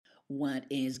What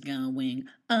is going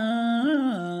on?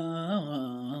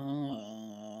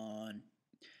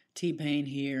 T-Pain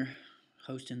here,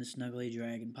 hosting the Snuggly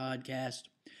Dragon podcast.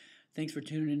 Thanks for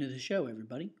tuning into the show,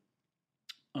 everybody.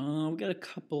 We got a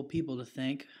couple people to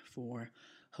thank for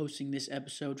hosting this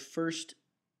episode. First,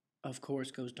 of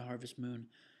course, goes to Harvest Moon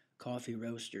Coffee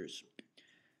Roasters.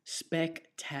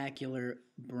 Spectacular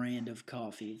brand of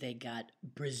coffee. They got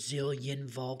Brazilian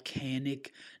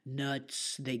volcanic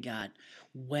nuts. They got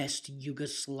West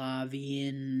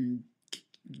Yugoslavian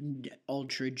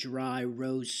ultra dry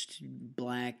roast,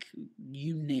 black,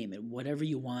 you name it, whatever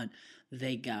you want.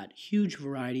 They got huge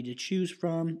variety to choose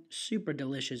from. Super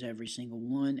delicious, every single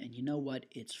one. And you know what?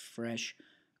 It's fresh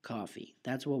coffee.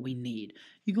 That's what we need.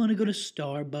 You're going to go to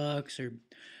Starbucks or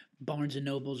Barnes &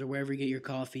 Nobles or wherever you get your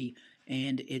coffee,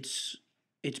 and it's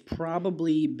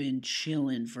probably been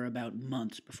chilling for about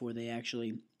months before they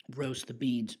actually roast the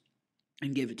beans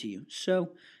and give it to you.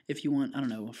 So if you want,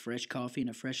 a fresh coffee and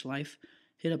a fresh life,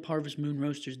 hit up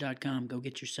harvestmoonroasters.com. Go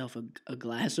get yourself a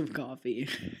glass of coffee.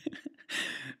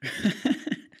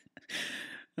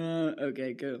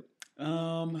 Okay, cool.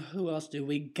 Who else do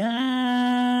we got?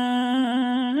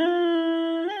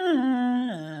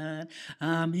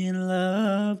 I'm in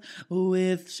love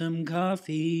with some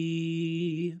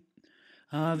coffee.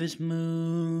 Harvest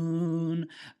Moon,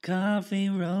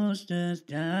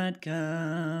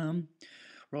 coffeeroasters.com.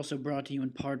 We're also brought to you in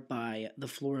part by the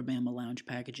Floribama Lounge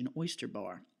Package and Oyster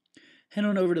Bar. Head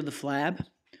on over to the Flab.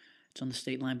 It's on the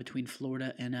state line between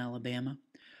Florida and Alabama.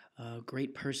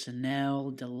 Great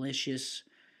personnel, delicious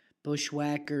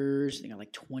bushwhackers. They got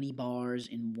like 20 bars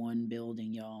in one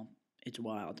building, y'all. It's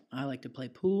wild. I like to play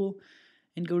pool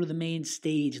and go to the main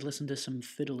stage, listen to some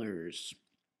fiddlers.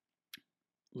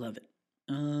 Love it.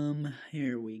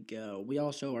 Here we go. We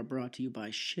also are brought to you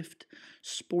by Shift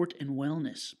Sport and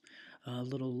Wellness, a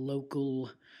little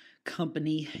local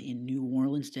company in New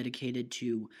Orleans dedicated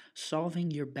to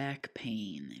solving your back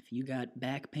pain. If you got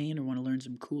back pain or want to learn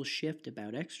some cool shift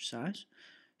about exercise,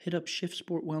 hit up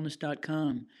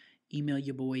shiftsportwellness.com. Email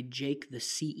your boy Jake, the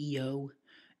CEO,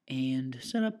 and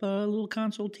set up a little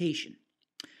consultation.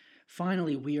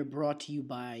 Finally, we are brought to you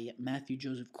by Matthew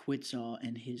Joseph Quitzaw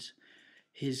and his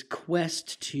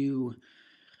quest to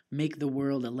make the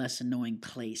world a less annoying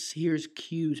place. Here's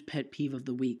Q's pet peeve of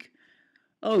the week.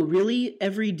 Oh, really?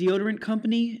 Every deodorant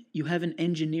company, you haven't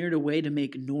engineered a way to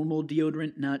make normal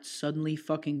deodorant not suddenly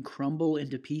fucking crumble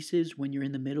into pieces when you're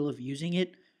in the middle of using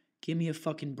it? Give me a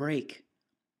fucking break,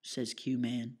 says Q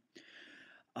man.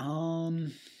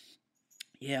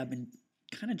 Yeah, I've been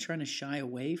kind of trying to shy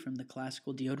away from the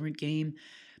classical deodorant game,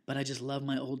 but I just love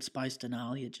my Old Spice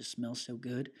Denali. It just smells so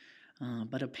good.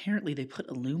 But apparently they put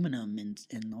aluminum and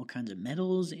all kinds of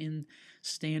metals in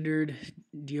standard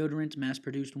deodorants,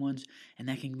 mass-produced ones, and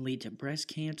that can lead to breast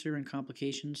cancer and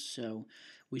complications, so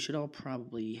we should all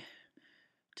probably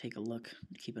take a look,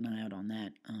 keep an eye out on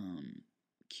that.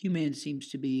 Q-Man seems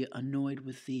to be annoyed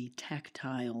with the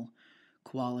tactile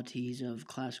qualities of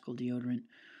classical deodorant.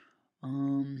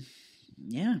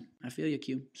 Yeah, I feel you,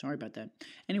 Q. Sorry about that.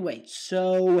 Anyway,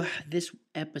 so this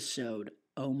episode,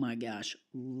 oh my gosh,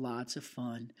 lots of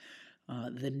fun.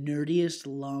 The nerdiest,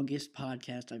 longest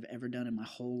podcast I've ever done in my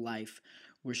whole life.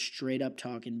 We're straight up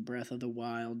talking Breath of the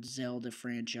Wild, Zelda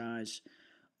franchise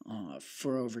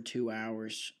for over 2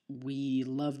 hours. We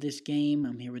love this game.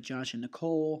 I'm here with Josh and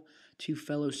Nicole, two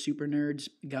fellow super nerds.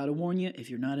 Gotta warn you, if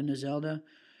you're not into Zelda,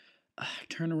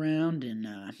 turn around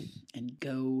and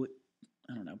go,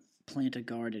 plant a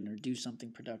garden or do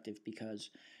something productive because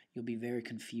you'll be very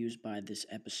confused by this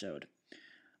episode.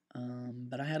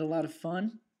 But I had a lot of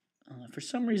fun. For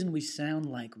some reason, we sound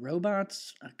like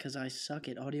robots because I suck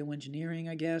at audio engineering,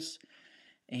 I guess.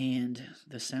 And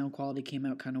the sound quality came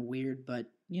out kind of weird.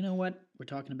 But you know what? We're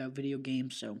talking about video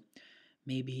games, so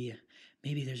maybe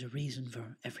there's a reason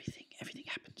for everything. Everything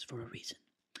happens for a reason.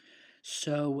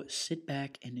 So sit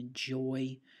back and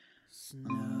enjoy.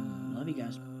 Love you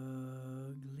guys.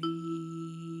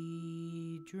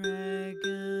 Snuggly Dragon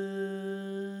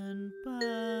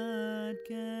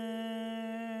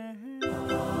Podcast.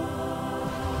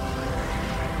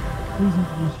 Please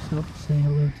introduce yourself and say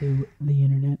hello to the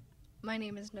internet. My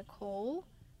name is Nicole.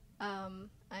 I'm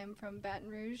from Baton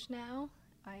Rouge now.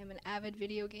 I am an avid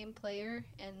video game player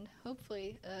and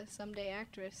hopefully a someday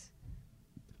actress.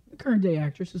 A current day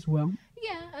actress as well.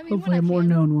 Yeah, I mean, hopefully a more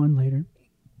known one later.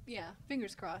 Yeah,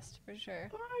 fingers crossed for sure.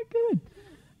 All right, good.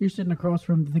 You're sitting across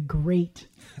from the great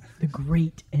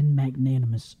and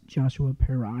magnanimous Joshua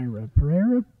Pereira.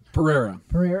 Pereira?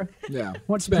 Yeah,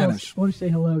 Why Spanish. don't you say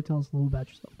hello? Tell us a little about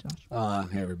yourself, Josh.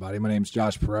 Hey, everybody. My name's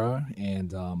Josh Pereira,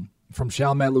 and From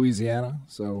Chalmette, Louisiana,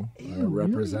 so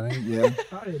representing. Really?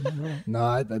 Yeah. I didn't know.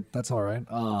 No, that's all right.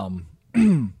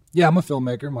 Yeah, I'm a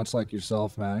filmmaker, much like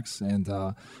yourself, Max, and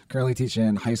currently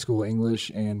teaching high school English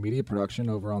and media production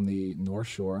over on the North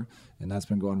Shore, and that's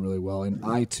been going really well. And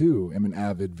I, too, am an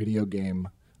avid video game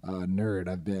nerd.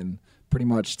 I've been pretty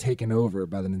much taken over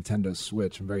by the Nintendo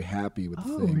Switch. I'm very happy with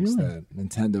the things that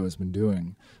Nintendo has been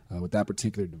doing with that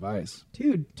particular device.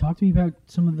 Dude, talk to me about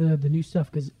some of the new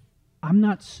stuff, because I'm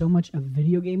not so much a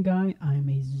video game guy. I'm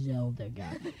a Zelda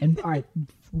guy. And, all right,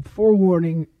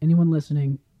 forewarning, anyone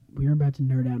listening, we're about to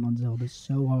nerd out on Zelda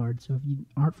so hard. So if you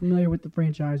aren't familiar with the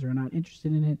franchise or are not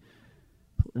interested in it,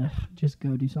 just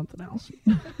go do something else.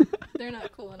 They're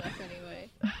not cool enough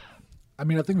anyway. I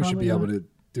mean, I think we should Probably be not. able to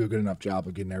do a good enough job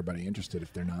of getting everybody interested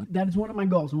if they're not. That is one of my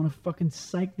goals. I want to fucking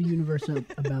psych the universe up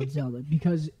about Zelda,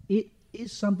 because it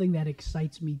is something that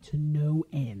excites me to no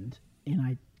end.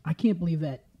 And I can't believe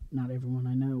that not everyone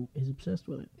I know is obsessed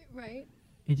with it. Right.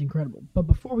 It's incredible. But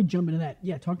before we jump into that,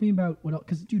 yeah, talk to me about what else.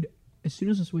 Because, dude, as soon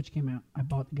as the Switch came out, I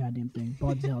bought the goddamn thing,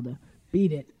 bought Zelda,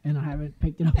 beat it, and I haven't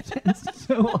picked it up since.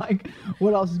 So, like,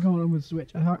 what else is going on with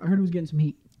Switch? I heard it was getting some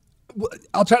heat. Well,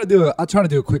 I'll try to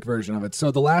do a quick version of it.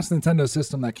 So the last Nintendo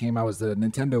system that came out was the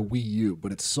Nintendo Wii U,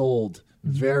 but it sold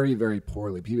very, very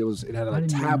poorly. It had a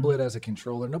tablet as a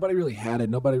controller. Nobody really had it.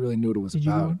 Nobody really knew what it was Did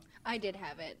you about. go? I did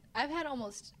have it. I've had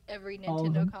almost every All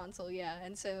of them? Nintendo console, yeah.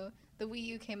 And so the Wii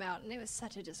U came out, and it was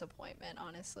such a disappointment,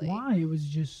 honestly. Why? It was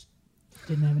just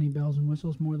didn't have any bells and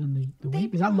whistles more than the Wii? They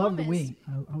Because I love the promised-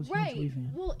 Wii. I was a Right. huge Wii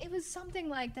fan. Well, it was something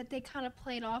like that they kind of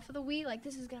played off of the Wii. Like,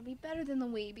 this is going to be better than the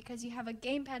Wii because you have a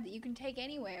gamepad that you can take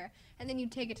anywhere. And then you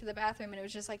take it to the bathroom, and it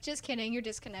was just like, just kidding, you're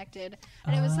disconnected.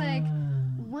 And it was like,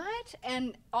 what?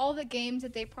 And all the games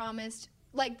that they promised,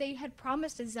 like, they had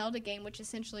promised a Zelda game, which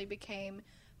essentially became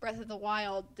Breath of the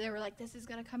Wild. They were like, this is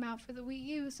going to come out for the Wii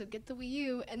U, so get the Wii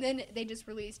U. And then they just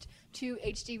released 2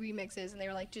 HD remixes, and they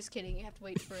were like, just kidding, you have to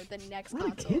wait for the next What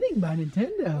console. kidding by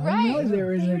Nintendo. I Right. didn't realize there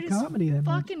was They were a just comedy that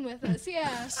much. fucking with us,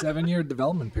 yeah. 7-year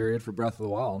development period for Breath of the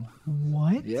Wild.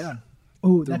 What? Yeah.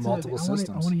 Oh, Through that's multiple I want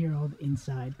systems. to hear all the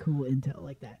inside cool intel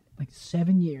like that. Like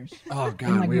 7 years. Oh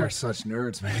God, like we what? are such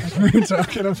nerds, man. We're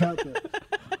talking about that.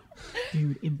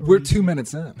 Dude, embrace, We're 2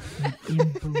 minutes in.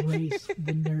 embrace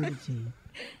the nerdity.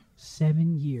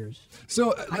 7 years.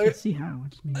 So I can see how.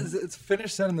 it's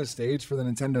finished setting the stage for the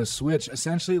Nintendo Switch.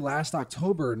 Essentially, last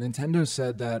October, Nintendo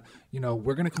said that,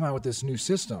 we're going to come out with this new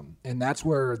system, and that's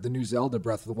where the new Zelda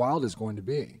Breath of the Wild is going to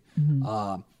be.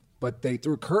 But they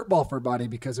threw a curveball for everybody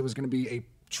because it was going to be a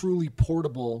truly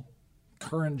portable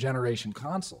current generation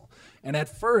console. And at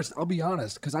first, I'll be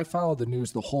honest, because I followed the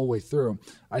news the whole way through,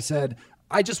 I said,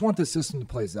 I just want this system to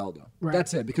play Zelda. Right.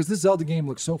 That's it. Because this Zelda game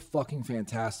looks so fucking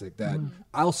fantastic that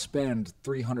I'll spend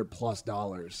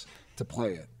 $300+ to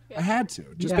play it. I had to,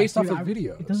 just based off of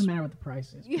videos. It doesn't matter what the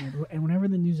price is. Yeah. man. And whenever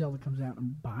the new Zelda comes out,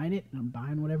 I'm buying it, and I'm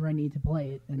buying whatever I need to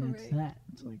play it, and that's Right. that.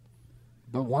 It's like,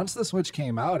 But once the Switch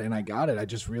came out and I got it, I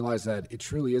just realized that it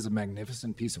truly is a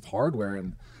magnificent piece of hardware,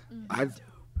 and I've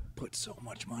put so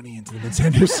much money into the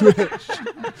Nintendo Switch.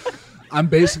 I'm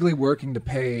basically working to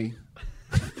pay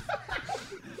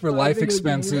for life video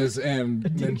expenses and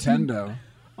Nintendo.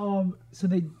 so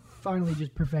they finally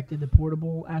just perfected the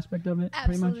portable aspect of it,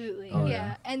 pretty much. Absolutely, Oh,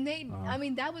 yeah. yeah. And I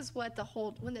mean, that was what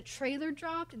when the trailer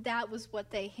dropped, that was what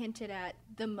they hinted at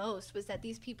the most, was that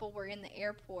these people were in the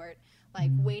airport,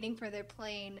 like, waiting for their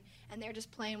plane, and they're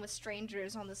just playing with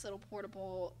strangers on this little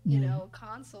portable,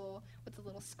 console with a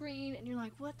little screen, and you're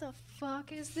like, what the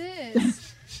fuck is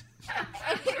this?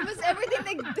 And it was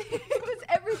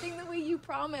everything the Wii U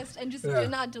promised and just did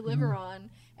not deliver on.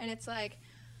 And it's like,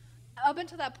 up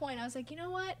until that point, I was like, you know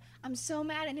what? I'm so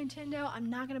mad at Nintendo. I'm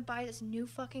not going to buy this new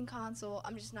fucking console.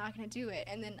 I'm just not going to do it.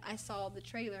 And then I saw the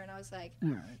trailer, and I was like, All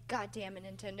right. God damn it,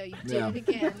 Nintendo. You did it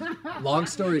again. Long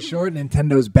story short,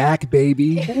 Nintendo's back,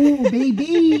 baby. Oh, baby!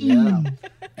 Yeah.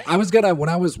 When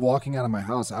I was walking out of my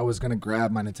house, I was gonna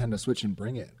grab my Nintendo Switch and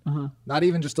bring it. Not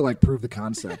even just to like prove the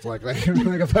concept, like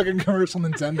a fucking commercial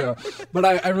Nintendo. But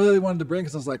I really wanted to bring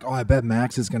because I was like, oh, I bet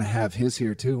Max is gonna have his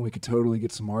here too, and we could totally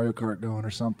get some Mario Kart going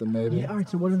or something maybe. Yeah, all right,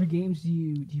 so what other games do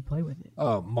you play with it?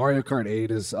 Oh, Mario Kart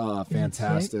 8 is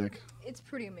fantastic. It's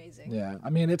pretty amazing. Yeah, I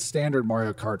mean it's standard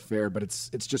Mario Kart fare, but it's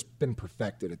just been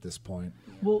perfected at this point.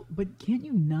 Well, but can't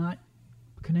you not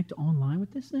connect online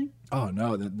with this thing? Oh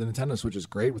no, the Nintendo Switch is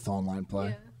great with online play.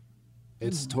 Yeah.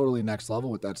 It's totally next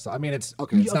level with that stuff. I mean, it's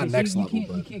not next level, You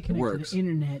but can't it connect works. to the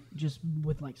internet just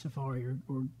with like Safari or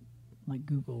like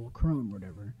Google Chrome or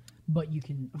whatever. But you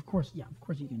can, of course you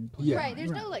can play. Yeah. Right,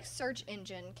 there's no like search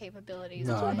engine capabilities.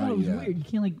 No, So I not thought it was yet. weird. You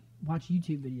can't like watch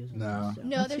YouTube videos. And No. all that stuff.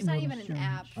 No, That there's seemed a not little even an strange.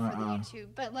 app for the YouTube.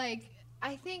 But like,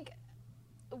 I think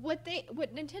what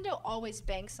Nintendo always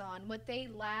banks on, what they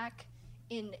lack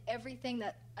in everything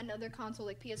that another console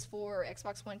like PS4 or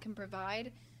Xbox One can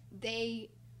provide, they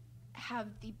have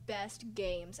the best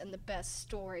games and the best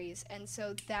stories, and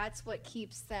so that's what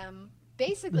keeps them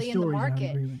basically in the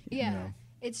market. Yeah.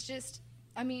 It's just,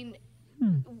 I mean,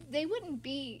 they wouldn't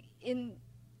be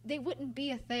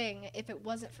a thing if it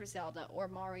wasn't for Zelda or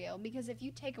Mario, because if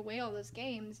you take away all those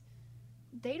games,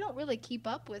 they don't really keep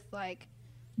up with like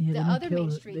the other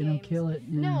mainstream games. They don't kill it.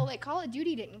 Yeah. No, like Call of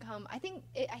Duty didn't come. I think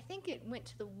it went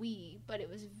to the Wii, but it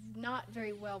was not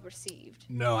very well received.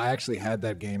 No, I actually had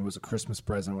that game. It was a Christmas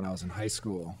present when I was in high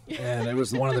school. And it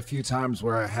was one of the few times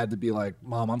where I had to be like,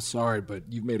 Mom, I'm sorry, but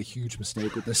you've made a huge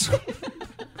mistake with this.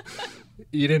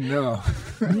 You didn't know.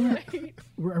 Right.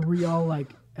 Were y'all like,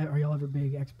 are y'all ever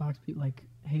big Xbox people, like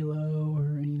Halo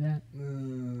or any of that?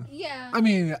 Yeah. I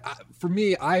mean, for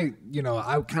me, I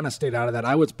kind of stayed out of that.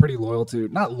 I was pretty loyal to,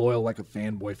 not loyal like a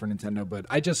fanboy for Nintendo, but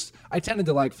I tended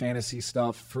to like fantasy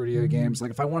stuff for video games.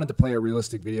 Like if I wanted to play a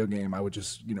realistic video game, I would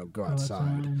just, go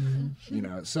outside,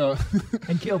 so.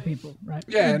 And kill people, right?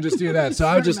 Yeah, and just do that. So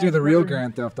I would just do the real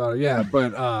Grand Theft Auto. Yeah,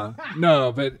 but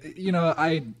no, but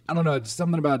I don't know, it's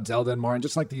something about Zelda and Mario,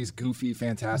 just like these goofy,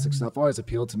 fantastic stuff always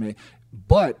appealed to me.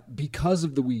 But because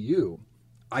of the Wii U,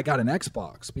 I got an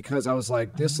Xbox because I was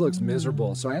like, this looks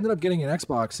miserable. So I ended up getting an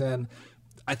Xbox, and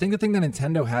I think the thing that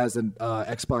Nintendo has and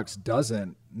Xbox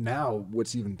doesn't now,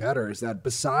 what's even better, is that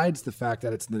besides the fact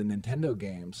that it's the Nintendo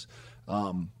games,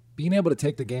 being able to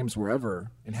take the games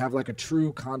wherever and have like a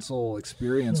true console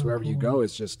experience wherever you go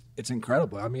is just, it's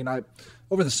incredible. I mean,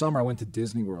 over the summer I went to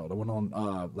Disney World. I went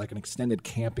on like an extended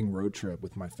camping road trip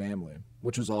with my family,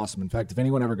 which was awesome. In fact, if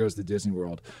anyone ever goes to Disney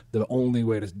World, the only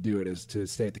way to do it is to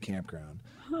stay at the campground.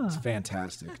 It's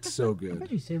fantastic. It's so good. I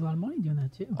bet you save a lot of money doing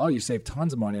that too. Oh, you save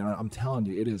tons of money, and I'm telling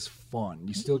you, it is fun.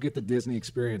 You still get the Disney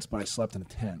experience, but I slept in a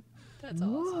tent. That's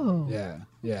awesome. Whoa.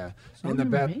 Yeah. So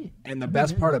And the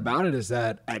best part about it is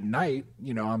that at night,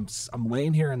 I'm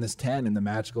laying here in this tent in the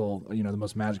magical, the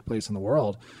most magic place in the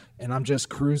world, and I'm just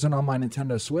cruising on my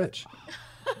Nintendo Switch.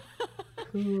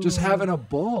 Cool. Just having a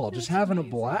ball, just having a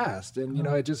blast. And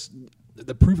it just,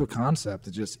 the proof of concept,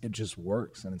 it just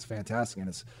works, and it's fantastic. And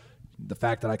it's the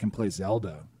fact that I can play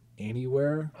Zelda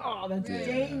anywhere. Oh, that's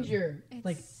danger. It's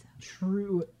like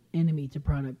true enemy to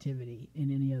productivity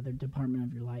in any other department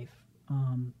of your life.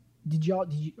 Did you all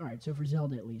right, so for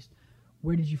Zelda at least,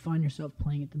 where did you find yourself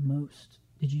playing it the most?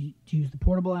 Did you use the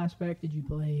portable aspect? Did you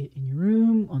play it in your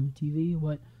room, on the TV?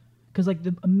 What? Because like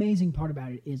the amazing part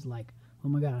about it is like, oh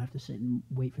my god, I have to sit and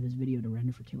wait for this video to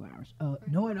render for 2 hours.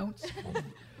 No, I don't.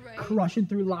 Right. Crushing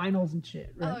through Lionels and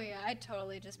shit. Right? Oh yeah, I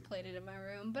totally just played it in my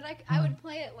room. But I would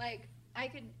play it like I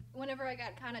could, whenever I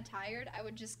got kind of tired, I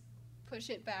would just push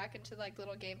it back into like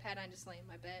little gamepad and I just lay in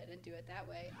my bed and do it that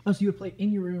way. Oh, so you would play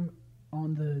in your room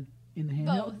in the handheld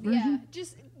Both, version? yeah.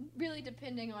 Just really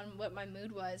depending on what my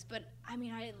mood was. But I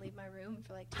mean, I didn't leave my room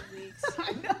for like 2 weeks.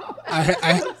 I know.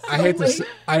 I hate to say,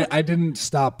 I didn't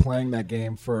stop playing that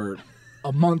game for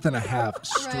a month and a half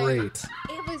straight.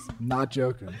 It was not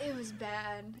joking. It was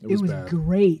bad. It was bad.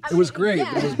 great. It was great.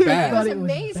 Yeah, It was bad. It was It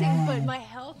was amazing, bad. but my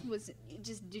health was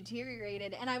just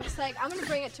deteriorated. And I was like, I'm going to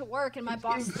bring it to work. And my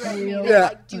boss threatened me, Yeah.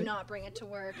 like, do not bring it to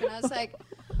work. And I was like,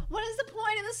 what is the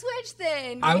point of the Switch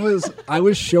then? I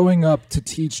was showing up to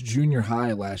teach junior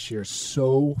high last year,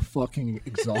 so fucking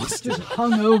exhausted. Just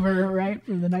hungover, right,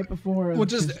 from the night before. Well,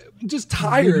 just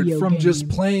tired video from just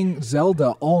games. playing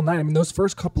Zelda all night. I mean, those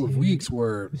first couple of weeks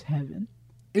were, It was heaven.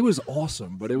 it was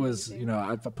awesome, but it was,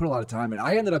 I put a lot of time in.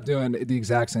 I ended up doing the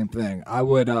exact same thing. I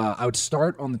would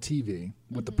start on the TV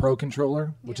with the Pro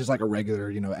controller, which is like a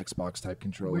regular, Xbox type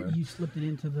controller. Where you slipped it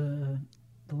into the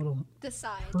little the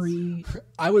sides.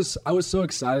 I was so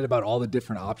excited about all the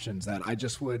different options that I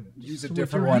just would use a Switch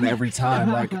different around. one every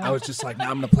time. Like I was just like, now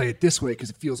I'm going to play it this way because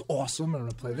it feels awesome. And I'm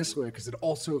going to play this way because it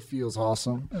also feels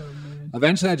awesome. Oh, man.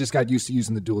 Eventually, I just got used to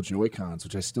using the dual Joy-Cons,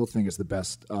 which I still think is the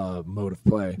best mode of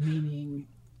play. Meaning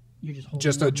you're just holding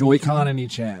Just a it. Joy-Con in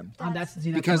each hand. That's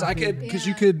Because my I could, favorite. because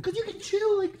Yeah. you could, Because you can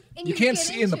chill like. And you can't get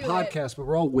see in the into it. podcast, but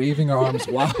we're all waving our arms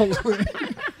wildly.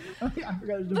 Oh, yeah, I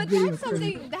forgot there's no But video that's for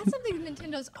it. something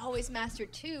Nintendo's always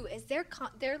mastered too. Is their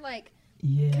like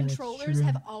Yeah, that's controllers true.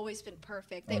 have always been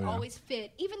perfect. They Oh, yeah. always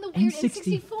fit. Even the weird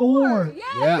N64. N64.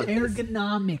 Yeah.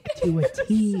 Ergonomic to a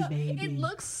T, baby. It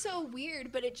looks so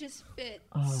weird, but it just fit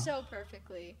Oh. so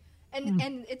perfectly.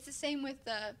 And it's the same with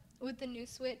the new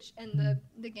Switch and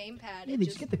the gamepad. Yeah, It they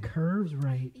just get the curves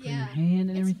right for your Yeah, hand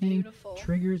and it's everything. beautiful.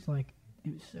 Triggers, like,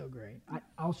 it was so great.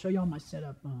 I'll show y'all my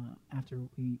setup after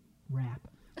we wrap.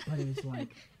 But it was like,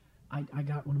 I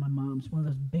got one of my mom's, one of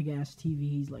those big ass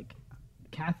TVs, like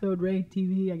cathode ray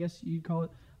TV, I guess you'd call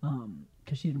it,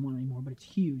 because she didn't want it anymore. But it's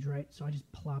huge, right? So I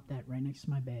just plopped that right next to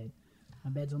my bed. My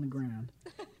bed's on the ground,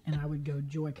 and I would go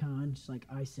Joy-Con, just like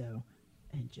ISO,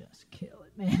 and just kill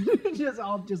it, man.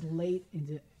 just late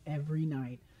into every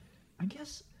night. I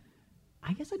guess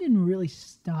I didn't really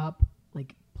stop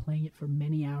like playing it for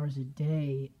many hours a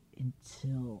day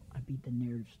until I beat the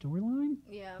narrative storyline.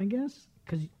 Yeah. I guess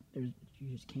because you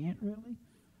just can't really.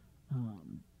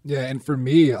 Yeah, and for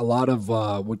me, a lot of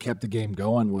what kept the game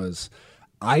going was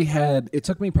it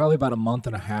took me probably about a month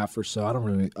and a half or so. I don't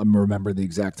really remember the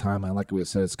exact time. I like what it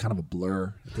said. It's kind of a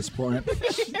blur at this point.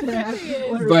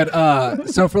 But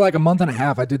so for like a month and a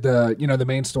half, I did the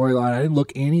main storyline. I didn't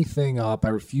look anything up. I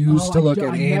refused to look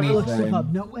at anything. Never looked stuff up.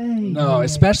 No way. No,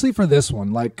 especially for this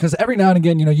one. Like, because every now and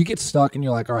again, you get stuck and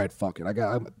you're like, all right, fuck it.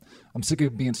 I'm sick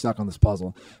of being stuck on this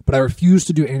puzzle. But I refused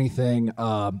to do anything.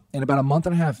 And about a month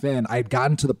and a half in, I had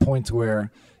gotten to the point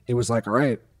where it was like, all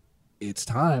right, it's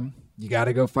time. You got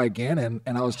to go fight Ganon.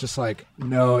 And I was just like,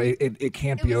 no, it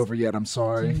can't be over yet. I'm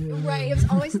sorry. Right. It was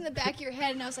always in the back of your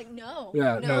head. And I was like, no.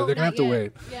 Yeah, no, they're going to have to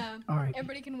wait. Yeah. All right.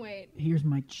 Everybody can wait. Here's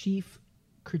my chief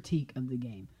critique of the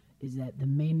game is that the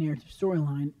main narrative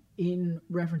storyline in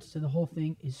reference to the whole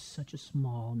thing is such a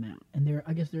small amount. And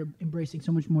I guess they're embracing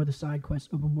so much more the side quest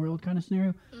open world kind of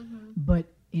scenario. Mm-hmm. But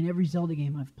in every Zelda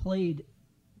game I've played,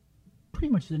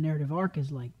 pretty much the narrative arc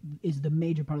is the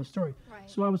major part of the story. Right.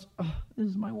 So I was, this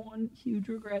is my one huge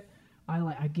regret.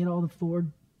 I get all the 4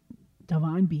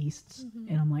 divine beasts,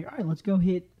 and I'm like, all right, let's go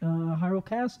hit Hyrule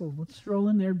Castle. Let's stroll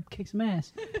in there, kick some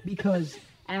ass. Because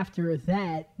after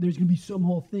that, there's going to be some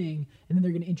whole thing, and then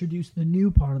they're going to introduce the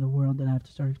new part of the world that I have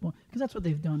to start exploring. Because that's what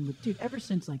they've done with, dude, ever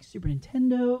since like Super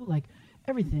Nintendo, like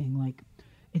everything, like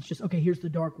it's just, okay, here's the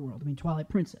Dark World. I mean, Twilight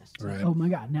Princess. It's right. Like, oh my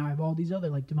God, now I have all these other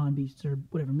like divine beasts or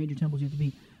whatever major temples you have to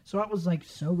beat. So I was like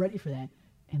so ready for that,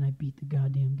 and I beat the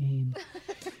goddamn game.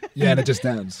 Yeah, and it just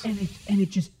ends. And it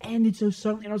just ended so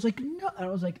suddenly, and I was like, no. And I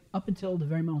was like, up until the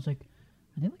very moment, I was like,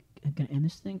 are they like gonna end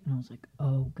this thing? And I was like,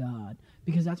 oh God,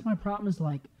 because that's my problem. Is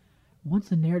like, once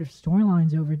the narrative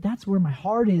storyline's over, that's where my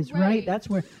heart is, right? That's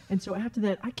where. And so after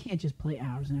that, I can't just play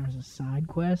hours and hours of side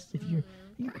quests. If you're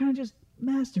kind of just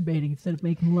masturbating instead of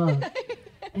making love,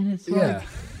 and it's like,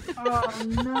 oh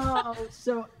no.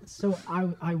 So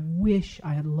I wish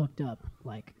I had looked up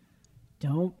like,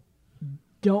 don't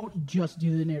just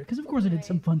do the narrative, because of course I did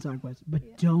some fun side quests,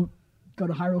 but don't go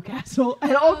to Hyrule Castle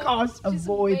at all costs.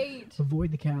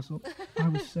 Avoid the castle. I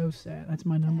was so sad. That's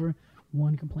my number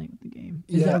one complaint with the game.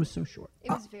 Is that it was so short. It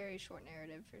was very short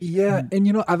narrative. For sure. Yeah,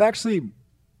 and I've actually.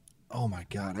 Oh my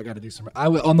God, I got to do some.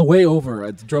 On the way over,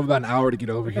 I drove about an hour to get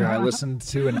over here. I listened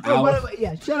to an hour.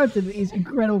 Yeah, shout out to these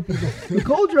incredible people.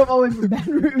 Nicole drove all the way from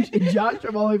Baton Rouge, and Josh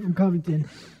drove all the way from Covington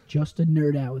just to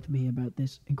nerd out with me about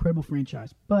this incredible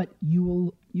franchise. But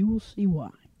you will see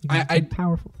why. It's a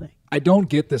powerful thing. I don't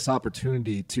get this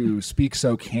opportunity to speak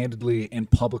so candidly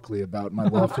and publicly about my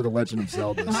love for The Legend of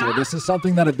Zelda. So this is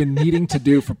something that I've been needing to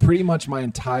do for pretty much my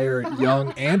entire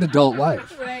young and adult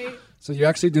life. Right. So you're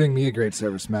actually doing me a great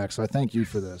service, Max. So I thank you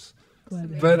for this.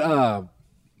 But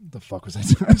the fuck was I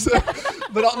doing?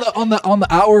 But on the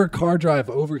hour car drive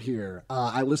over here,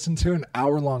 I listened to an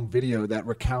hour-long video that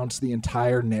recounts the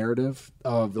entire narrative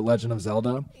of The Legend of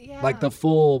Zelda, like the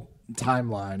full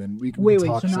timeline, and we can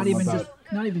talk. So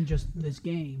not even just this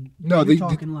game. No,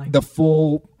 the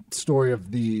full story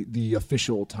of the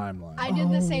official timeline. I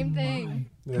did the same thing.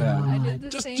 Yeah, I did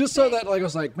the same just so that I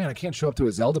was like, man, I can't show up to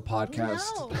a Zelda podcast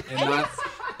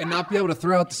and not be able to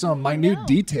throw out some minute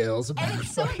details. And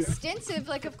it's so extensive.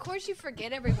 Like, of course, you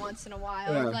forget every once in a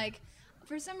while. Yeah. Like,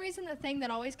 for some reason, the thing that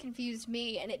always confused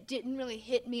me, and it didn't really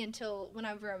hit me until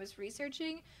whenever I was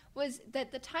researching, was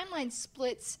that the timeline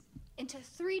splits into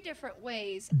 3 different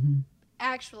ways,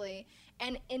 actually.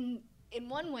 And in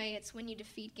one way, it's when you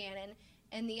defeat Ganon.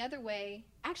 And the other way,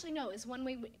 actually no, is one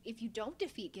way if you don't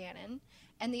defeat Ganon,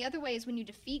 and the other way is when you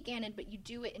defeat Ganon, but you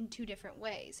do it in 2 different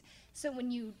ways. So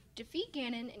when you defeat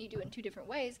Ganon and you do it in 2 different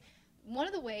ways, one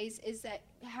of the ways is that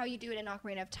how you do it in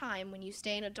Ocarina of Time, when you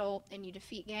stay an adult and you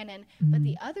defeat Ganon, but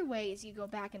the other way is you go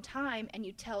back in time and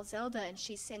you tell Zelda and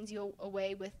she sends you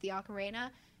away with the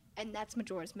Ocarina, and that's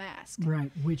Majora's Mask.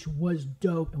 Right, which was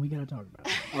dope, and we gotta talk about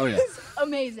it. Oh yeah, it's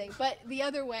amazing. But the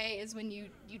other way is when you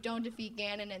don't defeat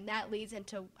Ganon, and that leads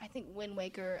into, I think, Wind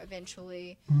Waker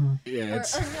eventually. Yeah,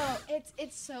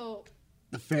 it's so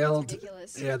the failed. It's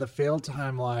ridiculous. Yeah, the failed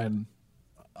timeline.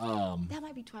 That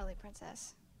might be Twilight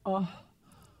Princess.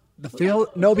 The failed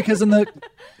because in the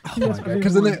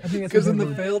because in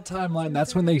the failed timeline,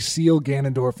 that's when they seal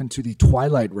Ganondorf into the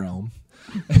Twilight Realm.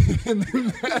 And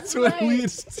then that's what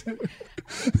leads to.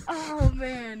 Oh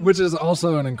man. Which is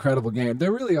also an incredible game. They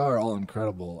really are all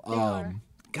incredible. are.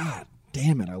 God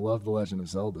damn it, I love The Legend of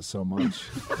Zelda so much.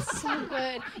 So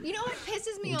good. You know what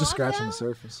pisses me We're off? just scratching though? the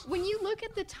surface. When you look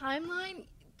at the timeline,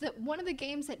 one of the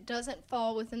games that doesn't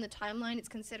fall within the timeline, it's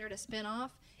considered a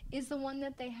spin-off, is the one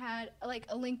that they had like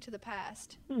A Link to the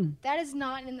Past. That is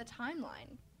not in the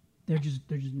timeline. They're just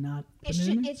not.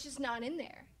 It's just not in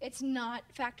there. It's not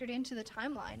factored into the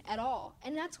timeline at all.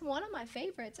 And that's one of my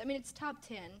favorites. I mean, it's top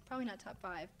 10. Probably not top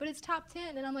 5. But it's top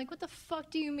 10. And I'm like, what the fuck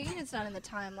do you mean it's not in the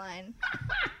timeline?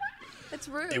 That's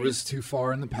rude. It was too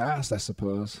far in the past, I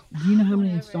suppose. Do you know how many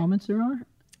Whatever. installments there are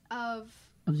Of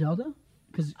Zelda?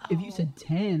 Because if you said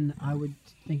 10, I would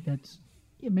think that's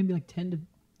maybe like 10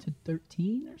 to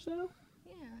 13 or so.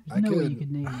 yeah. There's no way you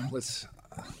could name them.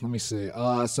 Let me see.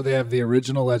 So they have the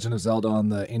original Legend of Zelda on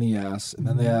the NES, and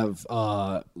then they have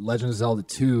Legend of Zelda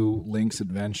 2: Link's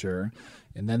Adventure,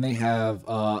 and then they have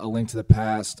A Link to the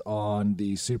Past on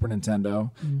the Super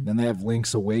Nintendo. Then they have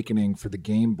Link's Awakening for the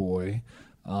Game Boy,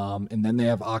 and then they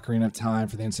have Ocarina of Time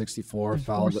for the N64. There's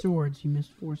 4 swords. You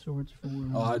missed 4 swords for.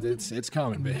 Oh, it's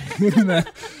coming, baby.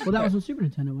 Well, that was on Super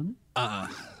Nintendo, wasn't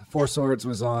it? 4 Swords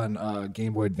was on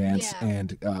Game Boy Advance Yeah.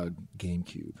 and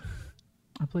GameCube.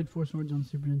 I played 4 swords on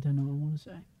Super Nintendo. I want to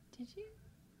say. Did you?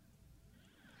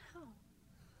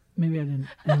 Maybe I didn't.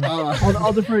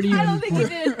 I'll defer to you. I at don't this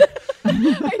think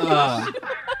you point.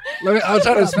 did. I'll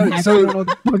try to explain it. I So, don't know what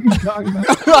the fuck you're talking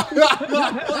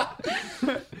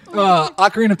about.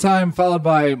 Ocarina of Time, followed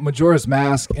by Majora's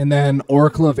Mask, and then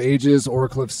Oracle of Ages,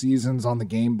 Oracle of Seasons on the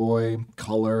Game Boy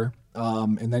Color.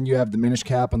 And then you have the Minish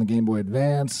Cap on the Game Boy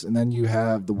Advance, and then you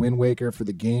have the Wind Waker for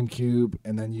the GameCube,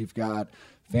 and then you've got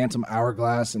Phantom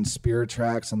Hourglass and Spirit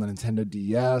Tracks on the Nintendo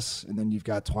DS, and then you've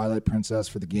got Twilight Princess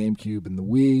for the GameCube and the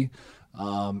Wii.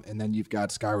 And then you've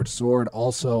got Skyward Sword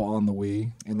also on the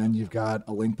Wii, and then you've got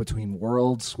A Link Between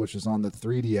Worlds, which is on the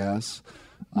 3DS.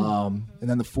 And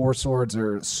then the 4 Swords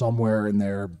are somewhere in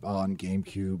there on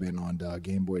GameCube and on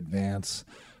Game Boy Advance.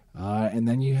 And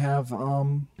then you have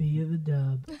Be of the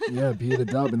dub. Be the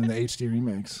Dub, and then the HD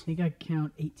remix. I think I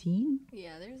count 18.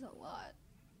 Yeah, there's a lot.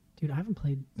 Dude, I haven't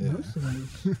played most of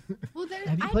those. Well, there.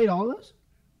 Have you played all those?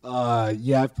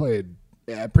 I've played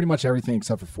pretty much everything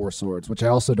except for 4 Swords, which I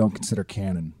also don't consider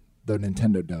canon, though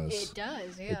Nintendo does. It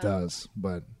does, yeah. It does,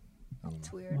 but I don't know.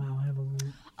 It's weird. Wow, I have a little.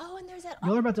 Oh, and there's that.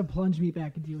 Y'all are about to plunge me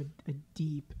back into a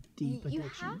deep You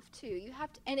addiction. have to,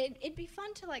 and it'd be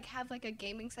fun to like have like a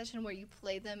gaming session where you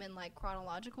play them in like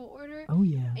chronological order. Oh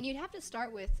yeah. And you'd have to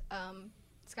start with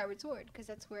Skyward Sword because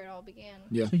that's where it all began.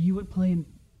 Yeah. So you would play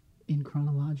in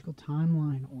chronological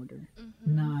timeline order,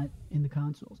 not in the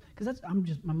consoles. Because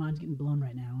my mind's getting blown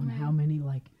right now on how many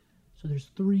so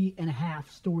there's 3.5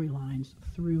 storylines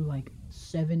through like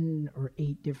 7 or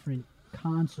 8 different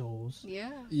consoles.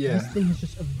 Yeah. Yeah. This thing has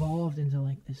just evolved into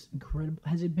like this incredible.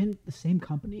 Has it been the same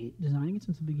company designing it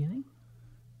since the beginning?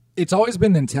 It's always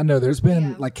been Nintendo. There's been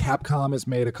Yeah. like Capcom has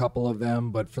made a couple of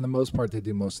them, but for the most part, they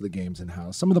do most of the games in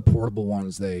house. Some of the portable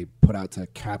ones they put out to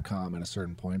Capcom at a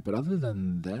certain point, but other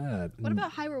than that, What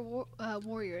about Hyrule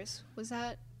Warriors? Was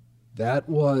that that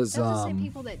was the same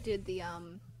people that did the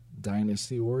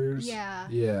Dynasty Warriors? Yeah.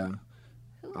 Yeah.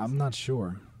 Who was I'm not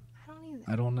sure. I don't either.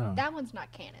 I don't know. That one's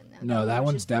not canon though. No, that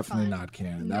was one's just for definitely fun. not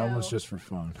canon. That one was No. just for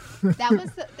fun.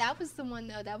 That was the one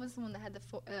though. That was the one that had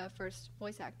the first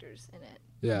voice actors in it.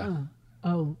 Yeah.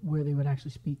 Oh, where they would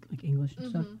actually speak like English and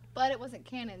stuff. But it wasn't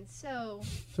canon, so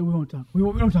So we won't talk. We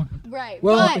don't talk about that. right.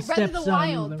 Well- but Breath of the Steps on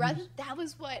Wild, those. that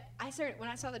was what I started when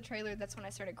I saw the trailer. That's when I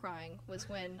started crying. Was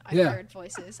when I Yeah. heard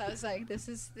voices. I was like, this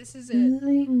is it.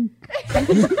 Link.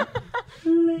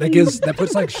 That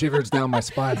puts like shivers down my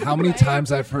spine. How many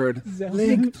times I've heard,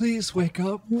 Link, please wake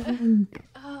up.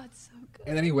 Oh, it's so good.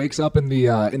 And then he wakes up in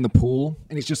the pool,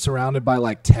 and he's just surrounded by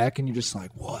like tech, and you're just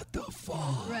like, what the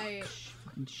fuck? Right.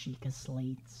 Fucking Sheikah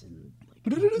slates and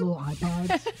like little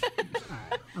iPads.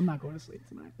 Alright, I'm not going to sleep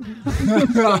tonight.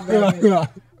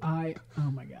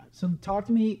 Oh my god. So talk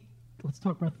to me. Let's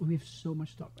talk about. We have so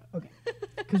much to talk about. Okay.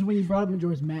 Because when you brought up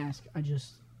Majora's Mask, I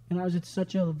was at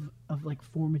such a like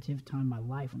formative time in my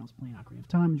life when I was playing Ocarina of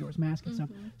Time, Majora's Mask and stuff.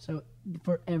 So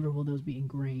forever will those be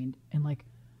ingrained and like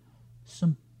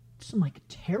some like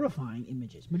terrifying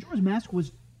images. Majora's Mask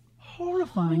was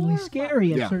horrifyingly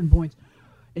scary at Yeah. certain points.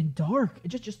 And dark. It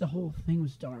just the whole thing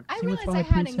was dark. I Same with realized I Twilight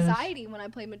had Princess. anxiety when I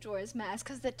played Majora's Mask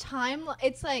because the time,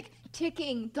 it's like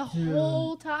ticking the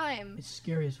whole time. It's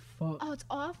scary as fuck. Oh, it's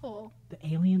awful. The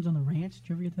aliens on the ranch. Did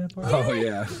you ever get to that part? Oh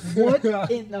yeah. What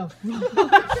in the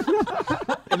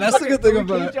fuck? And that's the good thing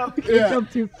about it. Jump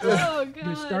too fast. Oh,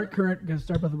 Gonna God. start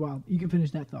Breath of the Wild. You can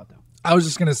finish that thought though. I was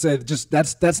just gonna say,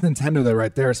 that's Nintendo though,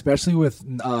 right there. Especially with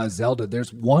Zelda,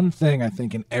 there's one thing I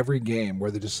think in every game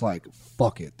where they're just like,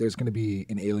 "Fuck it," there's gonna be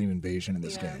an alien invasion in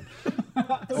this game,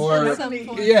 or At some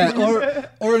point.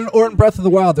 or in Breath of the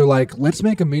Wild, they're like, "Let's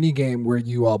make a mini game where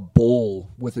you bowl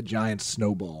with a giant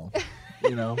snowball."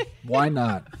 You know, why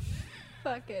not?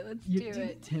 Fuck it, let's do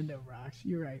it. Nintendo rocks.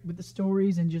 You're right. With the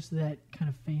stories and just that kind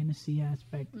of fantasy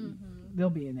aspect, they'll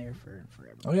be in there for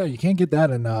forever. Oh yeah, you can't get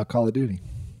that in Call of Duty.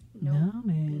 No,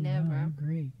 man. never. No, I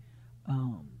agree.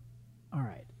 All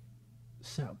right.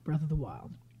 So, Breath of the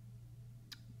Wild.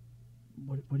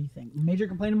 What do you think? Major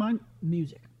complaint of mine?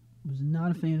 Music. Was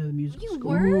not a fan of the music You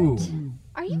score. weren't? Ooh.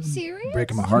 Are you serious?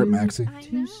 Breaking my heart, Maxie. I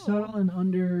Too know. subtle and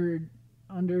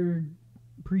under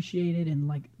appreciated, and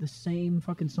like the same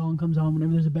fucking song comes on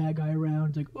whenever there's a bad guy around.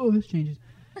 It's like, oh, this changes.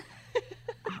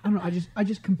 I don't know. I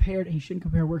just compared, and you shouldn't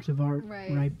compare works of art,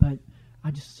 right? But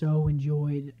I just so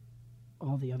enjoyed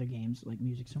all the other games, like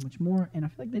music, so much more. And I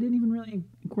feel like they didn't even really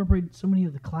incorporate so many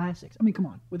of the classics. I mean, come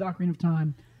on, with Ocarina of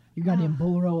Time, you got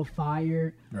Bolero of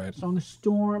Fire, Right. Song of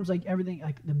Storms, like everything.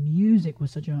 Like the music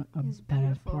was such a It's badass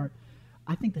beautiful. part.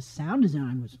 I think the sound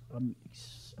design was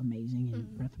amazing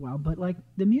in Breath of the Wild, but like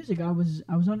the music, I was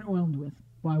underwhelmed with.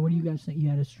 Why? What do you guys think? You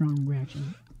had a strong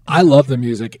reaction. I love the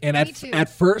music, and Me too. at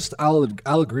first, I'll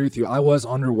agree with you. I was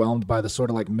underwhelmed by the sort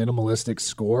of like minimalistic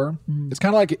score. It's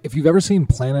kind of like if you've ever seen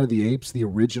Planet of the Apes, the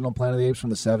original Planet of the Apes from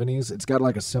the '70s. It's got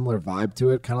like a similar vibe to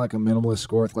it, kind of like a minimalist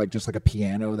score with like just like a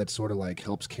piano that sort of like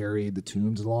helps carry the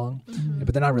tunes along.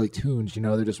 But they're not really tunes, you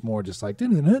know. They're just more just like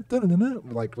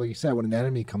like what you said when an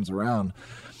enemy comes around.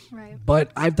 Right.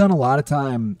 But I've done a lot of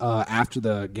time after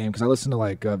the game because I listen to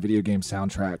like video game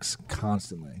soundtracks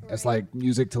constantly. It's like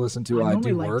music to listen to while I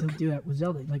normally do like work. to do that with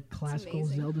Zelda, like classical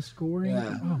amazing. Zelda scoring. Yeah.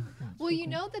 Oh my God, Well, so you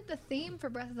cool. know that the theme for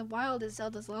Breath of the Wild is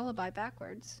Zelda's Lullaby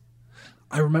backwards.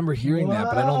 I remember hearing that,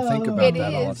 but I don't think Whoa. about It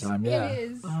that all is. the time. Yeah. It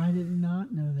is. I did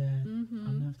not know that. Mm-hmm.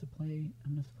 I'm gonna have to play.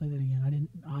 That again.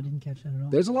 I didn't catch that at all.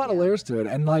 There's a lot of layers to it,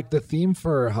 and like the theme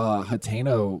for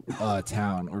Hateno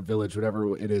town or village,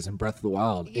 whatever it is in Breath of the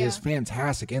Wild, is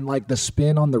fantastic. And like the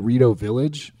spin on the Rito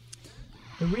village,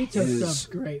 The Rito is stuff's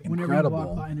great. Whenever incredible. you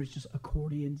walk by and there's just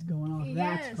accordions going off,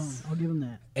 that's Yes. fun. I'll give them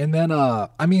that. and then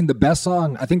I mean the best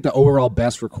song, I think the overall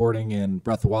best recording in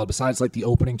Breath of the Wild, besides like the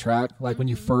opening track, like when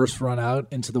you first run out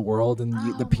into the world and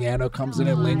the piano comes in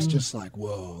and Link's just like,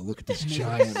 whoa, look at this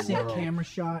giant Sick world. camera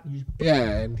shot. And you just,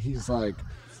 Yeah, and he's like,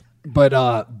 but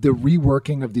the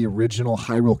reworking of the original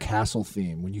Hyrule Castle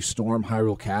theme when you storm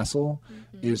Hyrule Castle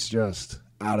is just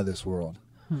out of this world.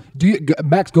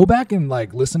 Max, go back and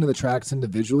like listen to the tracks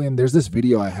individually, and there's this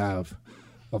video I have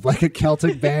of like a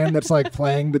Celtic band that's like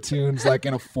playing the tunes like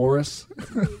in a forest.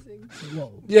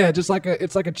 whoa. Yeah, just like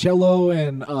it's like a cello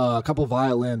and a couple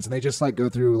violins, and they just like go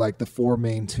through like the four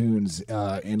main tunes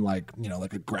in like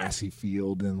like a grassy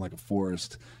field and like a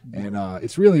forest, and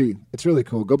it's really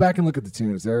cool. Go back and look at the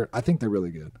tunes. I think they're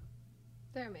really good.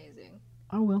 They're amazing.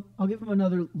 I will. I'll give them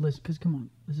another list because come on,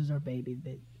 this is our baby.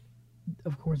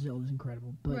 Of course, Zelda's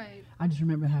incredible, but Right. I just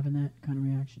remember having that kind of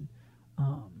reaction.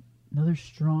 Another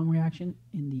strong reaction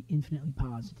in the infinitely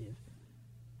positive.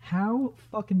 How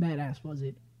fucking badass was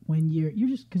it when you're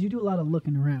just because you do a lot of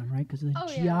looking around, right? Because the Oh,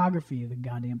 yeah. geography of the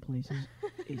goddamn place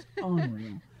is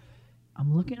unreal.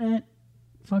 I'm looking at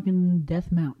fucking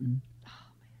Death Mountain,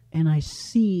 and I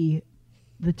see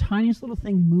the tiniest little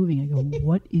thing moving. I go,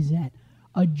 what is that?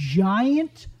 A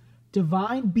giant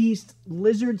divine beast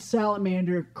lizard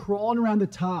salamander crawling around the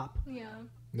top. Yeah.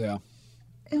 Yeah.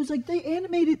 It was like they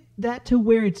animated that to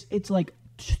where it's like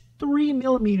 3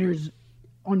 millimeters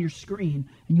on your screen,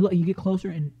 and you get closer,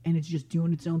 and it's just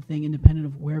doing its own thing independent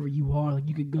of wherever you are. Like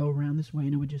you could go around this way,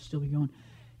 and it would just still be going.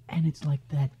 And it's like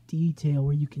that detail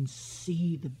where you can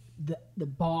see the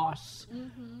boss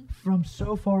from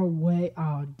so far away.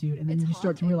 Oh, dude! And then It's you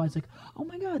start to haunting. realize, like, oh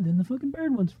my god! Then the fucking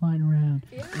bird one's flying around,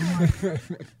 Yeah.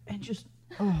 and just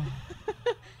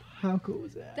how cool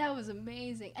was that? That was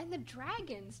amazing. And the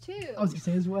dragons, too. I was gonna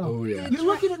say as well. Oh yeah. You're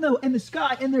looking in the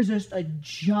sky, and there's just a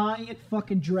giant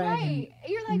fucking dragon. Right.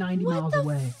 You're like, 90 what miles the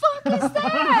away. fuck is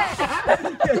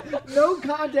that? No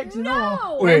context at all. No.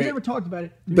 No one's Wait. ever talked about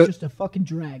it. There's The- just a fucking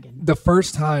dragon. The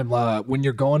first time when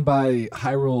you're going by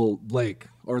Hyrule Lake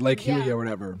or Lake Hylia Yeah. or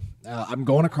whatever, I'm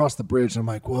going across the bridge and I'm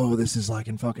like, whoa, this is like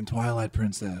in fucking Twilight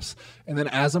Princess. And then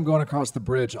as I'm going across the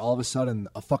bridge, all of a sudden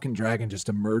a fucking dragon just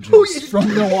emerges from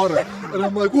the water. And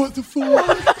I'm like, what the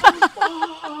fuck?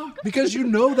 Because you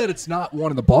know that it's not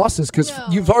one of the bosses because No.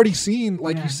 you've already seen,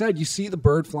 like Yeah. you said, you see the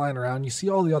bird flying around, you see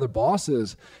all the other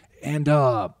bosses. And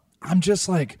I'm just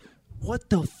like, what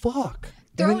the fuck?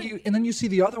 and then you see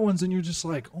the other ones, and you're just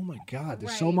like, oh my god,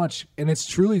 there's so Right. much, and it's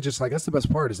truly just like that's the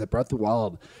best part is that Breath of the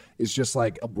Wild is just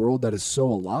like a world that is so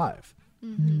alive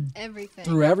Everything.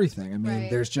 through everything. I mean, Right.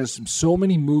 there's just so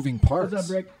many moving parts. What's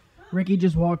up, Rick? Ricky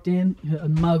just walked in, a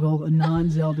muggle, a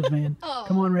non-Zelda fan. Oh,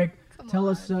 come on, Rick. come Tell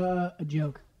on. us a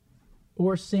joke.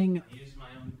 Or sing. Use my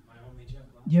only joke.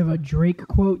 Do you have a Drake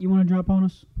quote you want to drop on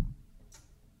us?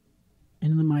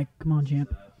 Into the mic. Come on,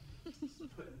 champ.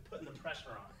 Putting the pressure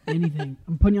on. Anything.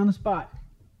 I'm putting you on the spot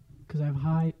because I have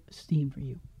high esteem for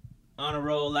you. On a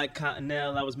roll like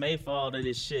Continental, I was made for all of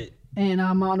this shit. And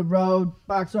I'm on the road,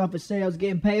 box office sales,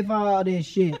 getting paid for all this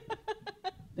shit.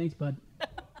 Thanks, bud.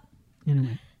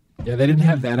 Anyway. Yeah, they didn't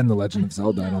have that in The Legend of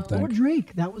Zelda, I don't Or think.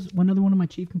 Drake. That was another one of my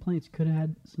chief complaints. Could have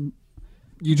had some.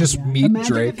 You just Yeah. meet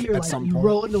Imagine Drake if you're at like, some you point.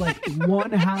 roll into like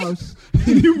one house,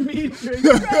 you meet Drake.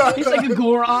 He's like a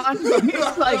Goron.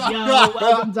 He's like, yo,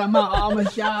 welcome to my armor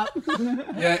shop.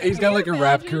 Yeah, he's got like a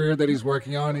rap career that he's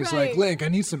working on. He's like, Right. Link, I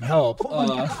need some help.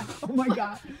 Oh my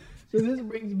god. So this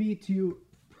brings me to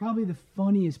probably the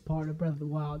funniest part of Breath of the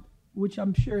Wild, which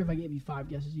I'm sure if I gave you 5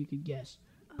 guesses, you could guess.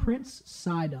 Prince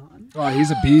Sidon. Oh, he's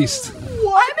a beast. I'm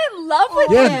in love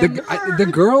with Yeah, him. the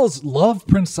girls love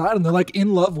Prince Sidon. They're like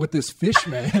in love with this fish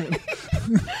man.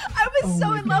 I was so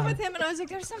my in love God. with him, and I was like,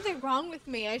 "There's something wrong with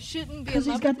me. I shouldn't be in Because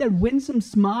he's love." got that winsome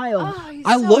smile. Oh, he's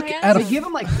I so look at handsome. They give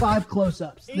him like 5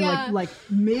 close-ups. They're Yeah. like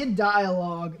mid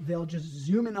dialogue, they'll just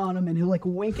zoom in on him and he'll like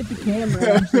wink at the camera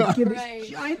and just like give Right. this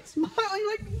giant smile.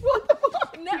 You're like, what the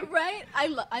fuck? No, right? I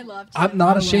loved him. I'm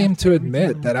not ashamed to every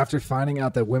admit time. that after finding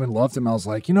out that women loved him, I was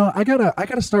like, I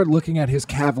gotta start looking at his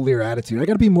cavalier attitude. I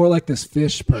gotta be more like this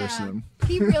fish person.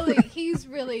 Yeah. He's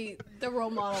really the role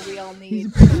model we all He's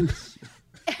need. a prince.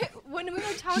 When we were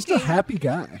Just a talking, happy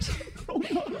guy.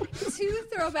 2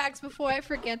 throwbacks before I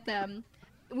forget them.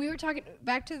 We were talking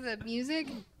back to the music,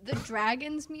 the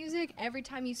dragons music. Every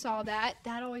time you saw that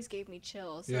always gave me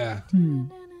chills. Yeah.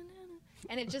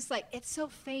 And it just like it's so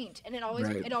faint, and it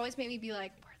Right. always made me be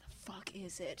like, where the fuck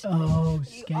is it? Oh, You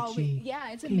sketchy. always-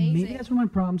 yeah, it's Okay, amazing. maybe that's one of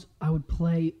my problems. I would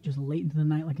play just late into the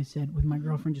night, like I said, with my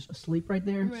girlfriend just asleep right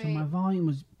there. So Right. my volume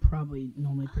was probably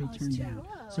normally pretty it's turned too down.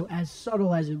 low. So as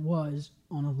subtle as it was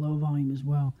on a low volume as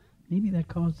well, maybe that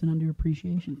caused an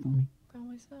underappreciation for me.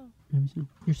 Probably so. Maybe so.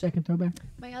 Your second throwback?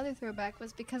 My other throwback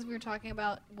was because we were talking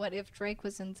about what if Drake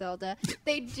was in Zelda.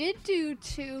 They did do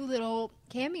 2 little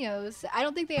cameos. I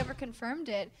don't think they ever confirmed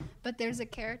it, but there's a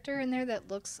character in there that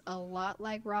looks a lot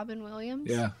like Robin Williams.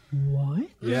 Yeah. What?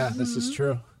 Yeah, this is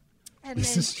true. And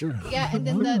This then, is true. Yeah, and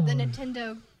then the Wow.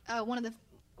 Nintendo, one of the,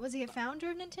 was he a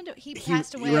founder of Nintendo? He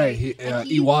passed away. Right, and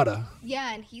Iwata.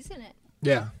 Yeah, and he's in it.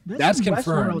 Yeah. That's some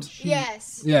confirmed. Westworld shit.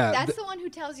 Yes. Yeah, That's th- the one who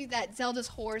tells you that Zelda's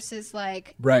horse is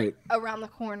like Right. around the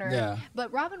corner. Yeah.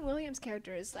 But Robin Williams'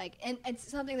 character is like, and it's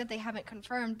something that they haven't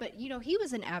confirmed, but he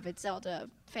was an avid Zelda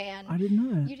fan. I didn't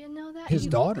know that. You didn't know that? His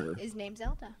daughter. is named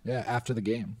Zelda. Yeah, after the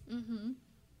game.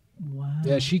 Wow.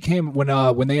 Yeah, she came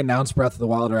when they announced Breath of the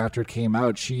Wild or after it came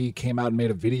out. She came out and made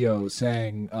a video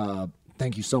saying,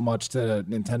 "Thank you so much to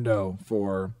Nintendo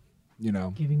for,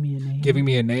 Giving me a name. giving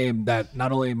me a name that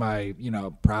not only am I,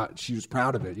 proud. She was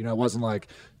proud of it. It wasn't like,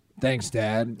 thanks,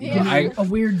 Dad. A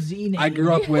weird Z name. I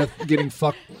grew up with getting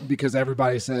fucked because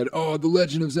everybody said, "Oh, The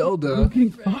Legend of Zelda." I'm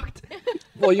getting fucked.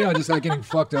 Well, just like getting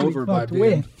fucked over by Fucked being.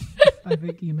 with. I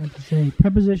think you meant to say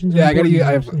prepositions. Yeah, are I gotta.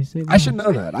 important, actually. Say I should that.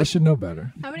 know that. I should know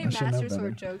better. How many I should know Master better.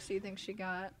 Sword jokes do you think she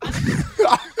got?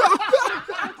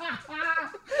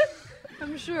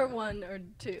 I'm sure 1 or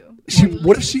 2.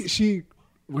 What if she?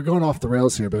 We're going off the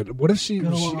rails here, but what if she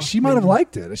might have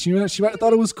liked it? She might have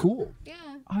thought it was cool. Yeah,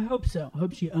 I hope so. I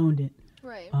hope she owned it.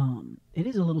 right. It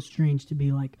is a little strange to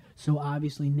be like so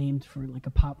obviously named for like a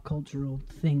pop cultural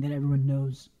thing that everyone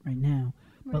knows right now.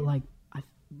 But like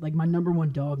my number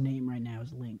 1 dog name right now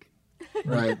is Link.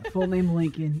 Right. Full name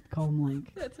Lincoln, call him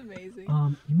Link. That's amazing.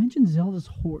 You mentioned Zelda's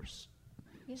horse.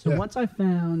 So Yeah. once I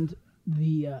found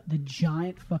the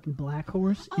giant fucking black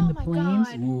horse in Oh the my plains,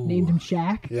 God. named him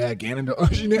Shaq. Yeah, Ganondorf. Oh,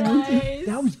 she named Nice.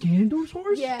 That was Ganondorf's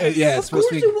horse? Yes. Yeah, it's supposed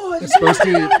to be. course it was. It's supposed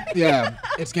to be. Yeah,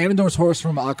 it's Ganondorf's horse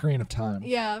from Ocarina of Time.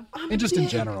 Yeah. And just in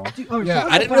general. Dude, all right, Yeah, so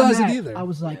once I didn't found realize it that, either. I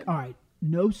was like, all right,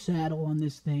 no saddle on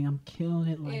this thing. I'm killing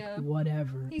it, like Yeah.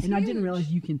 whatever. He's and I didn't huge. realize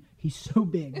he's so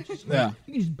big. It's just, Yeah.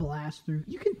 you can just blast through.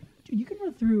 You can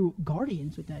run through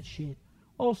Guardians with that shit.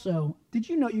 Also, did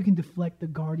you know you can deflect the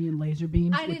Guardian laser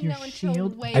beams I with didn't your know until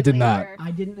shield? way I did not. later. I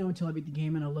didn't know until I beat the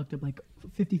game and I looked up like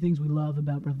 50 things we love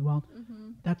about Breath of the Wild.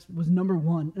 Mm-hmm. That was number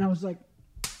 1, and I was like,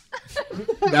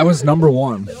 That was number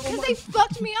 1. Because they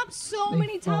fucked me up so they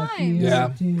many fuck times. you, Yeah.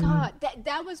 dude. God,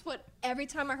 that was what every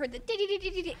time I heard the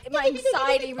my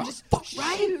anxiety would just shoot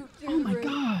through Oh my the roof.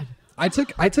 god. I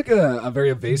took a very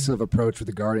evasive approach with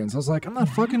the Guardians. I was like, I'm not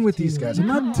fucking with these guys. I'm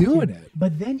not doing it.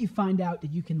 But then you find out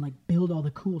that you can like build all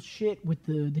the cool shit with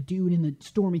the dude in the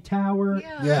Stormy Tower.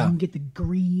 Yeah. Yeah. You can get the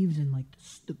greaves and like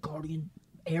the Guardian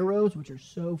arrows, which are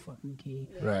so fucking key.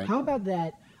 Right. How about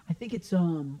that? I think it's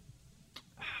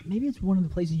maybe it's one of the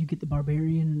places you get the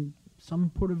barbarian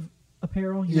some sort of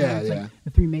apparel. You know, it's like the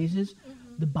 3 mazes.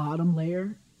 The bottom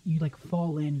layer, you like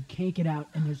fall in, you can't get out,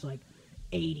 and there's like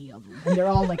 80 of them, and they're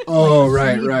all like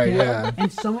right, sleeved down, yeah.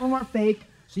 and some of them are fake.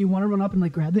 So you want to run up and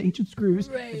like grab the ancient screws,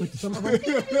 Right. but some of them,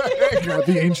 Grab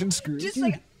the ancient screws. Just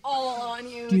like all on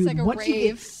you. dude, It's like a once you get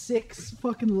rave. 6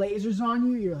 fucking lasers on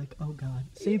you, you're like, oh god.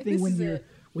 Same thing This when is you're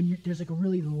it. there's like a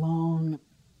really long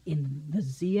in the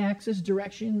z-axis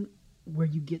direction where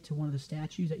you get to one of the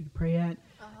statues that you pray at.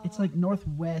 It's like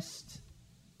northwest.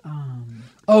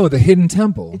 Oh, the hidden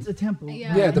temple. It's a temple. Yeah. Yeah,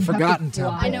 And the you have to Forgotten fly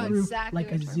Temple. I know through, exactly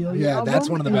like a what you're talking zillion. Yeah, of that's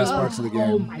them. one of the best Oh, parts of the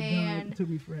Oh game. my Man. god, it took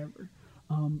me forever.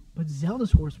 But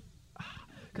Zelda's horse,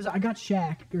 because I got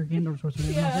Shaq or Gandalf's horse,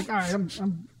 and I was like, all right,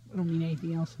 I don't need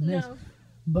anything else in this. No.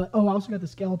 But I also got the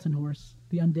skeleton horse,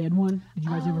 the undead one. Did you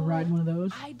guys ever ride one of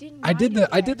those? I didn't. I did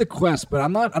ride it the yet. quest, but I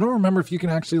don't remember if you can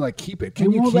actually like keep it. They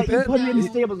Can you won't keep let you it? put it in the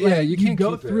No. stables. Yeah, Like, you can't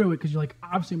go keep it. through it because you're like,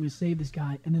 obviously I'm going to save this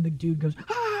guy, and then the dude goes,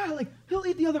 like he'll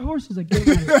eat the other horses. Like, get out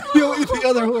of here. You'll eat the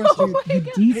other horse. Dude,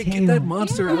 the detail. Hey, get that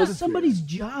monster It out was of somebody's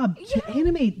job to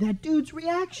animate that dude's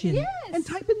reaction Yes. and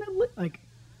type in the like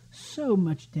so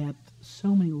much depth,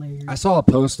 so many layers. I saw a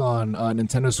post on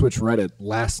Nintendo Switch Reddit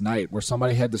last night where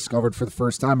somebody had discovered for the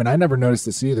first time, and I never noticed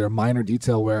this either, a minor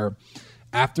detail where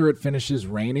after it finishes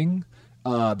raining,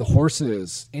 the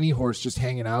horses, any horse just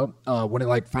hanging out, when it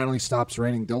like finally stops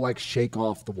raining, they'll like shake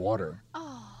off the water.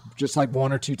 Just like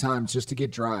 1 or 2 times just to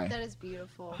get dry. That is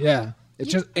beautiful. Yeah.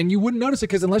 It's just, and you wouldn't notice it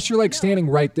because unless you're like standing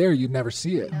right there, you'd never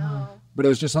see it. No. But it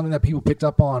was just something that people picked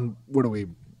up on, what are we,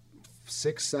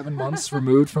 6-7 months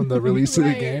removed from the release of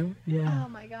the Right. game? yeah. Oh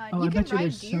my god. Oh, you I can bet you ride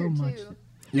there's deer so much. too.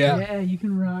 Yeah. You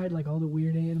can ride like all the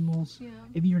weird animals. Yeah.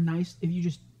 If you're nice, if you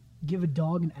just give a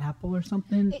dog an apple or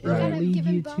something, It it'll kind of lead give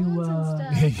him you bones to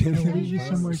and stuff. it'll lead you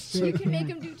somewhere You safe. can make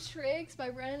Yeah. them do tricks by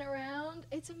running around.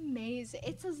 It's amazing.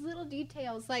 It's those little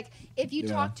details. Like if you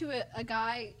Yeah. talk to a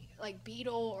guy like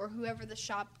Beetle or whoever the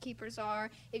shopkeepers are,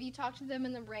 if you talk to them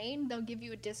in the rain, they'll give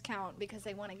you a discount because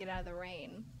they want to get out of the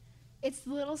rain. It's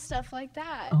little stuff like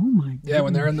that. Oh my. Yeah,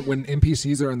 when when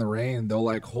NPCs are in the rain, they'll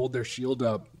like hold their shield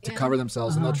up to Yeah. cover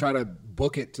themselves, and they'll try to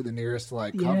book it to the nearest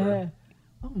like cover. Yeah.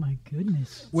 Oh my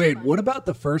goodness. Wait, what about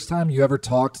the first time you ever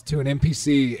talked to an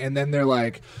NPC and then they're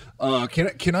like,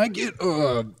 can I get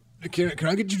can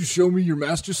I get you to show me your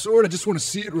master sword? I just want to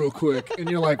see it real quick. And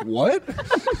you're like, what?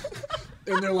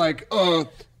 And they're like,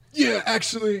 yeah,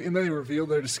 actually. And then they reveal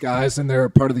their disguise and they're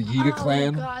part of the Yiga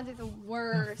clan. Oh god, they're the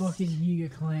worst. Fucking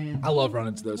Yiga clan. I love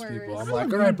running into those people. I'm Worst.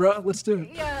 like, all right, bro, let's do it.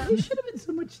 Yeah. They should have been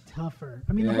so much tougher.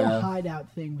 I mean, the Yeah. whole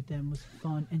hideout thing with them was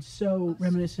fun and so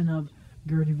reminiscent of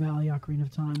Gertie Valley, Ocarina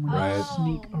of Time, when Right. you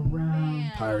sneak around.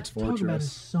 Man. Pirates Talk about a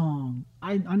Fortress. song.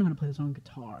 I know how to play this on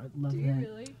guitar. I love Do you that.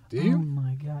 really? Do you? Oh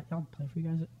my god! I'll play for you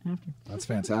guys after. That's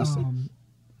fantastic.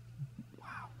 Wow.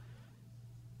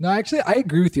 No, actually, I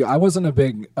agree with you. I wasn't a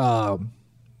big.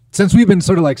 Since we've been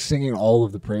sort of like singing all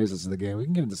of the praises of the game, we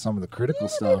can get into some of the critical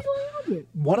stuff. I love it.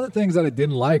 One of the things that I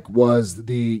didn't like was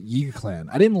the Yiga clan.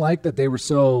 I didn't like that they were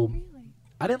so.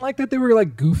 I didn't like that they were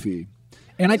like goofy,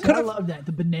 and I So could I have. love that.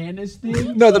 The bananas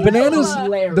thing. No, the bananas.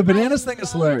 hilarious. The bananas thing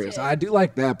is loved hilarious. it. I do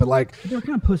like that, but like They're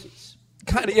kind of pussies.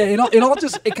 kind of yeah. It all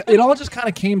just it all just kind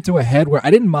of came to a head where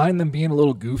I didn't mind them being a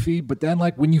little goofy, but then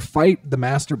like when you fight the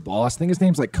master boss, I think his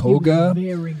name's like He was Koga.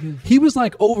 very goofy. He was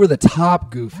like over the top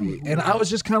goofy, and I was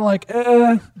just kind of like,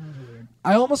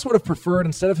 I almost would have preferred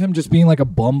instead of him just being like a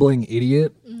bumbling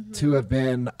idiot to have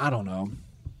been, I don't know,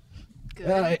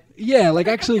 Good. yeah, like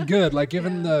actually good, like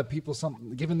giving the people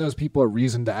giving those people a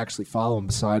reason to actually follow him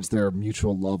besides their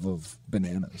mutual love of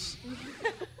bananas,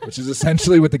 which is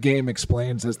essentially what the game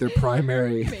explains as their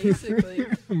primary Basically.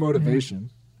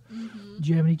 motivation. Do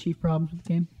you have any chief problems with the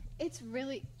game? It's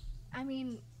really, I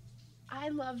mean, I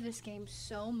love this game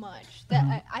so much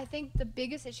that I think the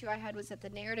biggest issue I had was that the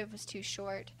narrative was too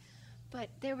short, but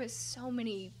there was so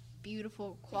many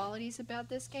beautiful qualities about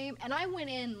this game, and I went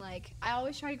in like, I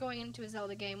always try going into a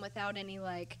Zelda game without any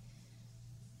like,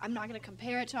 I'm not going to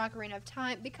compare it to Ocarina of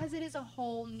Time because it is a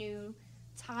whole new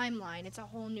timeline, it's a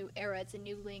whole new era, it's a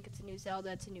new Link, it's a new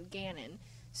Zelda, it's a new Ganon,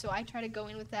 so I try to go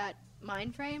in with that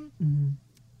mind frame.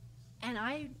 And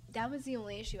that was the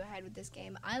only issue I had with this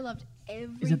game. I loved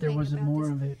everything. Is that there wasn't about more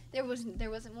this. of it? There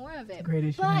wasn't more of it. Great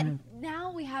issue to But have.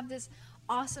 now we have this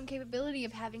awesome capability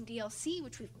of having DLC,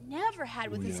 which we've never had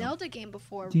with a Zelda game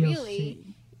before. DLC.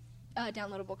 Really,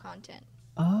 downloadable content.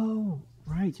 Oh,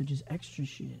 right. So just extra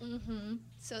shit. Mm-hmm.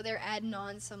 So they're adding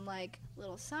on some like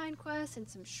little side quests and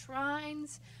some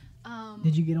shrines.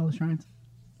 Did you get all the shrines?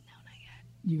 No, not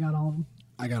yet. You got all of them?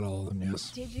 I got all of them, yes.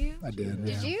 Did you? I did.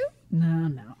 Did yeah. you?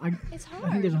 No. It's hard. I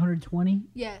think there's 120,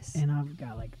 Yes. and I've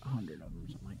got like 100 of them,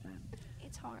 something like that.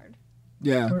 It's hard.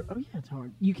 Yeah. Oh yeah, it's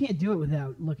hard. You can't do it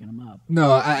without looking them up.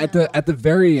 No, at the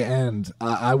very end,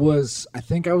 I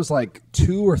think I was like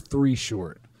 2 or 3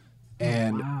 short,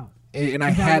 and Wow. and I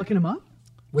Without had looking them up?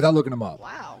 without looking them up.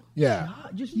 Wow. Yeah.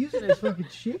 God, just use it as fucking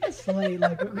shit slate.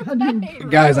 Like, goddamn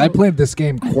Guys, I played this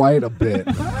game quite a bit.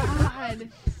 God.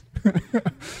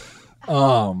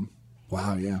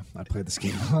 Wow, yeah, I played this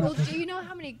game. Well, do you know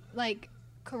how many like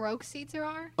karaoke seats there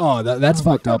are? Oh, that's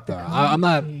fucked up though. I'm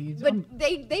not. But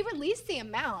they released the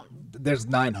amount. There's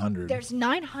 900. There's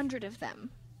 900 of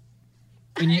them.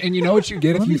 And you know what you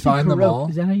get if Let me you see find them Korok. all?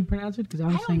 Is that how you pronounce it? Because I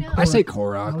was don't saying know. I say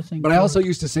Korok. I was Korok, saying but I also Korok.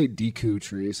 used to say Deku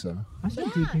Tree, so. I said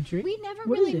Yeah, Deku Tree. we never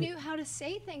What is really it? knew how to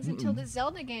say things until the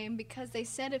Zelda game because they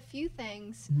said a few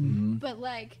things, Mm-hmm. but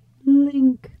like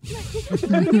Link.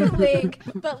 we knew Link,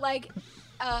 but like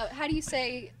how do you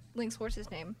say Link's horse's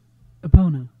name?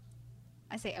 Epona.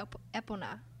 I say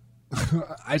Epona.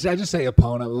 I just say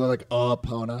Epona, like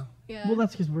Epona. Yeah. Well,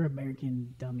 that's because we're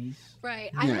American dummies. right.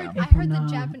 Yeah. I heard the Epona.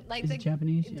 Japan like Is the it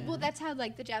Japanese? Yeah. Well, that's how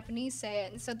like the Japanese say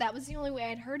it, and so that was the only way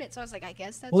I'd heard it. So I was like, I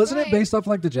guess that's Well, isn't right. it based off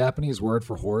like the Japanese word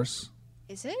for horse?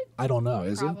 Is it? I don't know.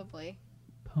 Is Probably.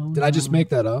 Epona. Did I just make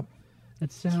that up?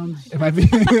 That sounds. Am I being,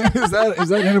 is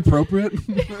that inappropriate?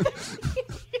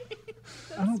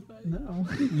 I don't know.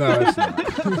 No, it's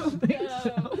not. I don't think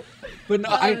so. But no,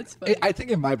 that's funny. I think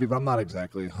it might be, but I'm not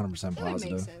exactly 100% That would make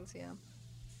positive. sense. Yeah.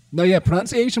 No, yeah,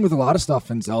 pronunciation with a lot of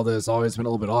stuff in Zelda has always been a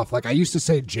little bit off. Like I used to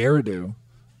say Gerudo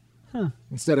Huh.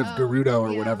 instead of Gerudo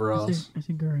or yeah. whatever else. I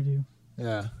said Gerudo.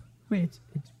 Yeah, Wait,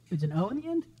 it's an O in the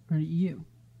end or an U?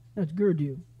 No, it's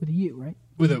Gerudo with a U, right?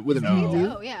 with an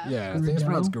O. Oh yeah. Yeah, I think it's Gerudo?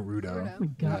 pronounced Gerudo. Gerudo. Oh my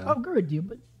god. Yeah. Oh, Gerudo,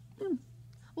 but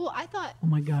Well, I thought oh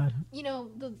my god. you know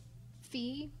the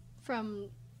fee from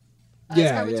Yeah,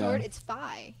 Skyward yeah. Sword. It's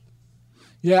Phi.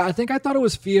 Yeah, I think I thought it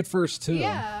was Fee at first too.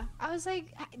 Yeah, I was like,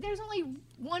 there's only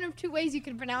one or two ways you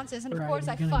can pronounce this, and of Right, course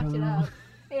you're I gonna fucked go it wrong. up.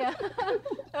 Yeah,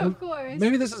 of course.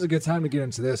 Maybe this is a good time to get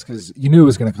into this because you knew it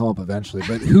was going to come up eventually.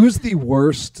 But who's the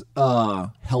worst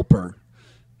helper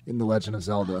in The Legend of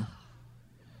Zelda?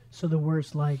 So the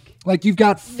worst, like Like you've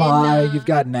got Fi, Midna. you've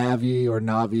got Navi or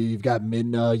Navi, you've got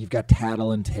Midna, you've got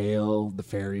Tattle and Tail, the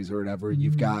fairies or whatever.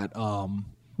 You've got oh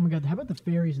my god, how about the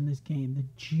fairies in this game? The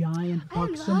giant I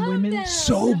buxom love women. them.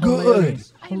 so good.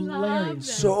 Hilarious. I love Hilarious. them.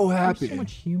 So There's happy. so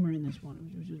much humor in this one,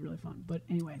 which was really fun. But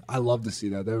anyway, I love to see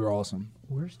that. They were awesome.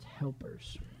 worst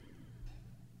helpers.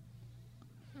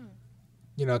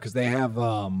 You know, because they have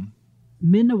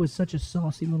Minna was such a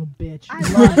saucy little bitch. I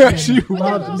Loved love Minna. She With their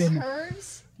Loved little Minna.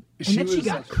 curves. And then she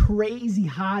got crazy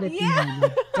hot at the end,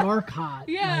 like dark hot.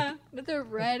 Yeah, with her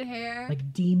red hair.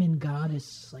 Like demon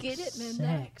goddess, like Get it, Minna?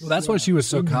 sex. Well, that's why she was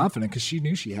so confident because she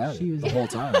knew she had She it was- the whole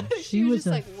time. She was just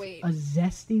a, like, wait. a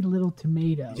zesty little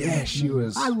tomato. Yeah, she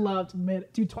was. I loved Minna.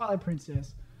 Dude, Twilight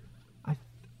Princess.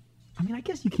 I mean, I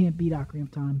guess you can't beat Ocarina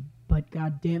of Time, but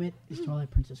god damn it, is Twilight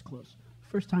Princess close.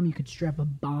 First time you could strap a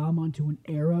bomb onto an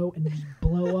arrow and just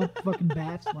blow up fucking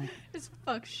bats. Like, Just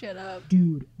fuck shit up.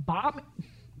 dude, bomb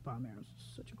arrows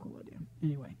is such a cool idea.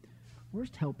 Anyway,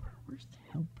 worst helper.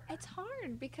 It's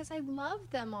hard because I love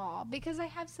them all because I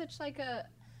have such like a.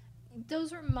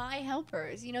 Those are my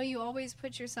helpers. You know, you always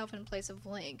put yourself in place of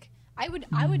Link. I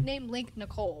would name Link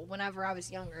Nicole whenever I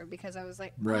was younger because I was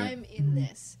like, Right. I'm in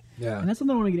this. Yeah. And that's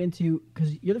something I want to get into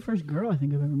because you're the first girl I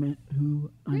think I've ever met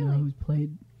who I know Really? who's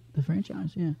played the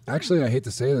franchise. Yeah. Actually, I hate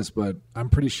to say this, but I'm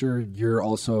pretty sure you're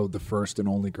also the first and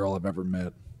only girl I've ever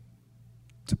met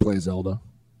to play Zelda.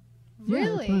 Yeah,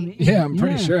 that's what I Really? mean. Yeah, I'm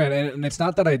pretty Yeah. sure, and it's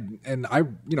not that I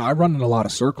I run in a lot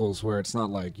of circles where it's not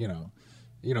like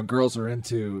girls are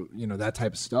into that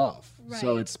type of stuff.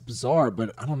 So Right. it's bizarre,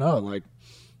 but I don't know. Like,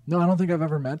 no, I don't think I've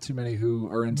ever met too many who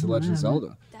are into Legend of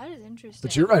Zelda. That is interesting.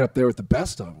 But you're right up there with the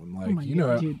best of them. Like, Oh my you god,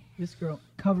 know, dude, this girl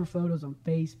cover photos on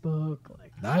Facebook.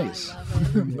 Like, nice. I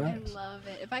love it. Nice. I love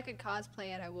it. If I could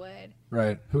cosplay it, I would.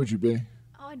 Right? Who would you be?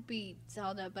 I'd be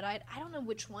Zelda, but I don't know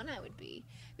which one I would be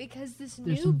because this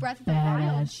there's new some Breath of the Wild,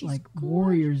 badass she's like gorgeous.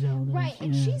 warrior Zelda. Right,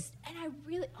 and yeah.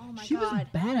 oh my she was god,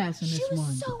 badass in this she was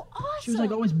one. so awesome. She was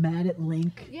like always mad at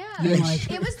Link. yeah. Yeah,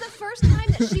 like- It was the first time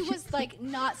that she was like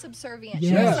not subservient. Yeah,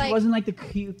 She Yeah. was she like, wasn't like the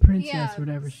cute princess Yeah, or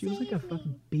whatever. She was like a save me.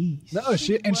 fucking beast. No,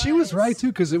 She she was was. right too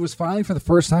because it was finally for the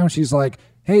first time she's like,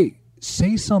 "Hey,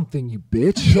 say something, you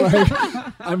bitch.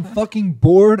 Like, I'm fucking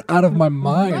bored out of my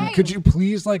mind. Right. Could you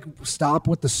please like stop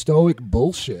with the stoic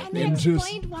bullshit And they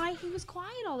explained why he was quiet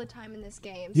all the time in this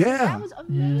game. So Yeah. that was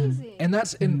amazing. And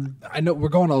that's I know we're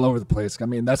going all over the place. I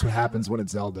mean, that's what happens when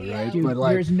it's Zelda, right? Dude, But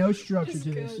like, there's no structure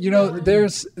to this. you know,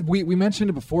 there's we mentioned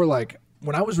it before. Like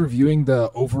when I was reviewing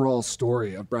the overall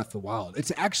story of Breath of the Wild,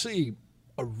 it's actually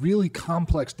a really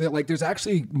complex. Like there's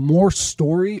actually more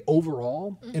story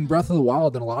overall in Breath of the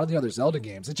Wild than a lot of the other Zelda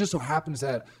games. It just so happens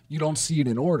that you don't see it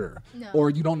in order, or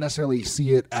you don't necessarily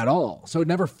see it at all. So it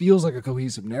never feels like a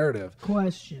cohesive narrative.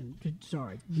 Question.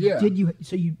 Sorry. Yeah.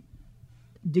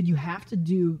 Did you have to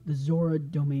do the Zora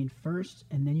domain first,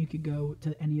 and then you could go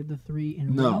to any of the 3 in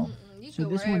a No. row? You So go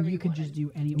this one wherever you you could wanted. just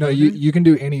do any No, order? you can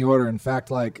do any order. In fact,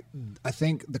 like I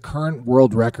think the current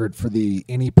world record for the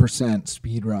any percent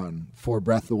speed run for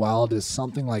Breath of the Wild is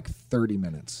something like 30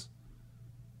 minutes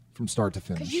from start to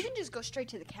Because finish. you can just go straight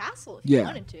to the castle if you Yeah.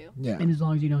 wanted to. Yeah. And as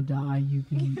long as you don't die, you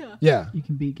can Yeah. you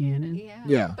can beat Ganon. Yeah.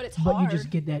 Yeah. But it's But hard. you just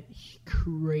get that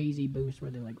crazy boost where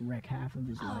they like wreck half of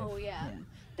his life. Oh yeah.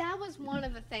 That was one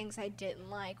of the things I didn't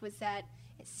like was that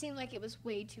it seemed like it was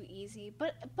way too easy.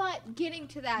 But getting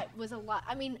to that was a lot.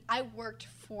 I mean, I worked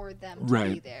for them to be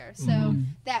Right. there, so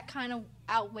that kind of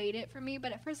outweighed it for me.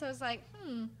 But at first I was like,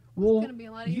 Well, gonna be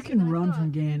a lot you easier can than I run thought.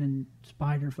 from Ganon,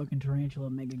 Spider, fucking Tarantula,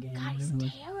 Mega Ganon. God, he's whatever it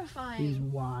was. terrifying. He's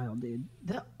wild, dude.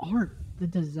 The art, the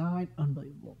design,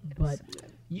 unbelievable. But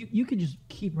you could just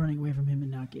keep running away from him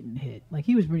and not getting hit. Like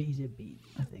he was pretty easy to beat,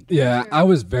 I think. Yeah, I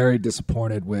was very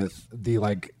disappointed with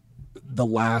the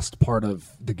last part of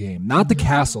the game. Not the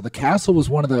castle. The castle was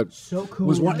one of the So cool.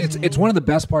 was one it's one of the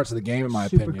best parts of the game in my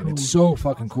Super opinion. cool. It's so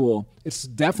fucking cool. It's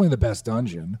definitely the best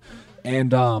dungeon. And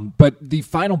but the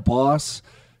final boss,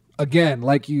 again,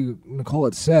 like Nicole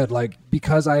had said, like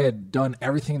because I had done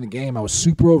everything in the game, I was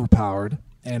super overpowered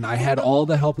and I had all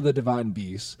the help of the divine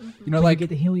beast. You know, You like get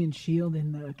the Hylian shield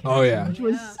in the castle, Oh, yeah. which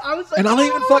was I was like, and I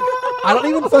don't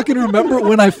even fucking remember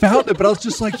when I found it, but I was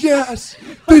just like, yes,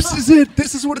 this is it.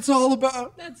 This is what it's all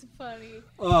about. That's funny.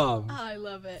 I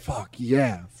love it. Fuck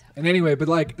yeah. And anyway, but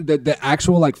like the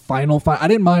actual like final I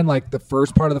didn't mind like the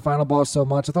first part of the final boss so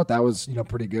much. I thought that was,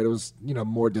 pretty good. It was,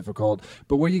 more difficult.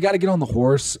 But where you got to get on the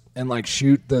horse and like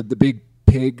shoot the big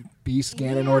pig beast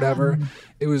Ganon or whatever,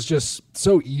 it was just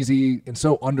so easy and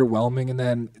so underwhelming. And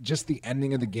then just the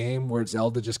ending of the game where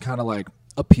Zelda just kind of like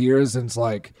appears and it's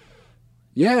like,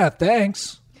 yeah,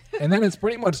 thanks. And then it's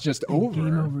pretty much just over.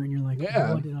 game over, and you're like,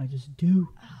 Yeah. what did I just do?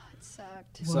 It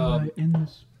sucked. Why So- did I end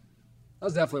this? That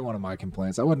was definitely one of my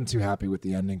complaints. I wasn't too happy with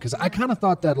the ending because I kind of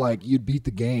thought that like you'd beat the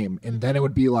game and then it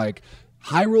would be like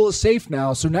Hyrule is safe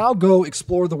now, so now go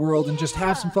explore the world and just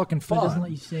have some fucking But it doesn't let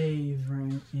fun. you save,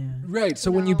 right? Yeah. Right. So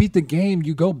when you No. beat the game,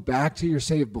 you go back to your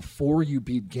save before you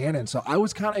beat Ganon. So I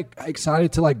was kind of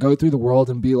excited to like go through the world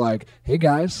and be like, "Hey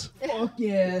guys, Fuck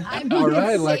yeah. I all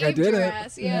right, like I saved did your it."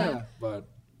 ass, yeah. But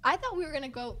I thought we were gonna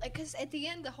go because at the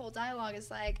end the whole dialogue is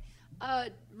like,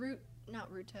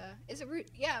 not Ruta. Is it Rut?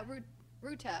 Yeah,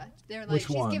 Ruta. They're like Which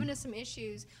she's one? giving us some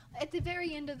issues at the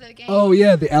very end of the game. oh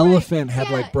yeah, the elephant had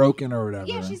Yeah. like broken or whatever.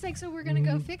 Yeah, she's like, so we're gonna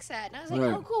go fix that, and I was like,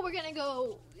 Right. oh cool, we're gonna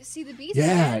go see the beast.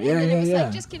 Yeah, again. yeah, and then yeah, it was yeah.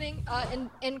 like, just kidding.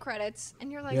 In credits,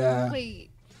 and you're like, Yeah. wait,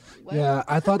 what? Yeah,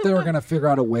 I thought they were gonna figure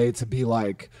out a way to be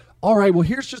like, all right, well,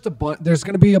 here's just there's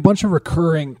gonna be a bunch of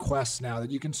recurring quests now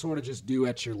that you can sort of just do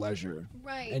at your leisure,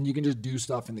 Right. and you can just do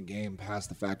stuff in the game past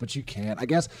the fact, but you can't. I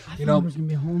guess I thought it was gonna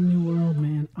be a whole new world,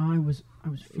 man. I was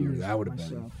furious. that with would've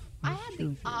been- myself. I was had the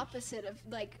truly furious. opposite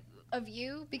of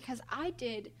you because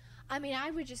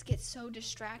I would just get so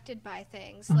distracted by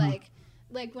things like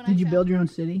when I Did you found- build your own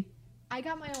city? I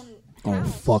got my own Oh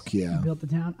house. fuck yeah, Built the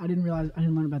town? I didn't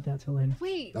learn about that till later.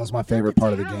 Wait, that was my built favorite the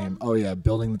part of the town? game. Oh yeah,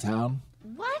 building the town.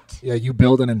 What? Yeah, you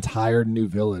build an entire new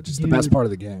village. It's the best Dude, part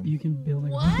of the game. You can build a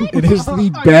What? It is the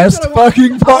I best thought I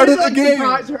fucking part I of was, the game.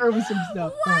 surprise her with some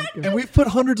stuff. Alright, good. And we've put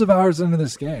hundreds of hours into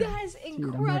this game. That is I'm not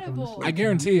going to incredible. sleep. I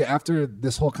guarantee you, after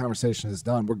this whole conversation is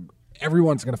done,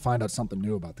 everyone's going to find out something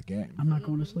new about the game. I'm not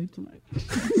going to sleep tonight.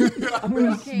 I'm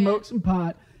going to smoke some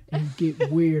pot and get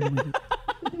weird with it.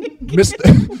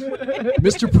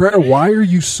 Mr. Pereira, why are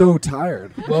you so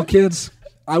tired? Well, kids,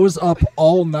 I was up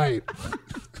all night If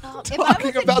I talking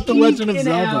was a about The teacher- Legend of Get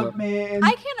Zelda. out, man.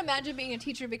 I can't imagine being a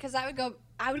teacher because I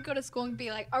would go to school and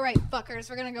be like, all right, fuckers,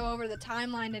 we're gonna go over the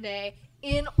timeline today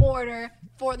in order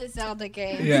for the Zelda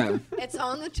game. Yeah. It's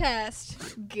on the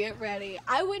test. Get ready.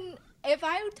 If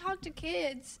I would talk to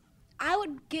kids, I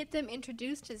would get them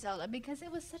introduced to Zelda because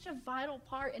it was such a vital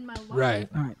part in my life. Right.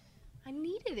 All right. I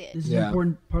needed it. This is an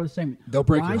important part of the segment. They'll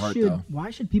break your heart, though. Why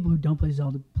should people who don't play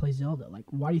Zelda? Like,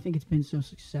 why do you think it's been so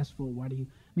successful? Why do you?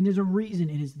 I mean, there's a reason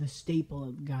it is the staple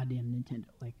of goddamn Nintendo.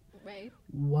 Like, right?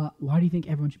 Why do you think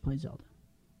everyone should play Zelda?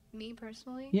 Me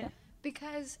personally? Yeah.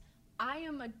 Because I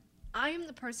am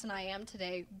the person I am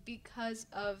today because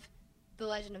of The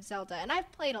Legend of Zelda. And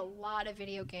I've played a lot of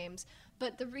video games,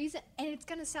 but the reason, and it's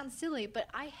going to sound silly, but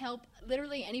I help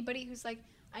literally anybody who's like,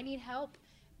 I need help,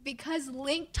 because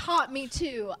Link taught me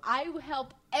to. I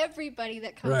help everybody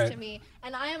that comes to me,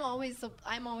 and I'm always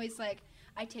like,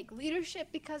 I take leadership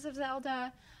because of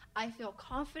Zelda. I feel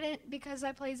confident because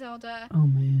I play Zelda. Oh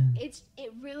man. It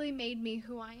really made me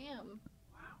who I am.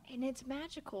 And it's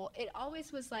magical. It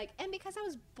always was like, and because I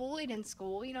was bullied in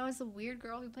school, you know, I was a weird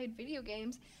girl who played video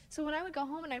games. So when I would go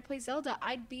home and I'd play Zelda,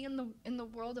 I'd be in the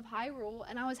world of Hyrule,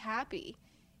 and I was happy.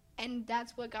 And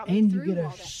that's what got me through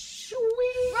all that. Sweet.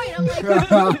 Right, I'm like,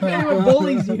 everyone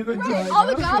bullies you. Right, all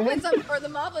the goblins or the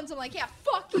moblins, I'm like, yeah,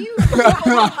 fuck you.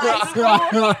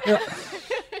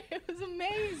 It was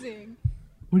amazing.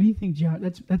 What do you think, John?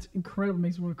 That's incredible.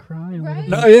 Makes me want to cry. Right?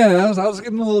 No, yeah, I was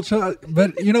getting a little shot,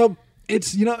 but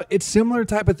it's similar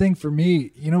type of thing for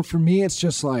me. For me, it's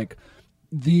just like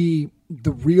the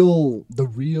real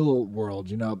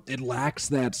world. It lacks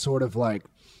that sort of like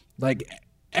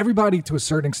everybody to a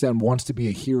certain extent wants to be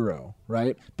a hero,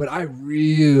 right? But I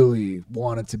really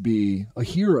wanted to be a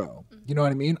hero. You know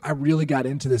what I mean? I really got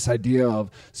into this idea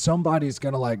of somebody's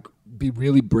gonna like be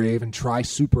really brave and try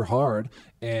super hard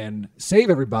and save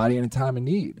everybody in a time of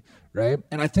need, right?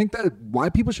 And I think that why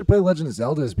people should play Legend of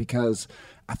Zelda is because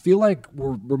I feel like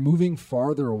we're moving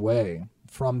farther away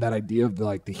from that idea of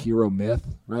the hero myth,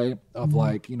 right? Of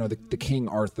the King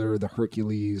Arthur, the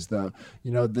Hercules, the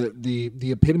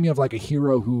epitome of like a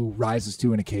hero who rises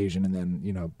to an occasion and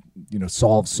then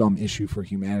solves some issue for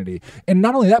humanity. And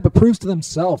not only that, but proves to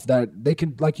themselves that they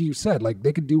can, like you said, like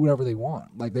they could do whatever they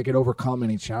want, like they could overcome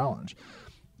any challenge.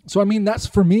 So I mean, that's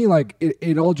for me, like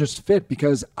it all just fit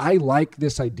because I like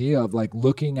this idea of like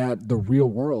looking at the real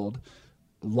world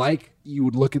like you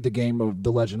would look at the game of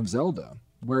The Legend of Zelda,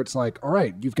 where it's like, all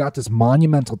right, you've got this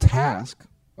monumental task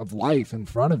of life in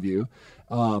front of you.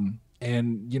 And,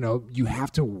 you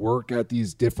have to work at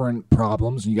these different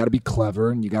problems, and you got to be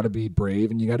clever, and you got to be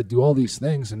brave, and you got to do all these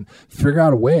things and figure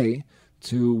out a way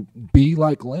to be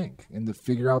like Link and to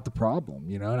figure out the problem,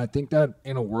 And I think that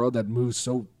in a world that moves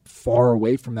so far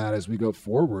away from that as we go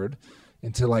forward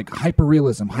into like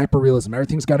hyper-realism,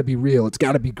 everything's got to be real. It's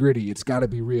got to be gritty. It's got to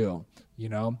be real.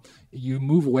 You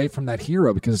move away from that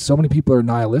hero because so many people are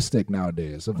nihilistic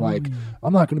nowadays of like,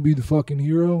 I'm not going to be the fucking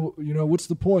hero. What's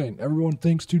the point? Everyone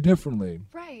thinks too differently.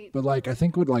 Right. But like, I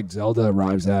think what like Zelda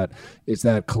arrives at is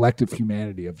that collective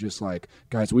humanity of just like,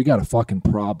 guys, we got a fucking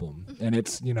problem. And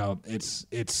it's,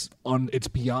 it's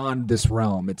beyond this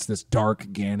realm. It's this dark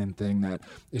Ganon thing that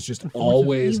is just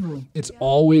always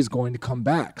going to come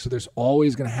back. So there's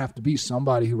always going to have to be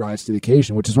somebody who rises to the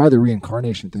occasion, which is why the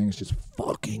reincarnation thing is just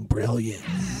fucking brilliant.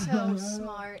 So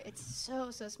smart. It's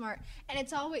so smart. And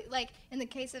it's always like in the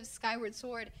case of Skyward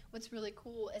Sword, what's really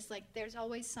cool is like there's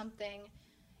always something,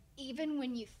 even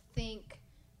when you think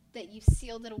that you've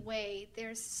sealed it away,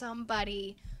 there's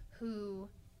somebody who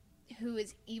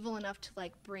is evil enough to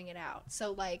like bring it out.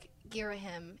 So like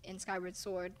Girahim in Skyward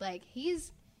Sword, like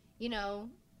he's,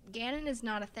 Ganon is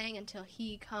not a thing until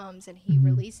he comes and he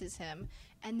releases him.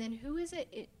 And then who is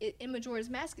it in Majora's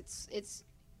Mask?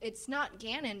 It's not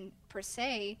Ganon per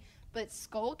se, but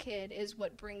Skull Kid is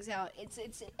what brings out.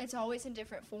 It's always in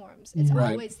different forms. It's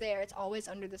always there. It's always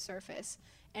under the surface,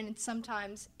 and it's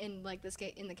sometimes in like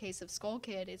in the case of Skull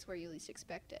Kid, it's where you least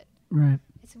expect it. Right.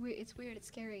 It's weird. It's weird. It's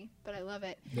scary, but I love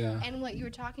it. Yeah. And what you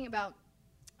were talking about,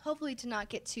 hopefully to not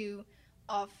get too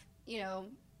off,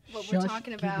 what Shush, we're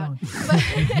talking keep about,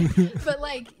 going.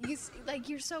 but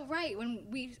you're so right. When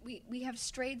we have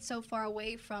strayed so far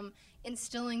away from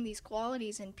instilling these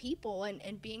qualities in people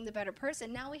and being the better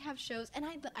person. Now we have shows, and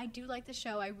I do like the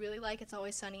show. I really like It's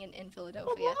Always Sunny in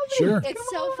Philadelphia. Sure. It's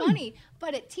so funny,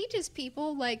 but it teaches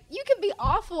people like you can be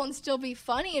awful and still be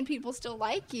funny, and people still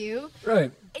like you.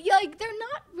 Right. Like they're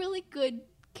not really good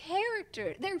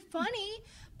characters. They're funny,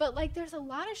 but like there's a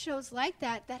lot of shows like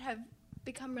that have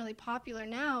become really popular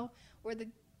now, where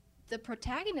the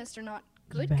protagonists are not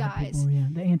good Bad guys. People, yeah,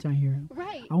 the anti-hero.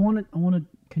 Right. I want to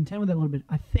contend with that a little bit.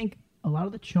 I think a lot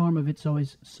of the charm of It's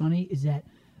Always Sunny is that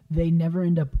they never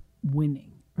end up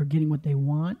winning or getting what they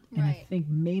want. And I think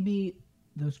maybe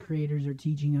those creators are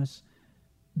teaching us,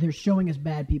 they're showing us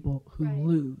bad people who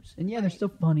lose. And they're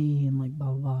still funny and like blah,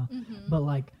 blah, blah. But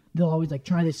like, they'll always like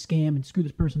try this scam and screw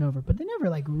this person over, but they never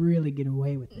like really get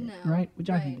away with it. No, right? Which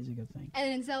I think is a good thing.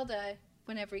 And in Zelda,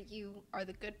 whenever you are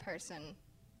the good person,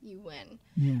 you win.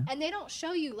 Yeah. And they don't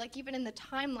show you, like, even in the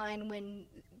timeline when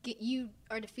you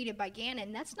are defeated by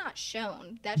Ganon, that's not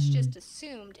shown. That's just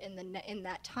assumed in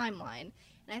that timeline.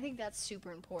 And I think that's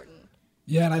super important.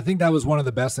 Yeah, and I think that was one of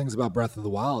the best things about Breath of the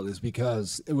Wild is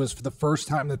because it was for the first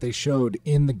time that they showed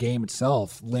in the game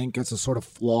itself Link as a sort of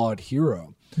flawed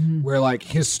hero, where like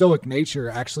his stoic nature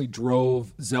actually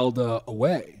drove Zelda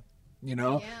away. You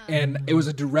know, and it was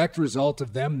a direct result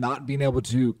of them not being able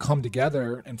to come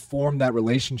together and form that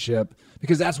relationship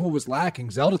because that's what was lacking.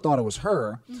 Zelda thought it was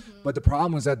her, but the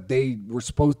problem was that they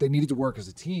needed to work as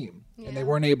a team and they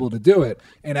weren't able to do it.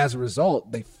 And as a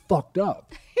result, they fucked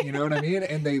up, you know what I mean?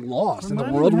 And they lost and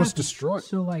the world was destroyed.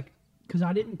 So like, cause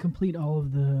I didn't complete all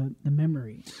of the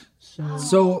memories.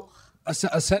 So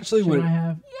essentially should I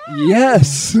have?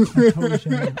 Yes. I totally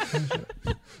should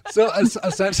have. So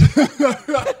essentially,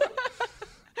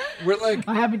 we're like,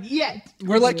 I haven't yet.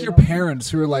 We're like your parents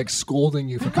who are like scolding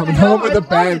you for coming home with a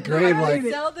bad grade. Like,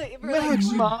 Zelda, Max,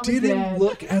 you Mom and didn't Dad.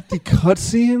 look at the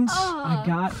cutscenes.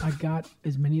 I got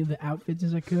as many of the outfits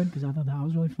as I could because I thought that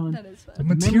was really fun. That is fun. The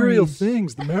material memories.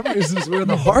 things, the memories is where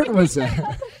the heart was at.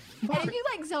 And if you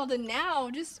like Zelda now,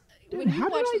 just Dude, when how you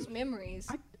did watch I- those memories.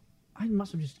 I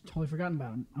must have just totally forgotten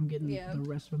about them. I'm getting Yeah. the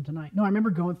rest of them tonight. No, I remember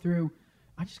going through.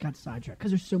 I just got sidetracked because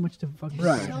there's so much to fucking.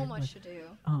 Right. sidetrack, So much but,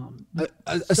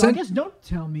 to do. So I guess don't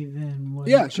tell me then. What,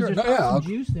 Yeah, 'cause sure. There's No, probably yeah, some I'll-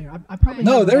 juice there. I probably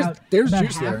No, have there's about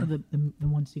juice half there. of the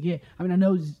ones to get. I mean, I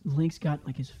know Link's got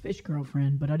like his fish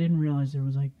girlfriend, but I didn't realize there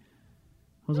was like.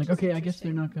 I was Which like, is okay, I guess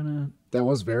they're not gonna That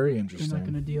was very they're not gonna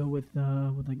interesting. deal with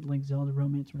like Link Zelda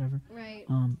romance or whatever. Right.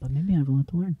 But maybe I have a lot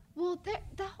to learn. Well,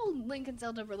 the whole Link and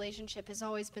Zelda relationship has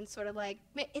always been sort of like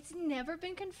it's never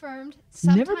been confirmed. It's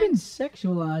never been Sometimes-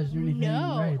 sexualized or anything.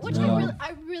 No, right? which No.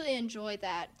 I really enjoy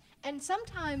that. And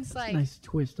sometimes It's like a nice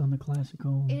twist on the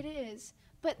classical. it is,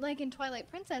 but like in Twilight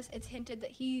Princess, it's hinted that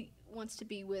he wants to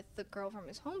be with the girl from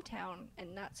his hometown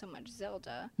and not so much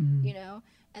Zelda, you know.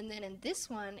 And then in this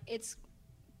one, it's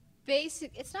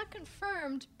basic. It's not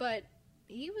confirmed, but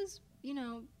he was, you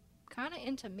know, kind of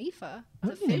into Mifa,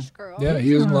 the Oh, yeah. fish girl. Yeah,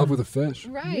 he was in love with a fish.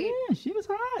 Right. Yeah, she was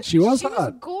hot. She was She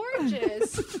hot. was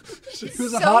gorgeous. She was a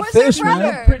So hot was her fish, man.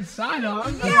 brother. Prince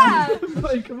Sidon. Yeah.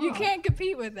 Like, come You on. can't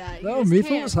compete with that. You No, just Mifa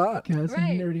can't. was hot. Okay, that's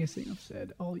Right. the nerdiest thing I've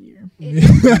said all year.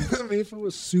 Mifa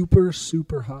was super,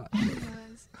 super hot. It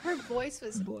was. Her voice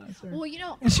was. Bless her. Well, you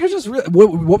know. And she was just really,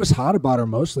 what was hot about her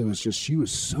mostly was just she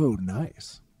was so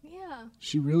nice. Yeah.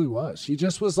 She really was. She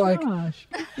just was like, Gosh,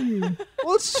 good for you.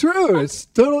 well, it's true. It's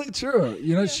totally true.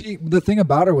 You know, the thing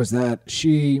about her was that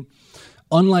she,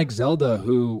 unlike Zelda,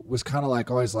 who was kind of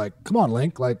like always like, come on,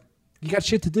 Link, like you got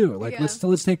shit to do. Like Yeah.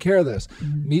 let's take care of this.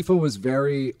 Mifa was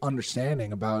very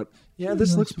understanding about, yeah,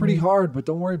 this looks pretty hard, but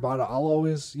don't worry about it. I'll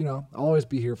always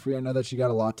be here for you. I know that you got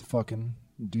a lot to fucking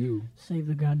do. Save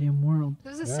the goddamn world. It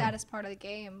was the Yeah. saddest part of the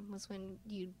game was when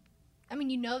I mean,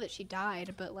 you know that she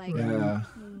died, but like. Yeah.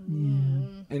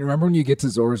 And remember when you get to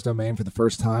Zora's domain for the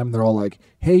first time, they're all like,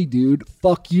 hey, dude,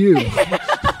 fuck you.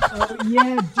 Oh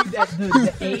yeah, dude,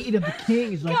 the aid of the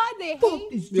king is like, God, they fuck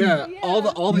hate. this dude. Yeah, Yeah. all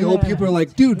the old Yeah. people are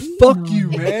like, dude, fuck Damn. you,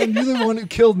 man. You're the one who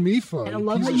killed Mifa. And I you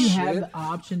love piece how of you shit. have the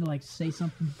option to like say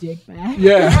something dick back.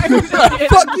 Yeah.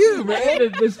 Fuck you, man.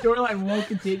 the storyline won't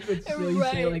continue, but still you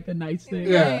say Right. like the nice thing.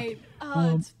 Yeah. Right.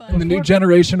 Oh, it's fun. And the new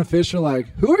generation of fish are like,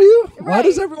 who are you? Why Right.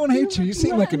 does everyone hate you? You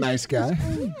seem like a nice guy.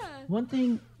 One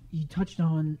thing you touched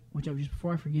on, which I was just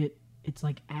before I forget, it's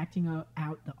like acting out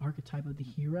the archetype of the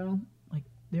hero. Like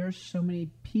there are so many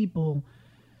people,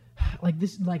 like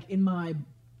this, like in my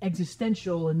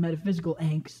existential and metaphysical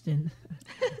angst, and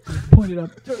pointed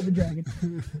up to the dragon.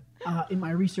 In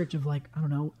my research of like I don't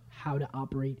know how to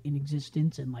operate in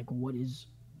existence and like what is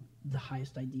the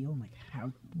highest ideal and like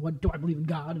what do I believe in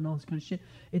God and all this kind of shit.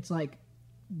 It's like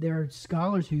there are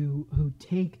scholars who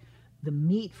take the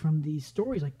meat from these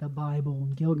stories like the Bible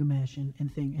and Gilgamesh and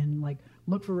thing and like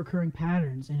look for recurring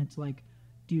patterns, and it's like,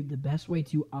 dude, the best way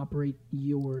to operate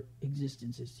your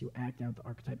existence is to act out the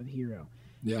archetype of the hero.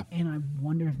 Yeah. And I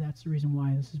wonder if that's the reason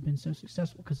why this has been so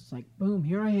successful, because it's like, boom,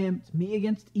 here I am, it's me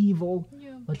against evil.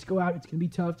 Yeah. Let's go out. It's gonna be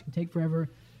tough. It's gonna take forever.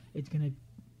 It's gonna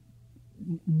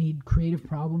need creative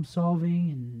problem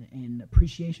solving and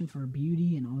appreciation for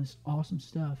beauty and all this awesome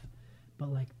stuff. But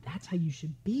like that's how you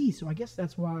should be. So I guess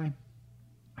that's why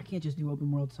I can't just do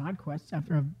open world side quests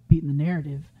after I've beaten the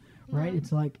narrative, right?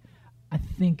 It's like I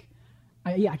think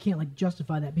I can't like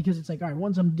justify that, because it's like, all right,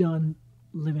 once I'm done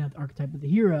living out the archetype of the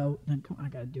hero, then come on, I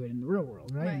gotta do it in the real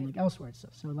world, right? And Right. like elsewhere and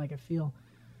stuff. So like I feel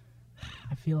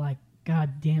like,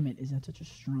 God damn it, is that such a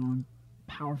strong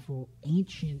powerful,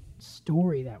 ancient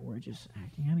story that we're just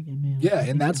acting out again, man. Yeah,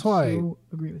 and that's why so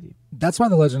agree with you. That's why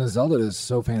The Legend of Zelda is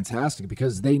so fantastic,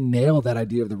 because they nail that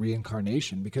idea of the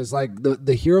reincarnation. Because like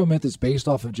the hero myth is based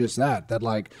off of just that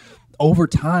like over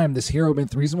time, this hero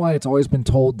myth, the reason why it's always been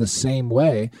told the same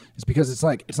way is because it's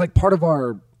like part of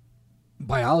our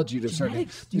biology to a certain.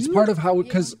 It's part of how,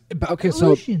 because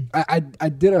Evolution. So I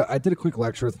did a quick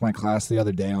lecture with my class the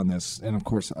other day on this, and of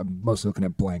course I'm mostly looking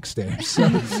at blank stares. So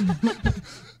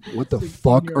what the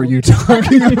fuck are you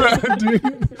talking about,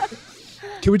 dude?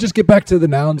 Can we just get back to the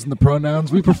nouns and the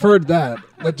pronouns? We preferred that.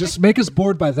 Like, just make us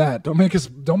bored by that. Don't make us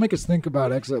think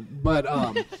about exit. But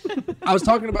I was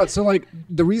talking about, so like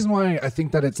the reason why I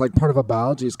think that it's like part of our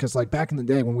biology is because like back in the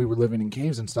day when we were living in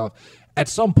caves and stuff, at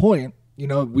some point, you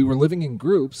know, we were living in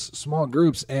groups, small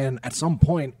groups, and at some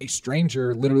point a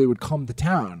stranger literally would come to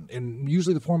town, and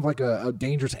usually the form of like a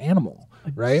dangerous animal,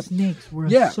 right? Snakes were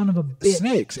a son of a bitch.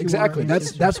 Snakes, exactly.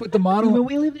 That's what the model. When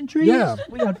we lived in trees,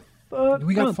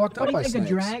 we got fucked up by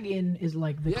snakes. A dragon is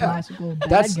like the classical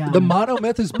bad guy. The mono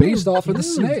myth is based off of the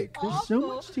snake. There's so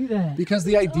much to that. Because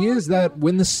the idea is that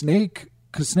when the snake,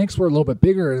 because snakes were a little bit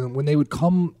bigger, and when they would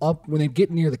come up, when they'd get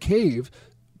near the cave,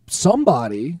 some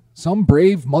brave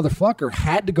motherfucker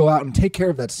had to go out and take care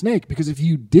of that snake, because if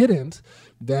you didn't,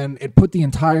 then it put the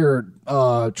entire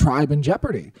tribe in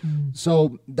jeopardy.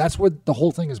 So that's what the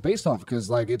whole thing is based off, because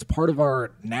like it's part of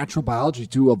our natural biology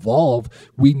to evolve.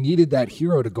 We needed that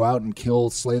hero to go out and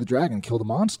slay the dragon, kill the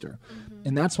monster.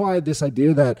 And that's why this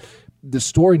idea that the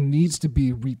story needs to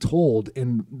be retold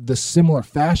in the similar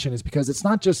fashion is because it's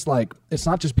not just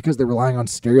because they're relying on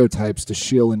stereotypes to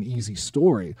shill an easy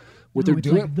story. What they're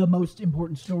doing, like the most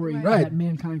important story that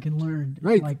mankind can learn.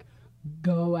 Right. Like,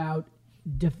 go out,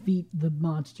 defeat the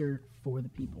monster for the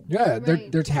people. Yeah,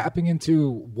 they're tapping into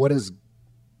what has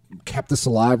kept us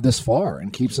alive this far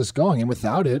and keeps us going. And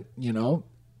without it, you know,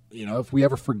 if we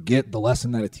ever forget the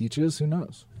lesson that it teaches, who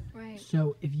knows? Right.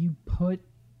 So if you put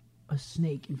a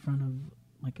snake in front of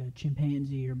like a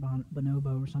chimpanzee or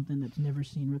bonobo or something that's never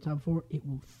seen reptile before, it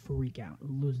will freak out. It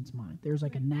will lose its mind. There's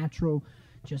like a natural,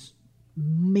 just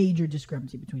major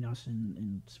discrepancy between us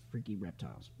and freaky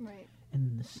reptiles. Right.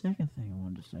 And the second thing I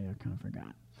wanted to say, I kind of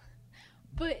forgot.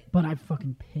 But I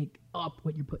fucking pick up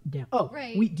what you're putting down. Oh,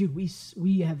 right.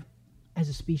 We have, as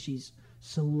a species,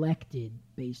 selected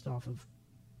based off of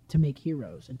to make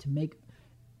heroes and to make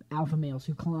alpha males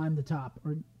who climb the top,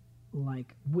 or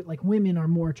like women are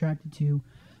more attracted to.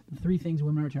 The three things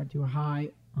women are attracted to are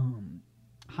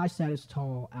high status,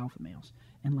 tall alpha males.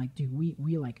 And like, dude, we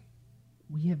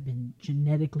have been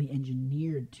genetically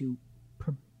engineered to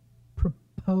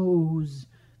propose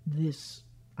this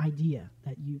idea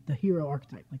that the hero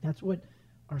archetype, like that's what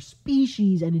our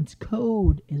species and its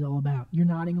code is all about. You're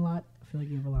nodding a lot. I feel like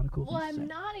you have a lot of cool things to say. I'm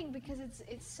nodding because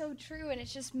it's so true, and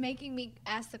it's just making me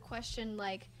ask the question,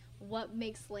 like, what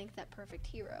makes Link that perfect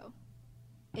hero?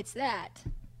 It's that.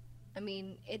 I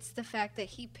mean, it's the fact that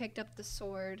he picked up the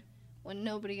sword when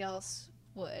nobody else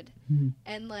would. Mm-hmm.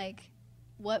 And like,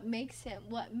 what makes him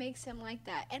like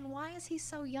that? And why is he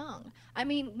so young? I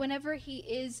mean, whenever he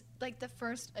is like the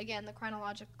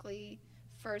chronologically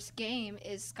first game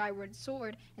is Skyward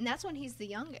Sword, and that's when he's the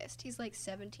youngest. He's like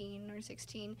 17 or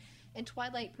 16. In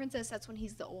Twilight Princess, that's when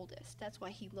he's the oldest. That's why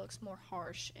he looks more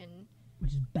harsh and...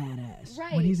 Which is badass.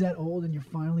 Right. When he's that old and you're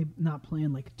finally not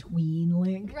playing like tween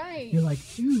Link. Right. You're like,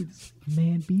 dude,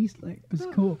 man, beast Link. It's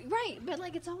cool. Right, but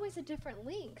like it's always a different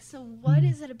Link. So what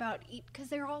is it about because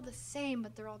they're all the same,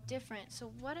 but they're all different.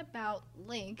 So what about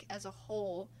Link as a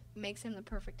whole makes him the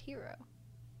perfect hero?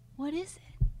 What is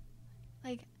it?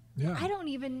 Like, I don't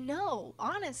even know,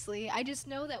 honestly. I just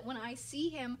know that when I see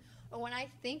him or when I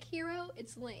think hero,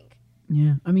 it's Link.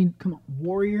 Yeah. I mean, come on.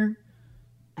 Warrior,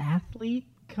 athlete,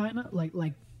 kind of like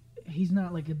he's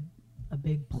not like a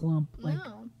big plump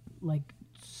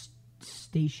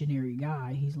stationary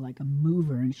guy. He's like a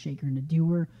mover and shaker and a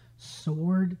doer.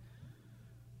 Sword,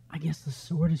 I guess the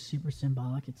sword is super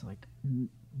symbolic. It's like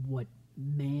what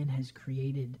man has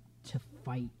created to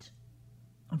fight,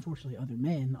 unfortunately, other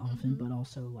men often, but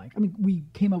also like, I mean, we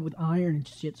came up with iron and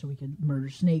shit so we could murder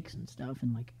snakes and stuff,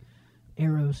 and like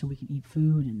arrows so we can eat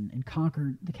food and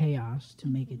conquer the chaos to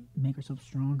make ourselves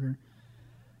stronger.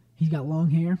 He's got long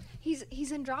hair.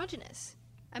 He's androgynous.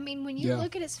 I mean, when you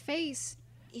look at his face,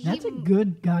 that's a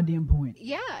good goddamn point.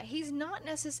 Yeah, he's not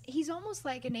he's almost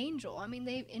like an angel. I mean,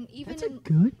 that's a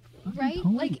good right?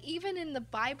 point. Like even in the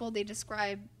Bible, they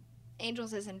describe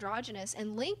angels as androgynous,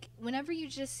 and Link, whenever you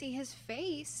just see his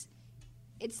face,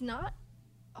 it's not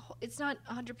it's not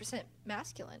 100%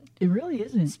 masculine. It really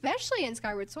isn't. Especially in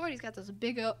Skyward Sword, he's got those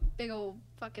big old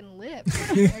fucking lips.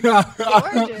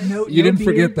 Gorgeous. You didn't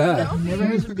forget that. No Never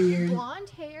has a beard. Blonde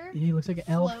hair. He looks like an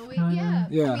elf. Flowy. Kinda.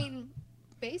 Yeah. I mean,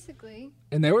 basically.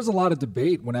 And there was a lot of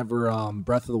debate whenever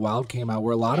Breath of the Wild came out,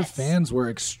 where a lot of fans were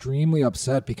extremely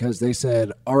upset because they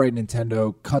said, all right,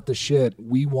 Nintendo, cut the shit.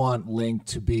 We want Link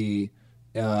to be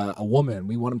a woman.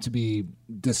 We want him to be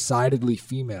decidedly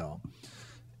female.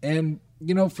 And,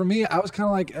 for me, I was kind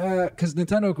of like, because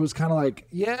Nintendo was kind of like,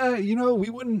 yeah, we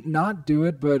wouldn't not do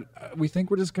it, but we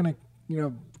think we're just going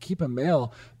to, keep him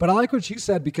male. But I like what you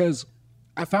said, because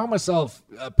I found myself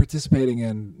participating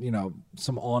in,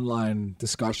 some online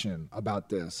discussion about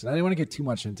this. And I didn't want to get too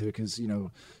much into it because,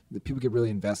 the people get really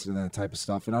invested in that type of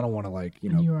stuff. And I don't want to,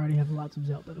 And you already have lots of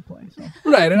Zelda to play. So.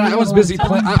 Right. And I was busy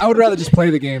playing. I would rather just play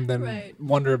the game than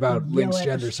wonder about Yell Link's at a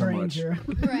gender so much.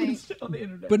 Right. On the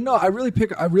internet. But no, I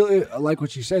really like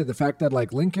what you said. The fact that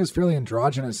Link is fairly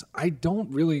androgynous. I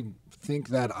don't really think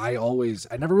that I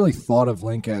never really thought of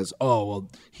Link as,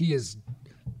 he is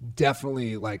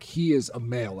definitely he is a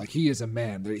male, he is a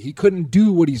man. He couldn't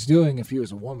do what he's doing if he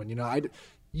was a woman.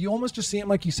 You almost just see him,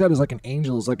 like you said, as like an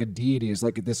angel, as like a deity, as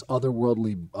like this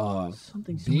otherworldly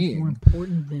something so being. much more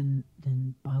important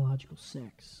than biological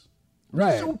sex.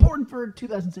 Right. So important for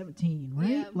 2017, right?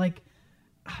 Yeah.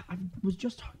 I was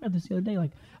just talking about this the other day.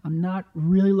 I'm not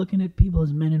really looking at people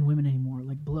as men and women anymore.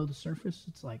 Below the surface,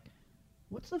 it's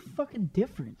what's the fucking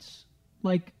difference?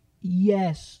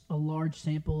 Yes, a large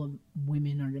sample of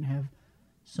women are going to have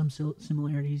some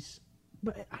similarities.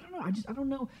 But I don't know. I don't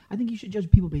know. I think you should judge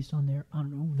people based on their,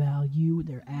 value,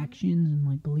 their actions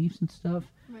and beliefs and stuff.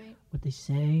 Right. What they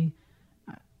say.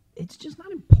 It's just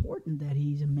not important that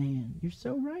he's a man. You're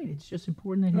so right. It's just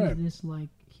important that he's this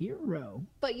hero.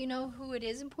 But you know who it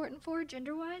is important for,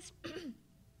 gender-wise?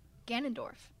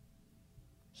 Ganondorf.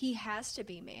 He has to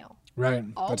be male. Right.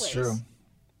 Always. That's true.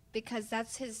 Because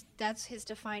that's his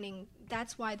defining.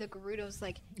 That's why the Gerudo's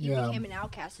he became an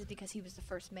outcast, is because he was the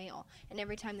first male. And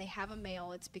every time they have a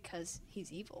male, it's because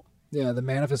he's evil. Yeah, the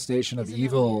manifestation of Isn't that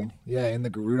evil, weird? in the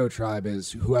Gerudo tribe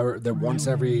is whoever that once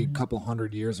every couple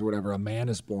hundred years or whatever, a man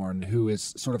is born who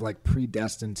is sort of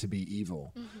predestined to be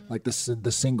evil,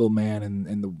 the single man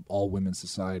in the all women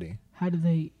society. How do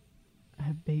they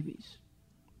have babies?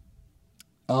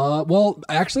 Well,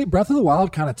 actually, Breath of the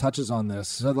Wild kind of touches on this.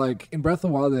 So, in Breath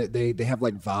of the Wild, they have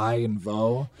Vi and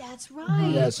Vo. That's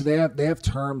right. Yeah, so they have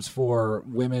terms for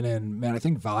women and men. I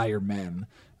think Vi are men.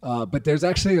 But there's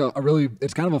actually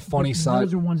it's kind of a funny side.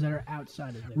 Those are ones that are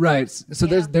outside of it. Right. So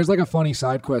there's a funny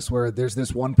side quest where there's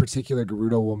this one particular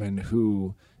Gerudo woman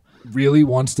who really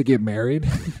wants to get married.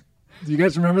 Do you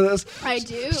guys remember this? I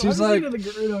do. She's I was thinking of the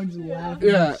Gerudo and just laughing.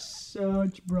 Yeah.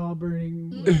 Such bra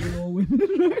burning little women.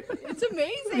 It's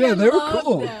amazing. Yeah, they were love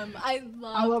cool. them. I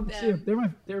love them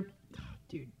them. They're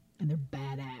dude, and they're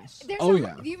badass.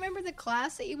 Do you remember the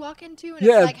class that you walk into? And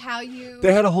Yeah. it's how you.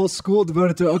 They had a whole school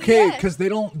devoted to because they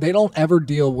don't ever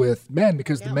deal with men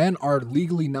because the men are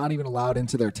legally not even allowed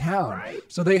into their town. Right.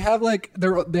 So they have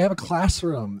they have a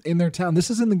classroom in their town. This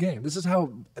is in the game. This is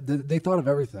how they thought of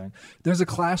everything. There's a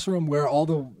classroom where all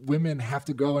the women have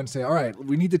to go and say, all right,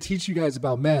 we need to teach you guys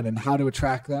about men and how to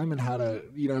attract them and how to,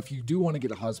 if you do want to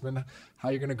get a husband, how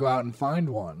you're going to go out and find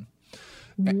one.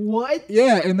 What?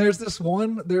 Yeah, and there's this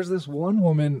one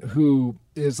woman who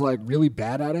is really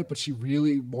bad at it, but she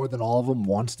really, more than all of them,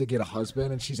 wants to get a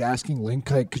husband, and she's asking Link,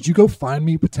 could you go find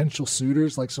me potential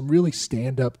suitors, some really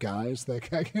stand-up guys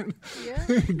that I can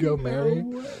go marry?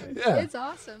 Yeah. It's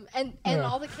awesome. And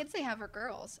all the kids they have are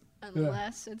girls,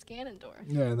 unless it's Ganondorf.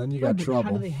 Yeah, and then you got trouble.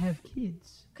 How do they have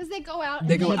kids? Because they go out.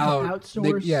 They and go out.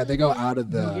 Outsource. They go out of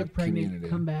They the get pregnant, community.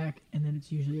 come back, and then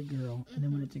it's usually a girl. And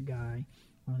then when it's a guy,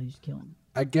 they just kill him.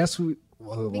 I guess because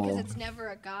it's never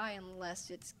a guy unless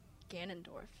it's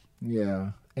Ganondorf.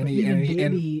 Yeah, and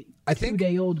I think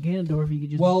 2-day-old Ganondorf, you could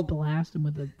just blast him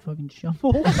with a fucking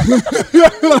shovel.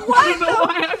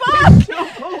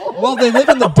 Well, they live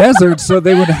in the desert, so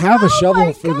they would have a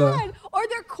shovel for the. Or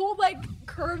they're cool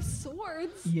curved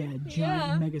swords. Yeah,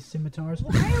 giant mega scimitars.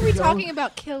 Why are we talking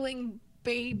about killing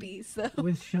babies though?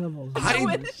 With shovels?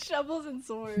 With shovels and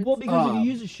swords. Well, because if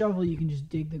you use a shovel, you can just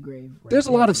dig the grave. Right there's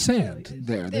there. a lot of sand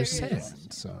there. There's There sand. is.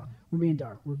 So we're being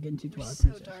dark. We're getting too Twilight So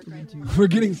Princess. dark We're right getting now. too- we're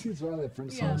getting to Twilight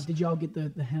Princess. Did y'all get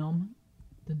the helm,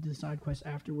 the side quest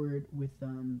afterward with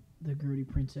the Gertie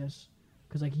princess?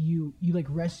 Because you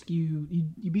rescue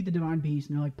you beat the divine beast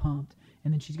and they're pumped,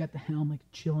 and then she's got the helm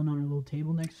chilling on her little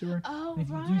table next to her. Oh, and if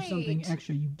you do something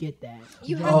extra, you get that.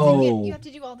 You have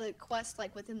to do all the quests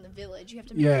within the village. You have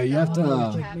to make Yeah, you have to,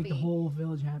 happy. make the whole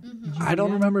village happy. Mm-hmm. Did you I do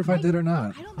don't that? remember if I did or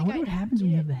not. I don't I think wonder what happens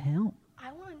when you have the helm.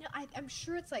 I want no, I'm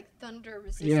sure it's like thunder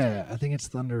resistant. Yeah, I think it's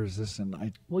thunder resistant.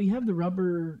 Well, you have the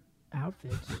rubber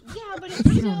outfits. Yeah, but it's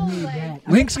still need like. that.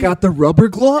 Link's got the rubber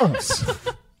gloves.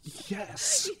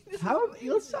 Yes.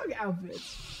 Let's talk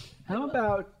outfits. How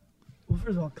about? Well,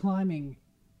 first of all, climbing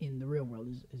in the real world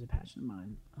is a passion of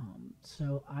mine.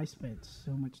 So I spent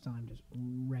so much time just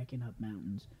wrecking up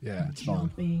mountains. Yeah, it's fun.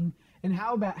 jumping. And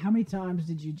how many times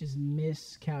did you just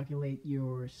miscalculate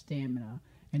your stamina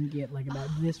and get like about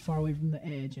this far away from the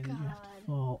edge and you have to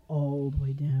fall all the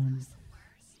way down?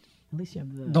 At least you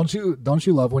have the. Don't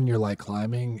you love when you're like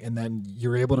climbing and then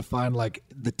you're able to find like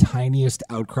the tiniest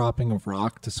outcropping of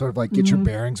rock to sort of like get your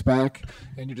bearings back,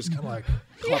 and you're just kind of like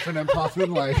puffing and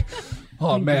puffing like,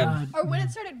 oh Thank man. God. Or when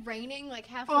it started raining, like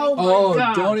halfway. Oh, Oh,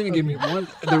 God. don't even give me one.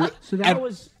 So that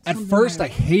was at something first I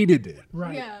hated it.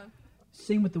 Right. Yeah.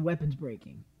 Same with the weapons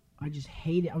breaking. I just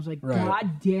hate it. I was like, Right.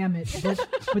 God damn it.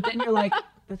 But then you're like,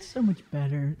 that's so much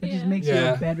better. That just Yeah. makes you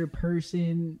Yeah. a better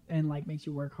person and like makes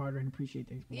you work harder and appreciate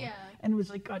things more. Yeah. And it was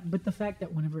like, God, but the fact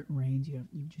that whenever it rains, you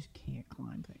just can't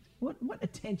climb things. What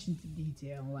attention to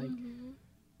detail? Like,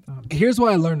 Here's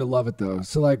why I learned to love it though.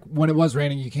 So like when it was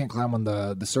raining, you can't climb on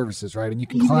the surfaces, right? And you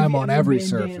can Even if climb you on have a every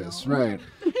bandana surface, on. right?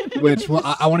 Which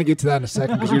I want to get to that in a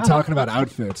second because you're talking about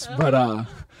outfits. But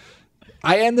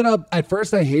I ended up at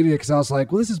first I hated it because I was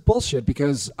like, well, this is bullshit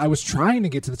because I was trying to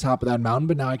get to the top of that mountain,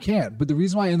 but now I can't. But the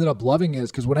reason why I ended up loving it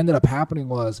is because what ended up happening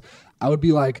was I would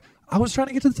be like, I was trying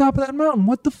to get to the top of that mountain.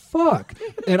 What the fuck?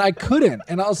 And I couldn't.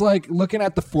 And I was like looking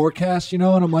at the forecast, and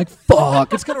I'm like,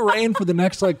 fuck, it's going to rain for the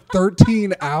next like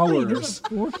 13 hours.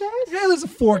 forecast? Yeah, there's a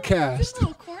It's forecast. in a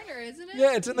little corner, isn't it?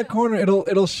 Yeah, it's in the corner.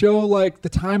 It'll show like the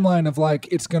timeline of like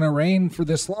it's going to rain for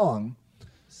this long.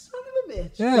 Son of a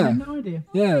bitch. Yeah. I had no idea.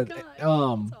 Yeah.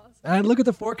 God, that's And I'd look at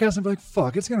the forecast and be like,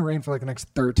 fuck, it's going to rain for like the next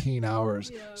 13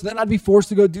 hours. So then I'd be forced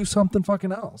to go do something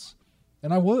fucking else.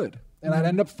 And I would. And I'd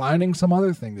end up finding some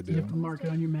other thing to You have to do. mark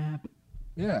it on your map.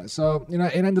 Yeah. So, it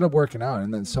ended up working out.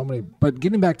 And then so many. But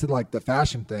getting back to like the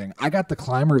fashion thing, I got the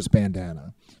climber's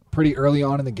bandana pretty early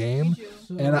on in the game.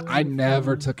 And I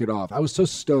never took it off. I was so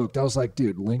stoked. I was like,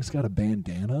 dude, Link's got a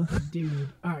bandana? Dude.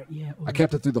 All right, yeah. I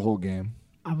kept it through the whole game.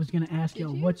 I was going to ask you,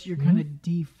 Did you? what's your kind of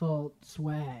default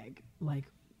swag? Like,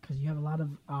 because you have a lot of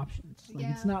options. Like,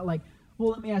 it's Yeah. not like, well,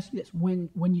 let me ask you this.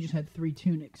 When you just had 3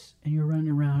 tunics and you're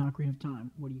running around Ocarina of Time,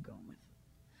 what are you going with?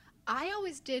 I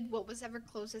always did what was ever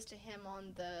closest to him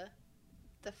on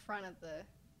the front of the,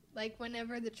 like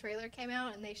whenever the trailer came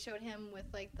out and they showed him with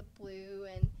like the blue,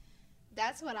 and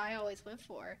that's what I always went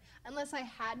for. Unless I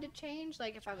had to change,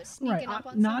 like if I was sneaking up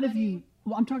on not somebody. if you.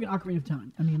 Well, I'm talking Ocarina of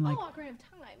Time. I mean, like, Ocarina of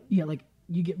Time. yeah, like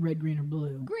you get red, green, or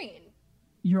blue. Green.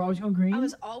 You're always going green. I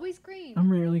was always green.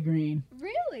 I'm rarely green.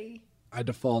 Really? I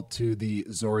default to the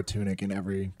Zora tunic in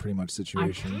every pretty much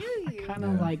situation. I kind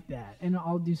of like that, and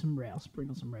I'll do some red. I'll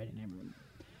sprinkle some red in everyone.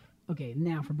 Okay,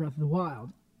 now for Breath of the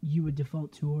Wild, you would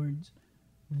default towards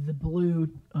the blue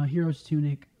hero's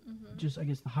tunic, just I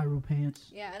guess the Hyrule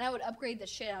pants. Yeah, and I would upgrade the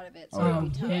shit out of it. So Oh,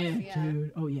 it'd be tough. yeah,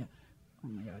 dude. Oh yeah. Oh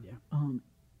my god, yeah.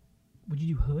 Would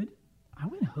you do hood? I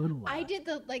went hood a lot. I did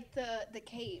the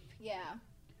cape, yeah.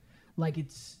 Like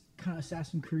it's kind of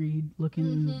Assassin's Creed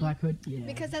looking black hood. Yeah.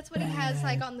 Because that's what he has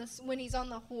like bad. on this when he's on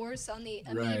the horse on the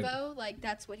Right. amiibo, like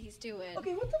that's what he's doing.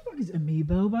 Okay, what the fuck is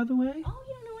amiibo, by the way? Oh,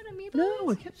 you don't know what amiibo No,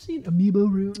 I is? kept seeing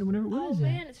amiibo root and whatever. What Oh is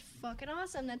man, it's fucking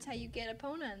awesome. That's how you get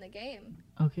Epona in the game.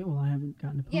 that? Okay, well I haven't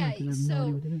gotten to play Yeah, because I have no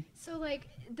idea so what it is. so like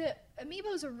the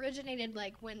amiibos originated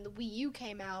like when the Wii U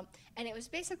came out, and it was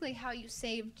basically how you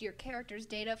saved your character's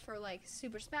data for like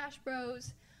Super Smash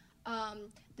Bros.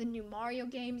 The new Mario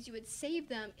games. You would save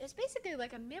them. It's basically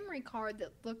like a memory card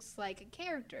that looks like a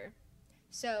character.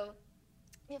 So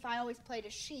if I always played a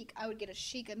Sheik, I would get a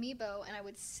Sheik amiibo, and I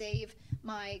would save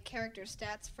my character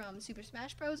stats from Super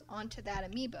Smash Bros. Onto that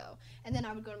amiibo, and then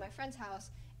I would go to my friend's house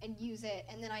and use it,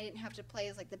 and then I didn't have to play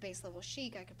as like the base level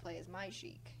Sheik. I could play as my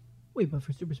Sheik. Wait, but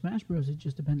for Super Smash Bros, it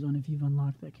just depends on if you've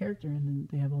unlocked that character, and then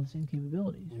they have all the same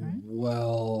capabilities, right?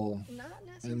 Well, Not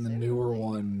necessarily. in the newer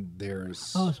one,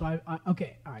 there's. Oh, so I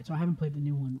okay, all right. So I haven't played the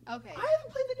new one. Okay. I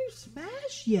haven't played the new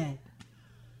Smash yet.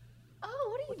 Oh,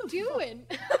 what are the you doing?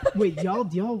 Wait, do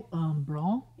y'all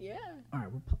brawl? Yeah. All right,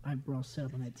 I have brawl set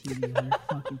up on that TV. And we're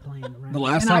fucking playing around. The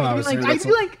last And time can I be was like, here, I that's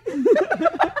feel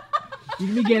like you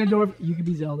can be Ganondorf, you can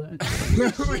be Zelda.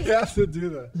 we have to do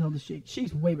that. Zelda Sheik.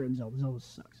 Sheik's way better than Zelda. Zelda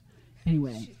sucks.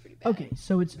 Anyway, She's pretty bad. okay,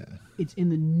 so it's in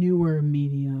the newer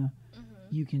media.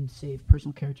 You can save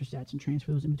personal character stats and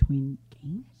transfer those in between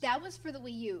games. That was for the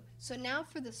Wii U. So now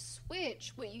for the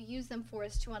Switch, what you use them for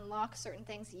is to unlock certain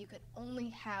things that you could only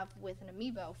have with an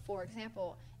amiibo. For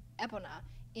example, Epona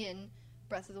in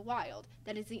Breath of the Wild.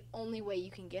 That is the only way you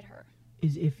can get her.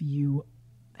 Is if you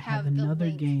have the another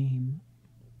link. game.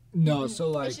 No, so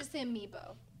like It's just the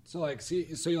amiibo. So like you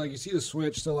see the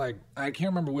Switch. So like I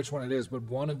can't remember which one it is, but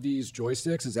one of these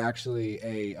joysticks is actually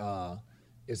a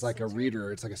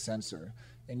reader. It's like a sensor,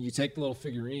 and you take the little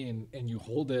figurine and you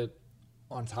hold it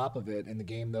on top of it, and the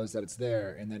game knows that it's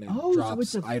there, and then it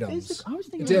drops items. I was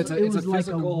thinking It's it was a like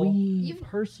physical. a Wii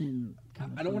person.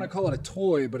 Kind of I don't want to thing. call it a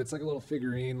toy, but it's like a little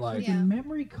figurine. Like Like a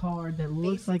memory card that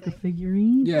looks like a Basically.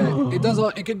 figurine. yeah, it does all.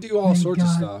 It can do all They sorts of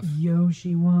got stuff.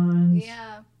 Yoshi ones.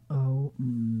 Yeah. Oh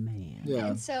man. Yeah.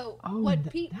 And so Oh, what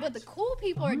that's the cool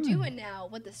people are fun. doing now,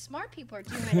 what the smart people are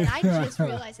doing, and I just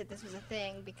realized that this was a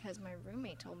thing because my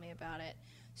roommate told me about it.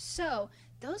 So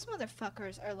those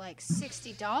motherfuckers are like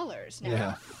 $60 now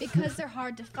Yeah. because they're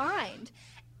hard to find.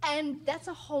 And that's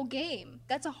a whole game.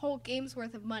 That's a whole game's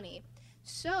worth of money.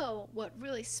 So what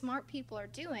really smart people are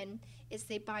doing is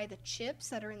they buy the chips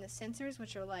that are in the sensors,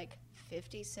 which are like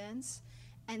 50 cents,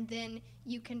 and then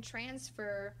you can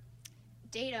transfer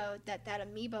data that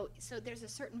amiibo. So there's a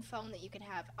certain phone that you can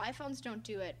have. iPhones don't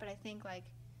do it, but I think like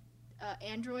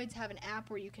Androids have an app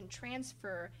where you can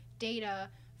transfer data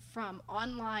from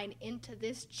online into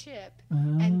this chip,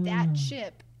 and that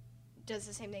chip does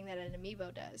the same thing that an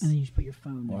amiibo does. And then you just put your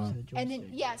phone next Wow. to the joystick. And then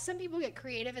yeah, some people get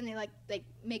creative and they like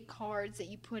make cards that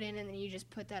you put in, and then you just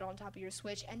put that on top of your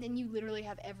Switch, and then you literally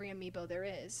have every amiibo there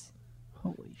is.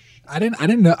 Holy shit. I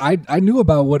didn't know. I knew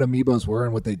about what amiibos were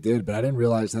and what they did, but I didn't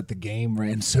realize that the game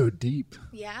ran so deep.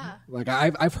 Yeah. Like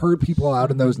I've heard people out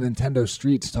in those Nintendo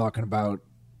streets talking about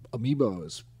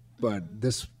amiibos, but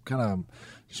this kind of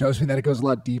shows me that it goes a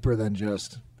lot deeper than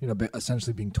just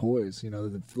essentially being toys. The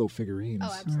little figurines.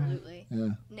 Oh, absolutely. Yeah.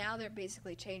 Now they're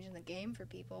basically changing the game for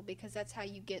people because that's how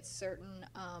you get certain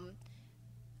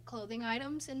clothing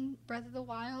items in Breath of the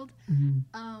Wild.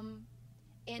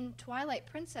 In Twilight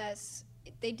Princess,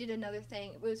 they did another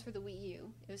thing. It was for the Wii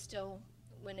U. It was still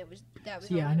when it was that was.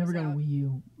 So yeah, when I it never was got a out. Wii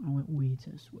U. I went Wii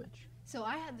to Switch. So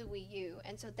I had the Wii U,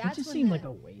 and so It that's just when seemed the- like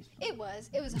a waste. It was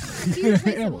a huge waste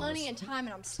It of was. money and time,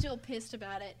 and I'm still pissed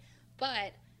about it.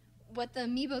 But what the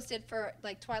amiibos did for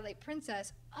like Twilight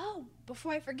Princess. Oh,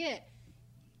 before I forget,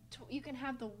 you can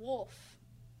have the wolf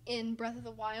in Breath of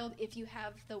the Wild if you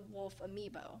have the wolf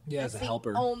amiibo. Yeah, That's as a the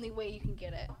helper. only way you can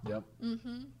get it. Yep.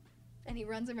 And he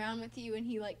runs around with you, and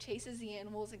he like chases the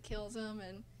animals and kills them,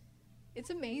 and it's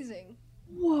amazing.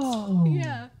 Whoa.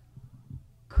 Yeah,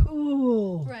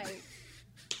 Cool. right.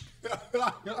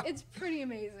 It's pretty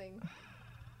amazing.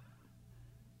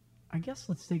 I guess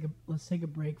let's take a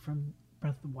break from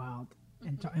Breath of the Wild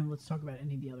and let's talk about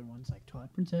any of the other ones like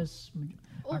Twilight Princess. Well,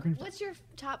 Ocarina of Time. what's your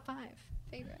top 5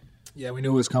 favorite? Yeah, we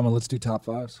knew it was coming. Let's do top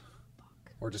 5s,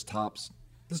 or just tops.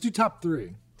 Let's do top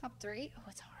 3. Top 3? Oh,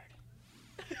 it's hard.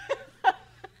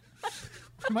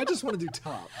 I might just want to do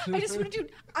top. I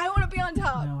want to be on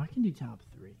top. No, I can do top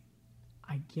 3.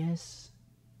 I guess,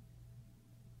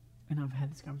 and I've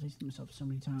had this conversation with myself so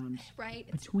many times. Right?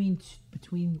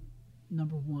 Between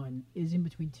number 1 is in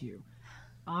between 2.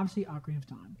 Obviously, Ocarina of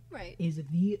Time Right. is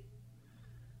the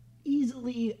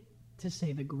easily to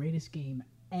say the greatest game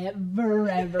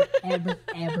ever.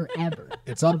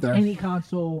 It's up there. Any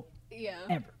console Yeah.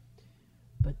 ever.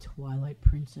 But Twilight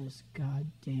Princess, god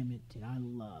damn it, did I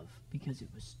love, because it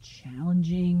was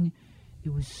challenging.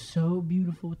 It was so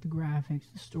beautiful with the graphics.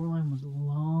 The storyline was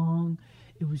long.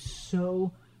 It was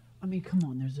so, I mean, come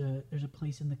on. There's a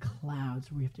place in the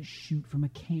clouds where you have to shoot from a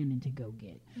cannon to go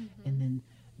get, and then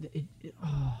it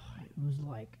was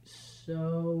like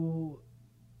so.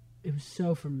 It was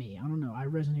so for me. I don't know. I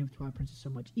resonate with Twilight Princess so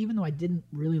much, even though I didn't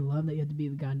really love that you had to be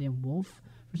the goddamn wolf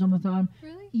for some of the time.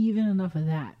 Really? Even enough of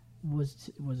that was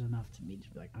enough to me to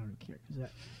be like, I don't care, because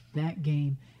that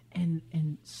game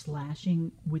and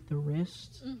slashing with the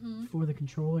wrist for the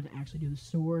controller to actually do the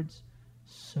swords,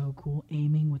 so cool.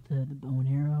 Aiming with the bow and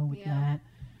arrow with Yeah. that.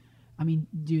 I mean,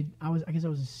 dude, I guess I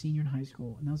was a senior in high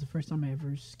school, and that was the first time I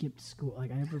ever skipped school.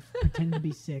 Like, I ever pretended to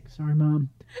be sick. Sorry, Mom.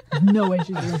 There's no way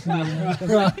she's listening to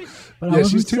this. But I Yeah,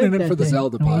 she's wasn't tuning sick in that for the day.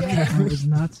 Zelda I was- podcast. I was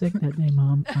not sick that day,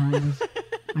 Mom.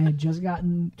 I had just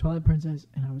gotten Twilight Princess,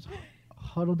 and I was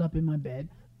huddled up in my bed.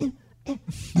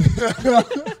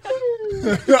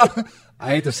 I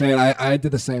hate to say it, I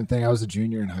did the same thing. I was a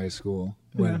junior in high school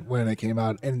when it came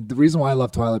out, and the reason why I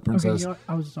love Twilight Okay, Princess you know what?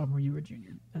 I was a sophomore. You were a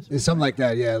junior. That's is something like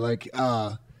that. Yeah, like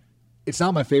it's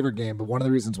not my favorite game, but one of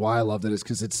the reasons why I loved it is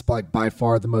because it's like by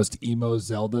far the most emo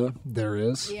Zelda there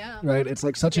is. Yeah. Right. It's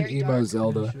like such Very an emo dark.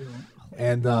 Zelda, Sure.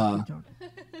 and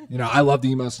I loved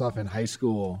emo stuff in high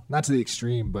school. Not to the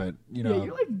extreme, but Yeah,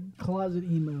 you're like closet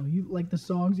emo. You like the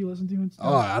songs you listen to and stuff?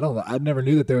 Oh, I never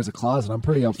knew that there was a closet. I'm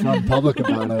pretty upfront and public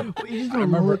about it. Well, you just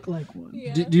don't look like one.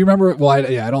 Yeah. Do you remember? Well,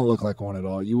 I don't look like one at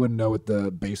all. You wouldn't know with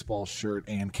the baseball shirt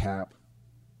and cap.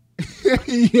 Yeah, It's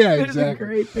a exactly.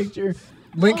 great picture.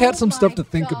 Link had some my stuff to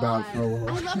think about God. for a little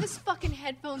I while. love his fucking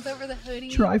headphones over the hoodie.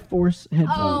 Triforce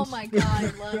headphones. Oh my god,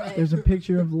 I love it. There's a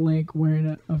picture of Link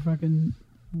wearing a fucking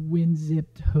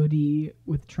wind-zipped hoodie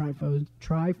with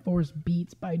Triforce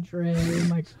Beats by Dre and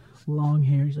like long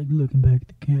hair. He's like looking back at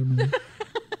the camera.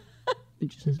 It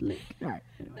just says Link. All right.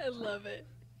 Anyway. I love it.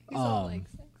 He's all like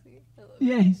sexy. I love it.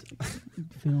 Yeah, he's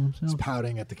feeling He's himself.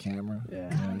 pouting at the camera.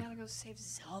 Yeah. I gotta go save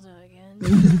Zelda again.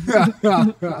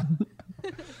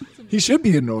 He should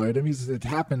be annoyed. I mean, it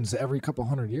happens every couple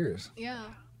hundred years. Yeah.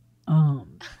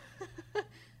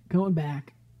 Going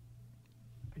back,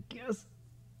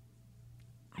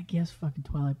 I guess fucking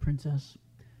Twilight Princess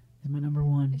is my number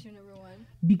one. Is your number one?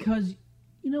 Because,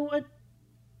 you know what?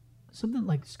 Something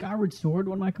like Skyward Sword,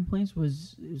 one of my complaints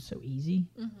was it was so easy.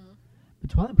 Mm-hmm. But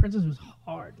Twilight Princess was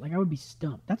hard. Like, I would be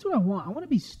stumped. That's what I want. I want to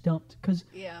be stumped because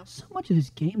Yeah. so much of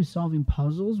this game is solving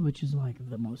puzzles, which is, like,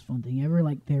 the most fun thing ever.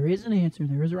 Like, there is an answer.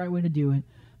 There is a right way to do it,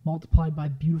 multiplied by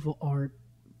beautiful art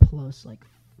plus, like,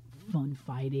 fun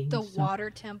fighting. The and stuff. water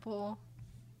temple.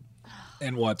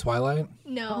 And what, Twilight?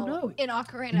 No, Oh, no. in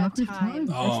Ocarina In of Ocarina of Time. Time.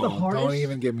 That's the hardest. Don't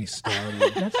even get me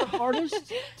started. That's the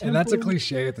hardest. And that's a temple.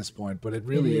 cliche at this point, but it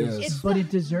really It is. It's But the- it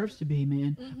deserves to be,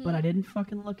 man. But I didn't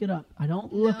fucking look it up. I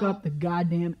don't look No. up the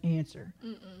goddamn answer.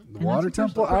 The water that's a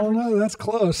personal temple? I don't know. That's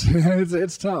close.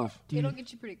 it's tough. It'll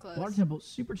get you pretty close. Water temple,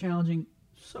 super challenging,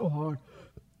 so hard.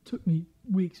 Took me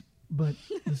weeks, but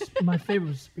my favorite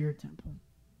was Spirit Temple.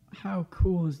 How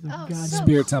cool is the Oh, goddamn so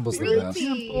Spirit Temple's the best.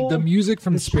 creepy. The music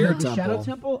from the Spirit Shadow Temple.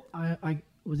 Temple? I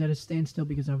was at a standstill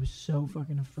because I was so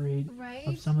fucking afraid Right?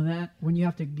 of some of that. When you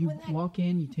have to When that- walk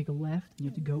in, you take a left, and you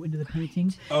have to go into the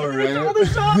paintings. Oh, All right. the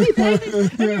zombie paintings,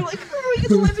 and you're like, oh, you get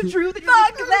the lens of truth. And you're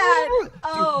Fuck like, that! Dude,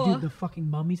 Oh. dude, the fucking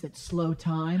mummies that slow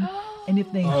time, and if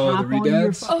they Oh, the hop on your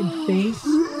redeads? fucking face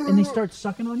and they start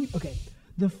sucking on you. Okay,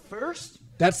 the first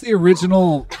That's the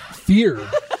original fear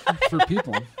for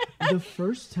people.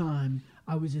 time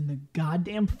I was in the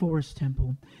goddamn forest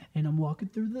temple, and I'm walking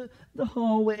through the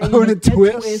hallway. Oh, and it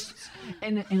twists.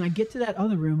 And I get to that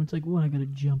other room. It's like, what? I gotta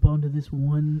jump onto this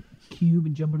one cube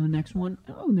and jump onto the next one.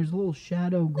 Oh, and there's a little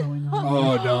shadow going on.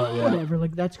 Oh, no, yeah. Whatever.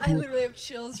 Like that's I cool. literally have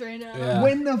chills right now. Yeah.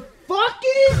 When the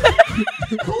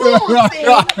fucking claw thing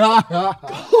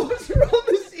goes from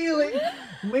the ceiling,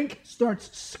 Link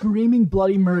starts screaming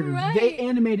bloody murder. Right. They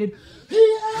animated as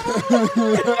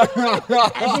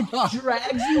it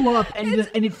drags you up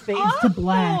and it fades to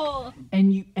black, awful.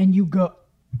 and you go.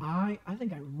 I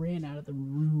think I ran out of the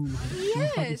room. I was so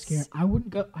fucking Yes. scared. I wouldn't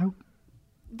go.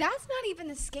 That's not even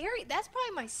the scary. That's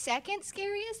probably my second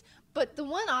scariest. But the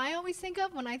one I always think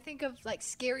of when I think of like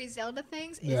scary Zelda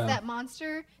things is Yeah. that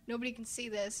monster. Nobody can see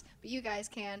this, but you guys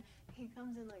can. He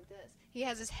comes in like this. He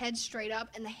has his head straight up,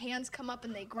 and the hands come up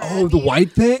and they grab. Oh, the you.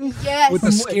 white thing? Yes. With the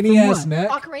From skinny from ass what? neck?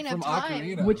 Ocarina of From Time.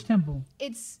 Ocarina. Which temple?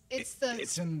 It's It's the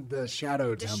in the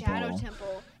Shadow Temple. Shadow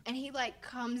Temple, and he like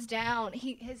comes down.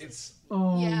 It's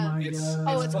Oh Yeah. my it's, god!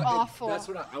 Oh, it's fucking- awful. That's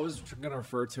what I was gonna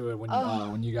refer to it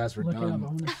when you guys were Look it up. I done.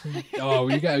 want to see. Oh,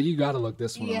 you got to look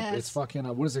this one up. Yes. It's fucking.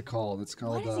 What is it called? It's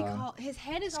called. What is he called? His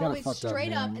head is got a always fucked up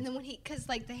straight up, name. and then because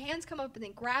like the hands come up and they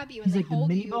grab you and He's they like the hold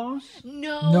mini you. boss.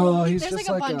 No, he's there's just like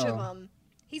a like bunch a- of them.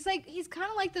 He's kind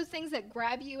of like those things that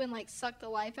grab you and like suck the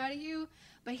life out of you,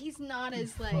 but he's not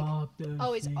as like. Fuck those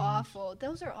Oh, it's things. awful.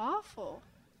 Those are awful.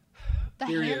 The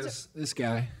Here he hands is. This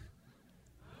guy.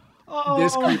 Oh,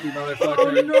 This creepy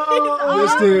motherfucker. no!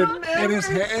 This dude. And his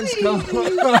hands come.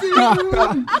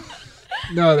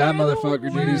 No, that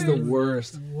motherfucker, dude. He's the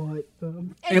worst. What the?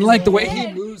 and And like the way his he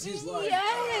head- moves, he's like.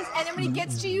 Yes, and then when he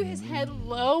gets to you, his head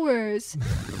lowers.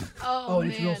 Oh,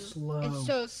 and man, it's real slow. It's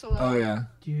so slow. Oh yeah.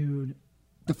 Dude.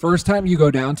 The first time you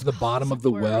go down to the bottom of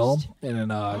the worst. well in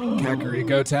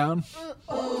Kakariko Town,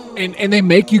 and they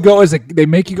make you go as a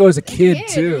kid kid,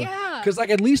 too, yeah. because like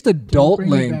at least adult Bring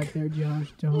me back Link. there,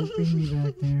 Josh. Don't bring me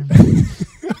back there.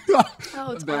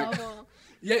 Oh, it's Back. awful.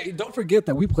 Yeah, don't forget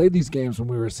that we played these games when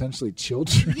we were essentially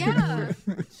children. Yeah.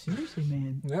 Seriously,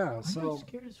 man. Yeah, I so got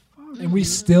scared as fuck. and we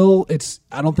still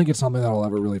I don't think it's something that I'll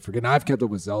ever really forget. And I've kept up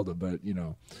with Zelda, but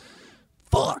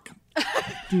fuck.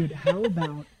 Dude, how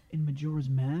about in Majora's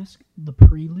Mask, the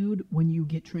prelude when you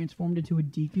get transformed into a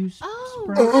Deku Oh,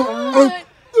 sprite? God.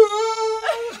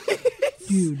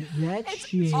 Dude, that It's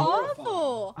shit.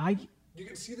 awful. You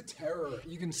can see the terror.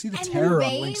 You can see the And terror the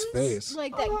on veins, Link's face.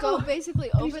 like that go basically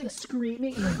He's over like the.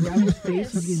 screaming and like grabbing his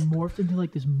face and getting morphed into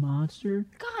like this monster.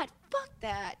 God, fuck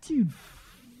that. Dude,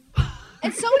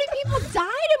 And so many people died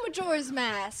in Majora's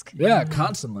Mask. Yeah,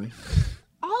 constantly.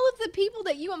 All of the people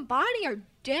that you embody are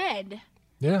dead.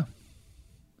 Yeah.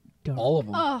 Dark. All of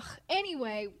them. Ugh.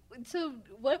 Anyway, so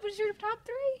what was your top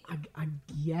 3? I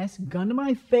guess, gun to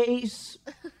my face.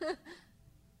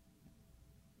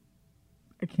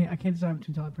 I can't decide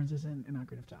between Twilight Princess and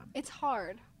Ocarina of Time. It's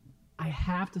hard. I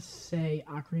have to say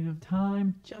Ocarina of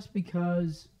Time just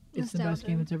because it's the best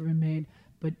game that's ever been made,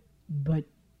 but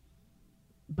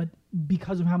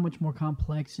because of how much more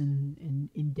complex and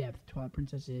in depth Twilight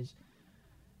Princess is,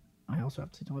 I also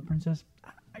have to say Twilight Princess.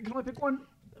 I can only pick one.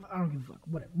 I don't give a fuck.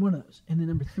 Whatever, one of those. And then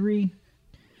number 3,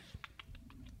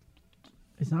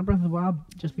 it's not Breath of the Wild,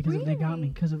 just because they got me,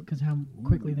 because how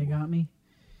quickly they got me.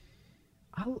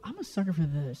 I'm a sucker for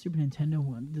the Super Nintendo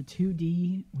one, the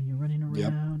 2D when you're running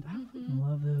around. I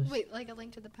love those. Wait, like A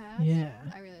Link to the Past? Yeah.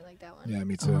 I really like that one. Yeah,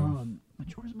 me too.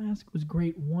 Majora's Mask was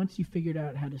great once you figured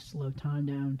out how to slow time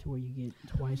down to where you get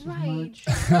twice as much.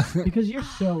 Because you're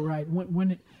so right.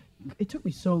 When it took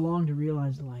me so long to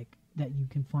realize that you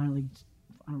can finally,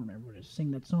 I don't remember what it is,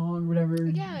 sing that song or whatever.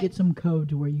 Yeah. Get some code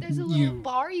to where you There's can. a little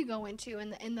bar you go into,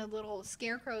 and the little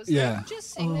scarecrows. Yeah. Like,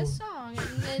 just sing this song,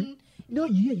 and then. No,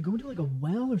 yeah, you go into a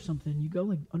well or something. You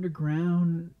go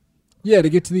underground. Yeah, to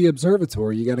get to the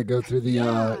observatory, you got to go through the you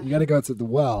got to go to the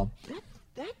well.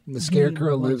 That And the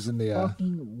scarecrow game was lives in the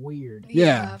fucking weird.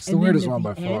 Yeah, it's the And weirdest then one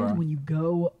at by the far. end, when you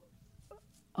go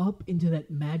up into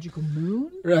that magical moon,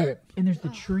 Right. and there's the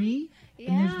tree,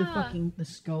 and there's the Yeah. the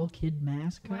Skull Kid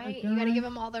mask. Right, you gotta give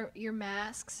them all your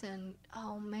masks, and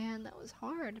oh man, that was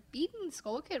hard. Beating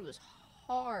Skull Kid was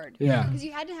hard. Yeah. because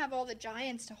you had to have all the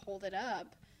giants to hold it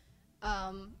up,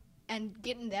 and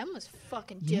getting them was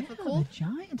fucking difficult. Yeah,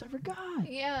 the giants. I forgot.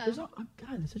 Yeah. There's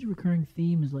there's such a recurring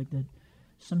theme is that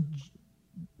some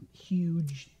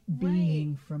huge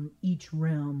being from each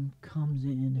realm comes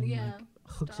in and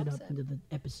hooks it stops up it. into the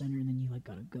epicenter, and then you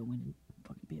gotta go in and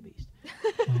fucking be a beast.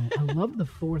 I love the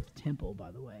 4th temple,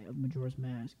 by the way, of Majora's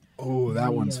Mask. Oh,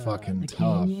 that one's The fucking the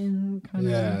tough. Canyon kind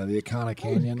Yeah, of. the Iconic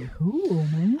Canyon. Cool,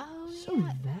 man. Oh, So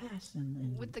yeah. vast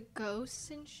and With the ghosts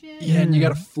and shit. Yeah, and you got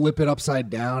to flip it upside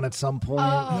down at some point.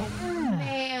 Oh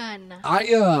man.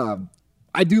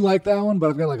 I do like that one, but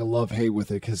I've got a love-hate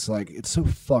with it because it's so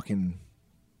fucking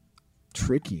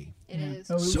tricky. It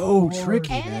is. Oh, it was So hard.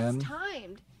 tricky. And man. it's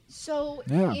timed. So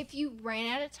Yeah. if you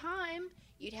ran out of time,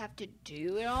 you'd have to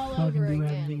do it all Fucking over do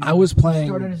again. everything. I was You playing.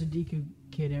 start out as a Deku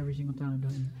kid every single time,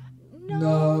 don't you?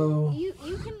 No. You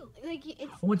can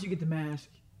it's Once you get the mask,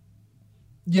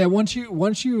 Yeah, once you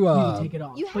you can take it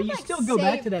off, you have, but you like, still go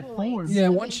back save to that points. form. Yeah,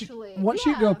 eventually. once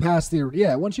you Yeah. go past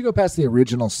the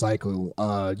original cycle,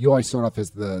 you always start off as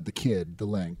the kid, the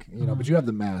Link, but you have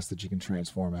the mask that you can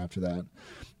transform after that.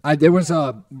 There was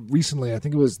recently, I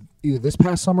think it was either this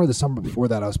past summer or the summer before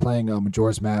that, I was playing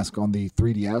Majora's Mask on the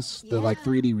 3DS, the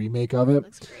 3D remake of it,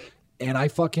 looks great. and I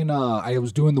fucking I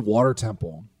was doing the water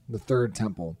temple, the 3rd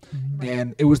temple,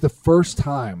 and it was the first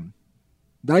time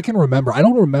that I can remember. I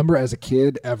don't remember as a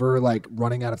kid ever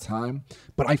running out of time,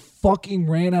 but I fucking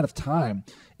ran out of time,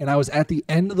 and I was at the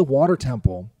end of the water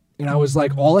temple, and I was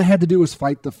all I had to do was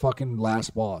fight the fucking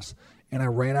last boss, and I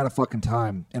ran out of fucking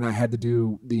time, and I had to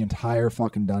do the entire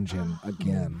fucking dungeon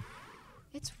again.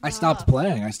 It's I stopped rough.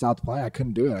 playing. I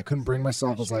couldn't do it. I couldn't bring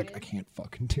myself. I was like, I can't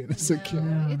fucking do this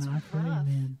again. Yeah, It's I feel you, rough.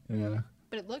 man. Yeah.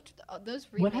 But it looked those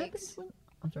What remakes. happens?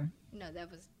 I'm sorry. No,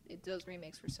 those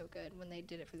remakes were so good when they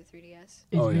did it for the 3DS. It's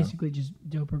Oh, yeah. basically just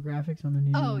doper graphics on the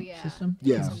new Oh, yeah. system.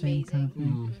 Yeah. It's the same kind of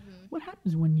Amazing. thing. What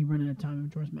happens when you run out of time in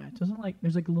Majora's Mask? Doesn't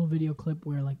there's a little video clip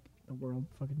where the world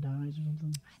fucking dies or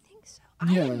something? I think so.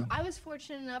 Yeah. I was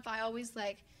fortunate enough. I always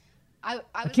I was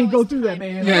can't go always through that, timed.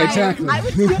 man. Yeah, Right. exactly. I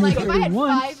would if I had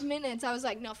Once. 5 minutes, I was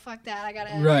like, no, fuck that. I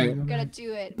gotta Right. gotta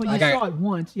do it. But But you Like saw it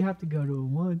once. You have to go to it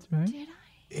once, right? did I?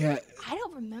 Yeah. I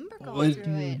don't remember going Well,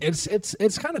 through it.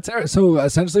 It's kind of terrible. So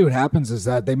essentially, what happens is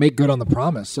that they make good on the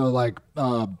promise. So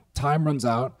time runs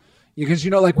out because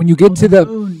when you get to the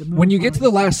moon when you get to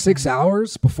the promise. last 6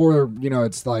 hours before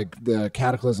it's the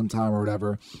cataclysm time or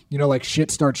whatever. Shit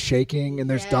starts shaking and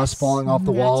there's dust Yes. falling off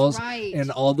the That's walls, right.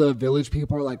 and all the village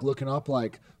people are looking up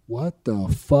what the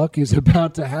fuck is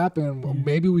about to happen? Well,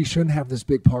 maybe we shouldn't have this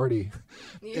big party.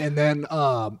 And then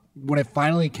when it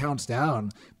finally counts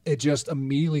down, it just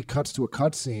immediately cuts to a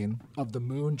cutscene of the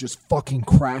moon just fucking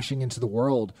crashing into the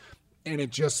world. And it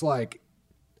just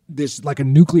this a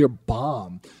nuclear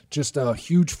bomb, just a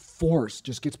huge force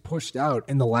just gets pushed out.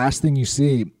 And the last thing you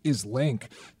see is Link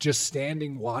just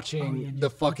standing watching the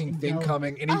fucking thing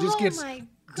coming. And he just Oh gets my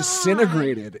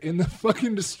disintegrated in the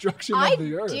fucking destruction of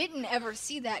the earth. I didn't ever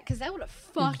see that because that would have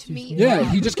fucked me Yeah, up.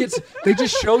 he just gets. They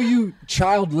just show you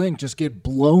Child Link just get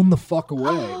blown the fuck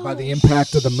away by the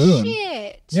impact of the moon.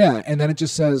 Shit. Yeah, and then it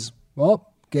just says,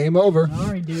 "Well, game over.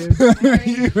 Sorry, dude.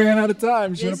 You ran out of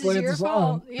time. Should have This played is it your this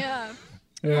long." fault. Yeah.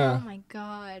 Yeah. Oh my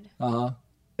god.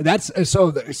 That's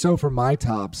so for my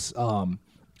tops.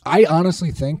 I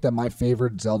honestly think that my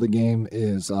favorite Zelda game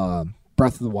is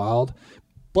Breath of the Wild,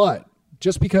 but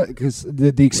just because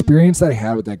the experience that I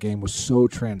had with that game was so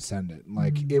transcendent.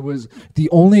 Like it was the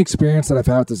only experience that I've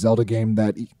had with the Zelda game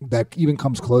that even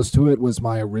comes close to it was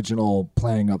my original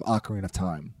playing of Ocarina of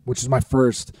Time, which is my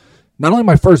first. Not only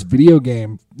my first video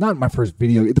game,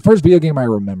 the first video game I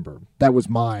remember that was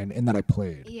mine and that I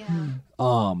played. Yeah.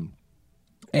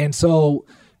 And so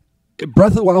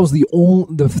Breath of the Wild was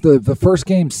the first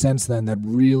game since then that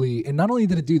really, and not only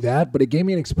did it do that, but it gave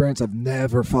me an experience I've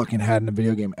never fucking had in a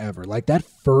video game ever. Like that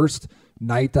first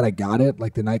night that I got it,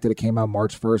 like the night that it came out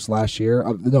March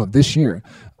 1st this year,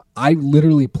 I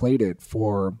literally played it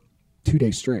for 2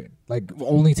 days straight, like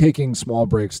only taking small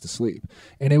breaks to sleep.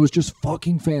 And it was just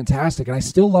fucking fantastic. And I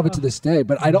still love it to this day,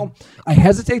 but I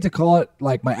hesitate to call it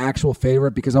like my actual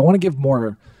favorite because I want to give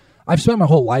more. I've spent my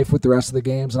whole life with the rest of the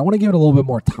games, and I want to give it a little bit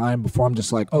more time before I'm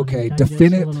just like, okay,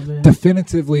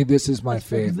 definitively this is my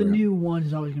favorite. The new one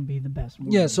is always going to be the best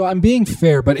one. Yeah, so I'm being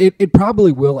fair, but it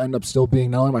probably will end up still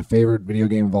being not only my favorite video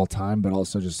game of all time, but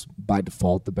also just by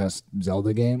default the best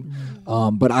Zelda game.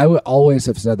 But I would always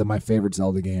have said that my favorite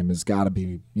Zelda game has got to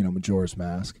be, Majora's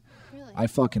Mask. Really? I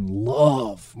fucking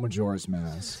love Majora's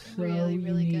Mask. Really,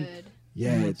 really unique. good.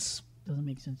 Yeah, doesn't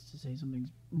make sense to say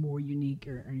something's more unique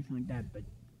or anything like that,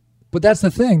 But that's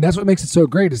the thing. That's what makes it so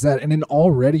great is that in an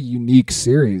already unique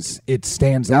series, it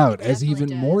stands out as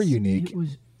even more unique.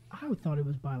 I thought it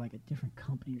was by like a different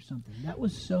company or something. That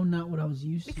was so not what I was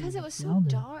used to. Because it was so Zelda.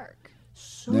 dark.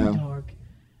 So dark.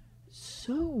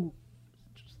 So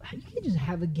you can't just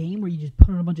have a game where you just put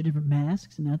on a bunch of different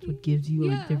masks and that's what gives you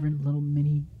like different little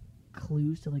mini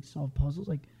clues to like solve puzzles.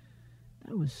 Like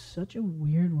that was such a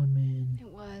weird one, man. It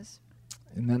was.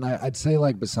 And then I'd say,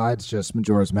 like, besides just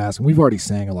Majora's Mask, and we've already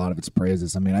sang a lot of its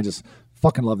praises. I mean, I just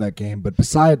fucking love that game. But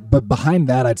behind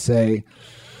that, I'd say,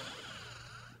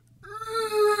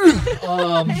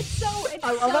 It's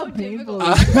so painful.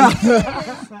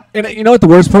 and you know what the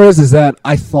worst part is that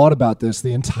I thought about this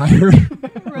the entire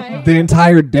right. the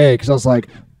entire day because I was like,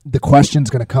 the question's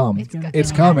gonna come.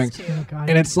 It's coming.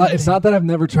 And it's not that I've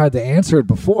never tried to answer it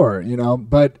before,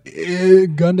 but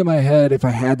gun to my head, if I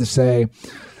had to say,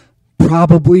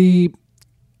 probably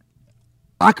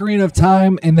Ocarina of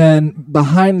Time, and then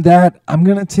behind that, I'm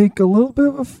going to take a little bit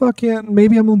of a fucking,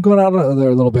 maybe I'm going out of there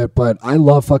a little bit, but I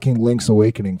love fucking Link's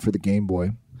Awakening for the Game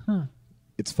Boy. Huh.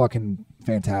 It's fucking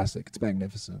fantastic. It's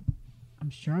magnificent. I'm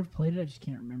sure I've played it, I just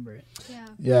can't remember it. Yeah.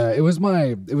 Yeah, it was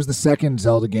the second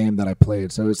Zelda game that I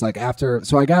played. So it was like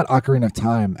so I got Ocarina of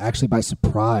Time actually by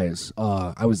surprise.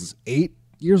 I was 8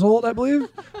 years old, I believe.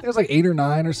 I think I was like 8 or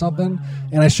 9 or something. Wow.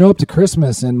 And I show up to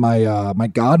Christmas, and my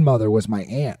godmother was my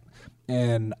aunt.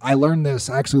 And I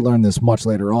actually learned this much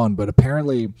later on, but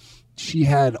apparently she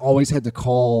had always had to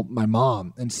call my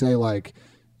mom and say, like,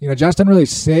 Josh doesn't really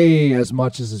say as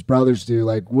much as his brothers do.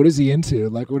 Like, what is he into?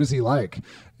 Like, what is he like?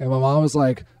 And my mom was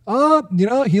like,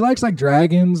 he likes like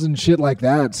dragons and shit like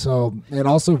that. So, and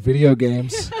also video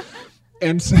games.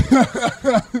 And so,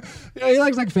 he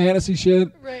likes like fantasy shit.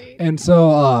 Right. And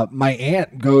so my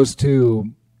aunt goes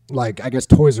to, like, I guess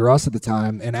Toys R Us at the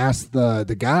time and asks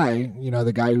the guy,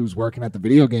 the guy who's working at the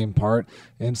video game part.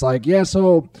 And it's like, yeah,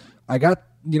 so I got,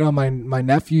 my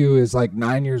nephew is like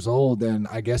 9 years old and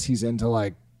I guess he's into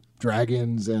like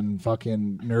dragons and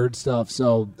fucking nerd stuff.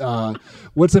 So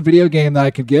what's a video game that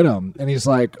I could get him? And he's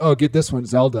like, oh, get this one,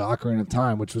 Zelda Ocarina of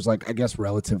Time, which was like, I guess,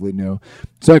 relatively new.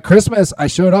 So at Christmas, I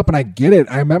showed up and I get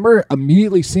it. I remember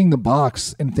immediately seeing the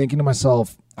box and thinking to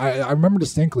myself, I remember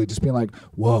distinctly just being like,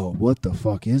 whoa, what the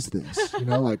fuck is this?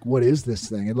 Like, what is this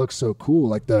thing? It looks so cool.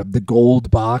 Like the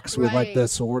gold box with like the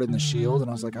sword and the shield.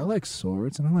 And I was like, I like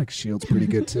swords and I like shields pretty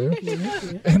good too.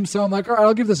 And so I'm like, all right,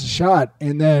 I'll give this a shot.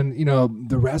 And then,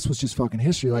 the rest was just fucking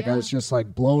history. Like I was just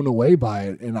like blown away by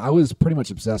it. And I was pretty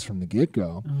much obsessed from the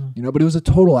get-go, but it was a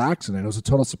total accident. It was a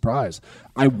total surprise.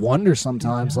 I wonder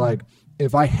sometimes like,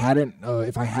 if I hadn't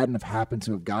have happened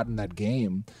to have gotten that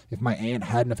game, if my aunt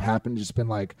hadn't have happened, just been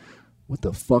like, what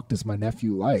the fuck does my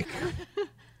nephew like?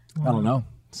 I don't know.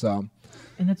 So,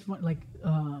 and that's what, like,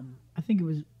 I think it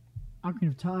was Ocarina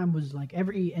of Time was like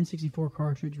every N64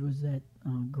 cartridge was that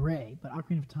gray, but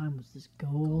Ocarina of Time was this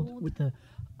gold. With the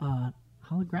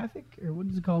holographic, or what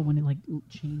is it called when it like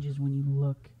changes when you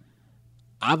look?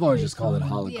 I've always just called it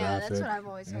holographic. Yeah, that's what I've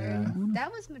always heard. Yeah.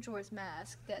 That was Majora's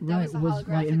Mask. That Right, was the was holographic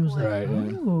right, and it was one. like, Right,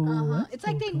 yeah. oh, that's It's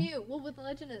like they cool. knew. Well, with the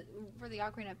Legend of, for the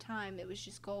Ocarina of Time, it was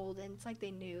just gold, and it's like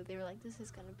they knew. They were like, "This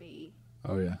is gonna be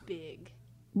Oh yeah. big."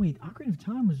 Wait, Ocarina of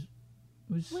Time was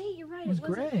Wait, you're right. It was It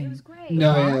wasn't. gray. It was gray.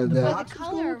 No, yeah, the the- box The was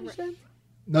color- gold, you said?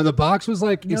 No, the box was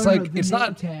like No, it's no, like the it's name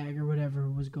not. tag or whatever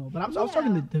was gold. But I was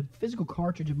talking Yeah. the physical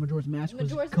cartridge of Majora's Mask was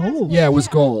Majora's Mask gold. was- Yeah, it was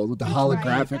Yeah. gold with the That's right,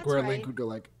 holographic that's where right. Link would go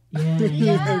like Yeah,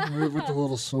 Yeah. move with the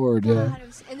little sword. Yeah. God, it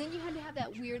was, and then you had to have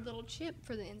that weird little chip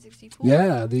for the N64.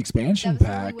 Yeah, the That expansion was the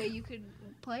pack. only way you could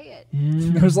play it.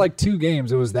 yeah. There was like 2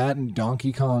 games. It was that and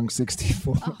Donkey Kong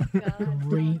 64. Oh God.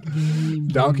 Great game.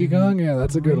 Donkey dude. Kong, yeah,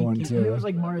 that's a good Great one game. too. It was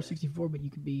like Mario 64, but you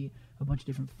could be a bunch of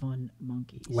different fun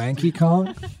monkeys. Lanky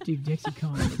Kong. Dude, Dixie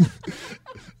Kong.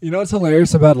 You know what's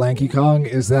hilarious about Lanky Kong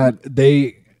is that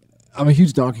I'm a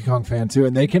huge Donkey Kong fan too,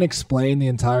 and they can explain the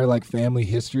entire like family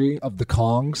history of the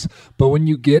Kongs. But when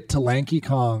you get to Lanky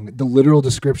Kong, the literal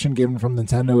description given from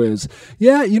Nintendo is,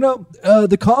 yeah,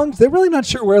 the Kongs, they're really not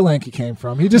sure where Lanky came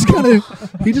from. He just kind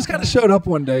of showed up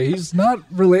one day. He's not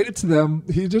related to them.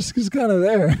 He's kind of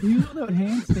there. He was on that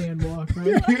handstand walk,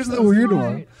 right? He was the weird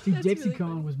one. Dude, That's Dixie really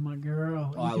Kong was my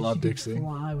girl. Oh, I You could- love she could Dixie.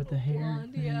 Fly with the hair.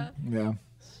 Blonde, yeah. Yeah.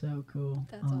 So cool.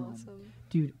 That's awesome.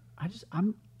 Dude,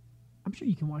 I'm sure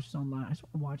you can watch this online. I just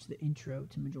want to watch the intro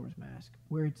to Majora's Mask,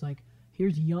 where it's like,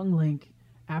 here's young Link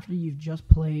after you've just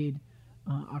played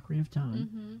Ocarina of Time,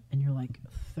 Mm-hmm. and you're like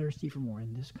thirsty for more,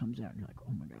 and this comes out, and you're like,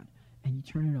 oh my god, and you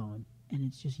turn it on, and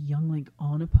it's just young Link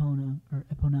on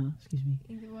Epona, excuse me,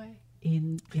 Either way.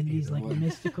 in these like way.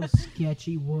 mystical,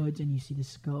 sketchy woods, and you see the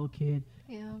Skull Kid.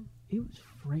 Yeah. It was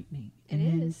frightening. It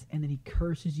and is. And then he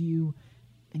curses you,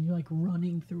 and you're like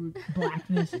running through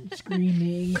blackness and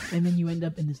screaming, and then you end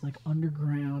up in this like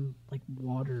underground like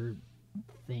water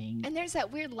thing. And there's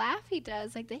that weird laugh he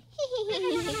does, like the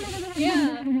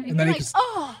yeah. And then you're he like, just-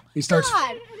 oh, He starts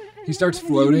God. he starts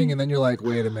floating, and then you're like,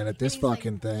 wait a minute, this And he's, like,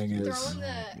 fucking thing is. throwing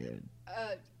the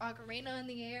ocarina in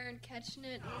the air and catching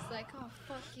it. And he's like, oh,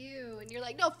 fuck you. And you're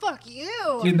like, no, fuck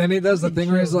you. And then he does the thing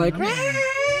where he's like, Yeah.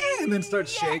 and then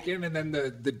starts shaking, and then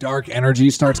the dark energy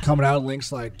starts coming out.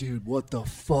 Link's like, dude, what the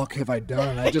fuck have I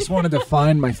done? I just wanted to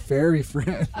find my fairy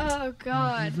friend. Oh, He's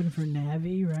God. looking for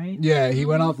Navi, right? Yeah, he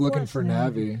went off Of looking course, for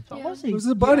Navi. So I Yeah. want to say, Who's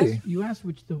the buddy? You asked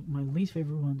which my least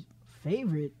favorite one's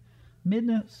favorite.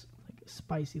 Midna's like a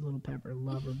spicy little pepper,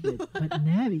 love her bit. But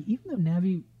Navi, even though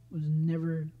Navi was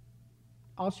never,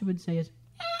 all she would say is,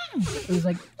 it was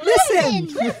like, listen.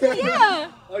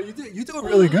 Yeah. Oh, you do a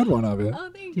really good one of it. Oh,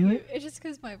 thank Do you. it? It's just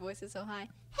because my voice is so high.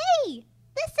 Hey,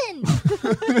 listen.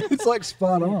 It's like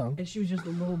spot on. And she was just a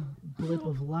little blip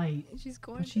of light, She's but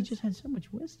gorgeous. she just had so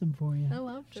much wisdom for you. I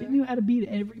loved She her. knew how to beat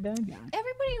every bad guy.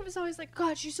 Everybody was always like,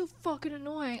 God, she's so fucking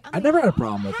annoying. I'm I like, never had a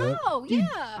problem with it. how? Dude,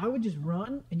 Yeah. I would just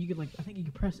run, and you could I think you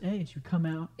could press A, and she would come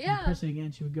out. Yeah. And press it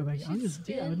again, she would go back. I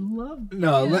would love.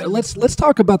 No, let's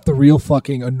talk about the real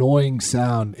fucking annoying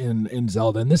sound in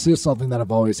Zelda. And this is something that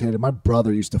I've always hated. My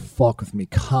brother used to fuck with me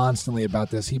constantly about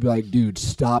this. He'd be like, dude,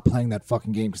 stop playing that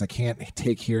fucking game because I can't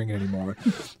take hearing it anymore.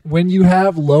 When you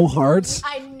have low hearts,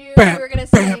 I knew bam, you were going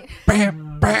to bam, say.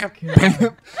 bam, bam, God.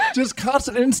 bam, just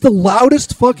constant. And it's the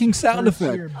loudest fucking sound Burst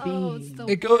effect. your Oh, it's beam.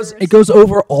 the It goes worst.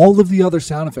 over all of the other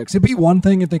sound effects. It'd be one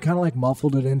thing if they kind of like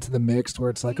muffled it into the mix where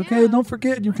it's like, okay, Yeah. don't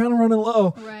forget you're kind of running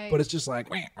low, Right. but it's just like,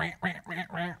 wah, wah, wah, wah,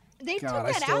 wah. They God,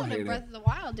 I took that still out hate in it. Breath of the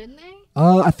Wild, didn't they?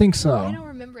 I think I so. don't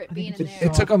remember it I being think in it's there.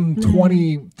 It took them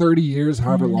 20, 30 years,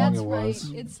 however long That's it right.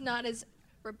 was. It's not as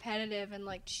repetitive and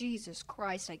like, Jesus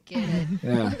Christ, I get it.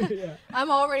 Yeah. I'm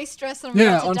already stressed. I'm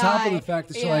Yeah, about to on top of die. the fact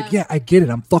that you're like, yeah, I get it.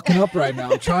 I'm fucking up right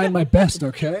now. I'm trying my best,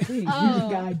 okay? Hey, here's Oh.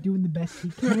 a guy doing the best he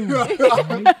can. Right?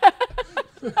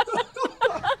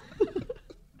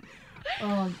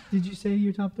 Did you say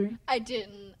your top 3? I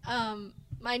didn't.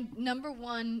 My number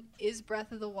 1 is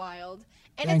Breath of the Wild,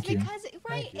 and Thank it's you. because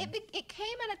it came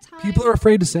at a time. People are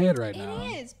afraid to say it right It now.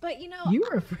 is, but you know, You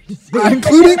were afraid to say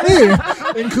Including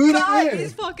me. Including God, me.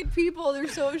 these fucking people, they're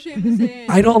so ashamed to say it.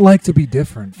 I don't like to be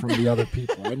different from the other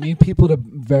people. I need people to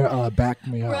back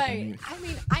me up. Right. I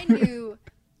mean, I knew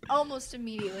almost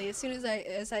immediately as soon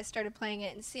as I started playing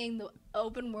it and seeing the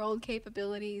open world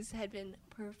capabilities had been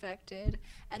perfected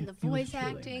and the voice really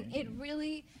acting, it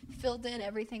really filled in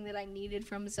everything that I needed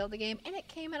from a Zelda game. And it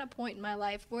came at a point in my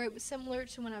life where it was similar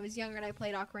to when I was younger and I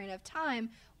played Ocarina of Time,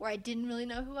 where I didn't really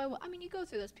know who I was. I mean, you go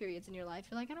through those periods in your life.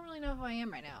 You're like, I don't really know who I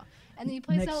am right now. And then you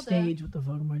play next Zelda. stage, what the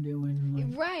fuck am I doing?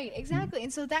 Like, Right, exactly.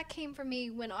 And so that came for me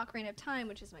when Ocarina of Time,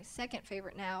 which is my second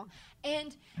favorite now.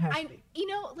 And Has to I, be. you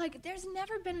know, like there's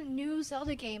never been a new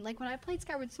Zelda game. Like when I played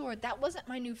Skyward Sword, that wasn't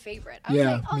my new favorite. I was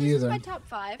Yeah, like, oh, me this is either. my top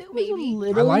 5, It was a maybe.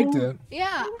 little. I liked it. Yeah,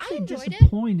 I I wouldn't say enjoyed it.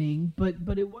 disappointing,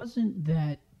 but it wasn't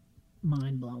that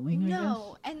mind blowing.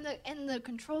 No, and the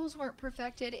controls weren't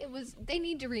perfected. They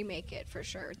need to remake it for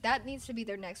sure. That needs to be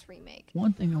their next remake.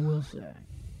 One thing I will say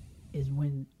is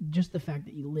when just the fact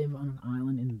that you live on an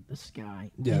island in the sky.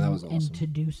 Yeah, that was awesome. And to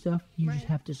do stuff, you just Right.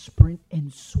 have to sprint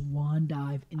and swan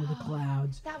dive into the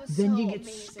clouds. that was then so you get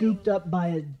amazing. scooped up by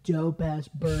a dope ass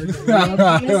bird. The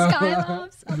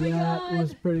Skylobs. Oh my that god.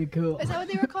 was pretty cool. Is that what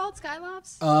they were called?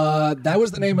 Skylobs? That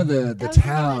was the name of the was the name of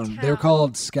town. the They were town.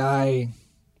 called Sky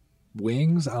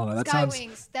Wings. I don't know. That Sky sounds.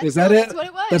 Wings. Is that it? That's what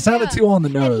it was. That sounded yeah. too on the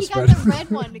And nose, he got but the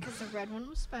red one because the red one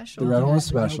was special. The red one was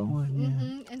Yeah, the dope special.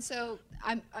 one, yeah. And so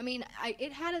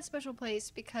it had a special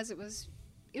place because it was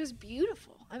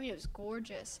beautiful. I mean, it was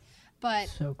gorgeous, but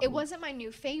So it cool. wasn't my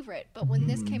new favorite. But when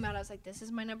this came out, I was like, this is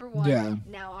my number 1. Yeah.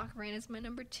 Now Ocarina is my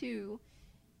number 2,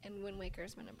 and Wind Waker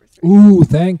is my number 3. Ooh,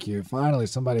 thank you. Finally,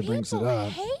 somebody brings it People up.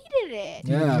 hated it.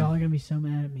 Dude, Yeah. y'all are gonna be so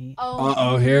mad at me.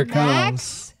 Uh-oh, here it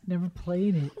Max? Never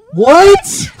played it.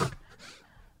 What?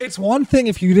 It's one thing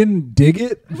if you didn't dig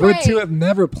it, but Right. to have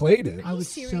never played it. I was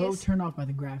serious? so turned off by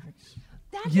the graphics.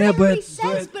 That Yeah, never but- makes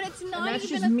sense, but it's And not that's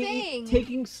even just a me thing.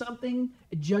 taking something,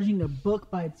 judging a book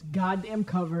by its goddamn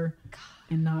cover,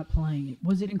 and not playing it.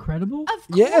 Was it incredible? Of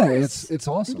course. Yeah, it's It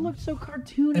awesome. looked so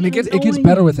cartoony. And it gets annoying.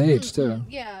 better with age too.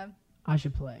 Yeah. I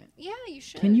should play it. Yeah, you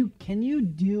should. Can you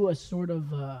do a sort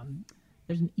of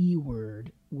there's an E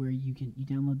word where you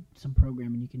download some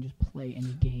program and you can just play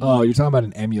any game. Oh, you're talking about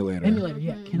an emulator. Emulator,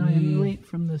 yeah. Can I emulate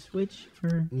from the Switch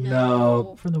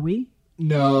No, from the Wii?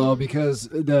 no, because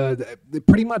the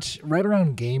pretty much right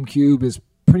around GameCube is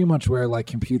pretty much where like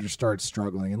computers start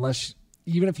struggling. Unless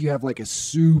even if you have like a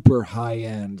super high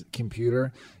end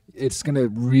computer, it's gonna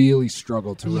really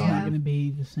struggle to It's run. not going to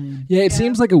be the same. Yeah, it Yeah.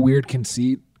 seems like a weird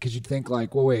conceit because you'd think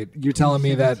like, well, wait, you're telling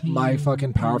me that 17, my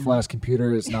fucking powerful ass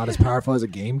computer is not as powerful as a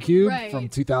GameCube Right. from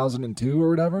 2002 or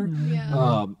whatever. Yeah.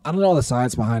 I don't know all the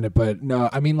science behind it, but no,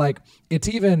 I mean like it's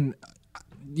even,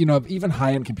 even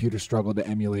high end computers struggle to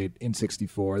emulate in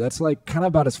 64. That's like kind of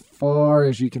about as far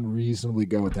as you can reasonably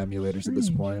go with emulators at this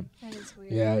point. That is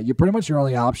weird. Yeah, you pretty much your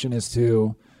only option is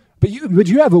to, but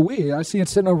you have a Wii. I see it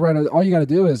sitting over right. All you got to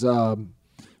do is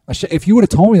if you would have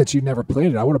told me that you never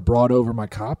played it, I would have brought over my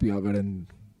copy of it and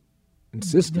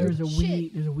insisted. There's a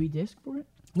Shit. Wii disc for it?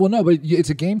 Well, no, but it's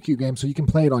a GameCube game, so you can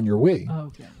play it on your Wii. Oh,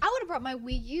 okay. I would have brought my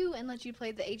Wii U and let you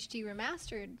play the HD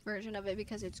remastered version of it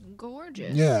because it's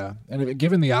gorgeous. Yeah, and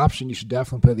given the option, you should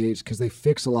definitely play the HD because they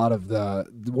fix a lot of the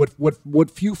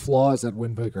what few flaws that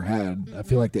Wind Waker had. I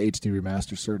feel like the HD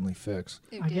remaster certainly fixed.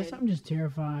 It I guess did. I'm just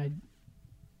terrified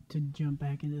to jump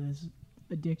back into this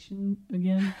addiction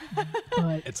again.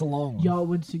 But It's a long one. y'all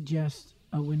would suggest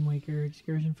a Wind Waker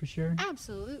excursion for sure.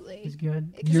 Absolutely. It's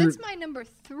good. Because You're- it's my number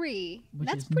 3.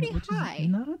 That's is- pretty which high.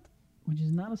 Which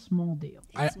is not a small deal.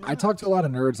 I talked to a lot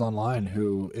of nerds online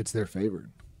who it's their favorite.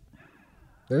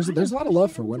 There's a lot of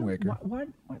love for Wind Waker.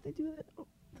 Why'd they do that?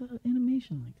 The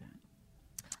animation like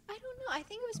that? I don't know. I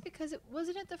think it was because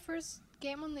wasn't it the first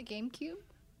game on the GameCube?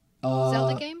 Uh,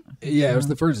 Zelda game? Yeah, it was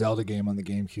the first Zelda game on the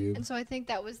GameCube. And so I think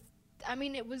that was,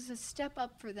 it was a step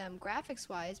up for them graphics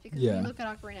wise because Yeah. when you look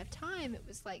at Ocarina of Time, it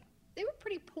was like, they were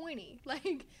pretty pointy.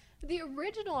 Like, the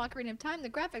original Ocarina of Time, the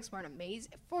graphics weren't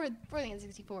amazing. For the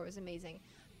N64, it was amazing.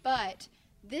 But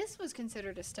this was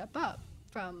considered a step up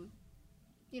from,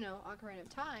 Ocarina of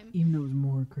Time. Even though it was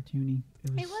more cartoony.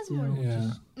 It was still more- Yeah.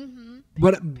 just Mm-hmm.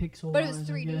 But pixel. But it was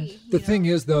 3D. the thing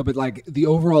is, though, but like the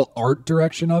overall art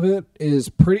direction of it is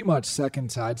pretty much second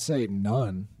to, I'd say,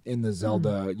 none in the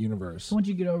Zelda universe. So once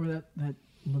you get over that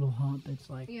little hump, it's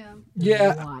like Yeah. there's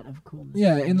Yeah. a lot of coolness.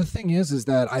 Yeah, and the thing is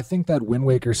that I think that Wind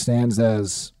Waker stands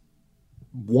as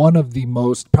one of the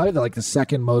most, probably like the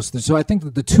second most. So I think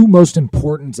that the two most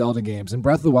important Zelda games, and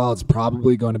Breath of the Wild is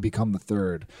probably going to become the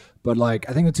third. But like,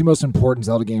 I think the two most important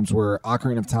Zelda games were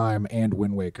Ocarina of Time and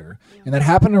Wind Waker, and that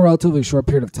happened in a relatively short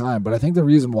period of time. But I think the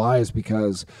reason why is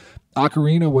because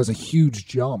Ocarina was a huge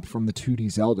jump from the 2D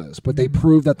Zeldas, but they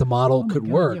proved that the model Oh my could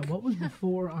God, work. Yeah, what was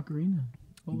before Ocarina?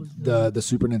 What was The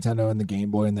Super Nintendo and the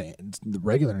Game Boy and the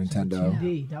regular Nintendo.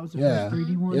 2D? That was the Yeah. first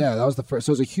 3D one. Yeah, that was the first.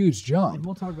 So it was a huge And jump.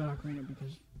 we'll talk about Ocarina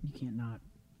because you can't not.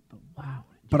 But wow.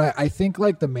 But I think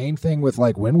like the main thing with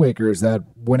like Wind Waker is that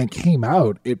when it came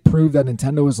out, it proved that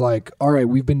Nintendo was like, all right,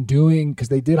 we've been doing, because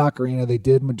they did Ocarina, they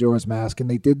did Majora's Mask, and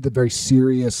they did the very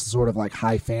serious sort of like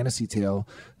high fantasy tale.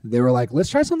 they were like, let's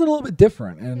try something a little bit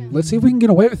different and let's see if we can get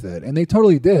away with it. And they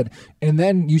totally did. And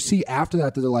then you see after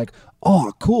that they're like,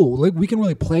 oh, cool. Like, we can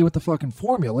really play with the fucking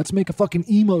formula. Let's make a fucking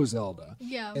emo Zelda.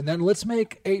 Yeah. And then let's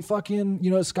make a fucking,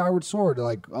 Skyward Sword.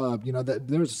 Like,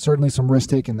 there's certainly some risk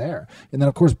taken there. And then,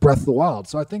 of course, Breath of the Wild.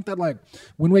 So I think that, like,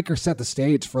 Wind Waker set the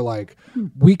stage for, like,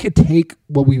 we could take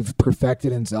what we've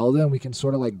perfected in Zelda and we can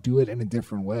sort of, like, do it in a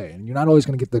different way. And you're not always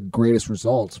going to get the greatest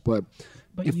results, but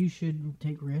you should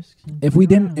take risks. If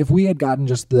we had gotten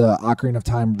just the Ocarina of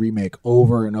Time remake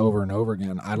over and over and over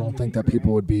again, I don't think that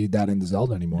people would be that into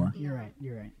Zelda anymore. You're right.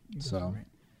 You're So, right.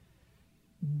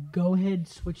 Go ahead,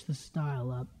 switch the style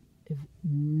up. If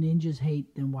ninjas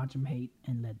hate, then watch them hate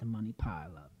and let the money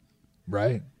pile up.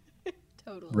 right,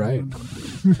 Totally. right.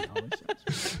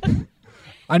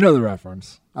 I know the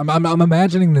reference. I'm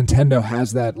imagining Nintendo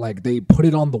has that, like, they put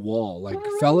it on the wall, like,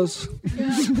 fellas,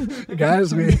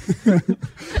 guys, we.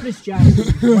 Miss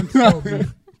Jackson once told me.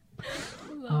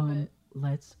 Love it.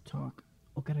 Let's talk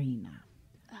Ocarina.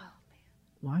 Oh, man.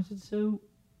 Why is it so?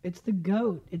 It's the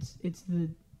GOAT. It's the.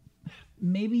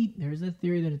 Maybe there's a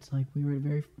theory that it's like we were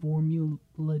very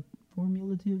formulative.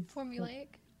 Formulaic.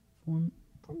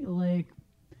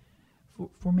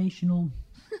 Formational.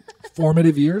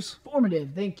 Formative years?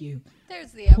 Formative, thank you.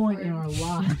 There's the F Point word. in our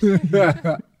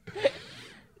lives.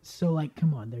 So, like,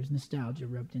 come on, there's nostalgia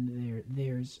rubbed into there.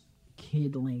 There's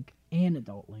Kid Link and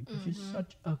Adult Link, which is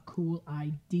such a cool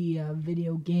idea,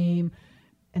 video game.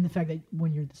 And the fact that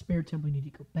when you're at the Spirit Temple, you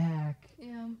need to go back.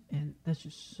 Yeah. And that's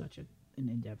just such an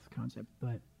in-depth concept.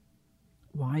 But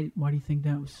why do you think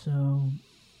that was so?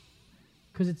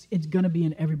 Because it's going to be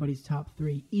in everybody's top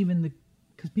 3, even the.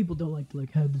 Because people don't like to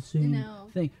have the same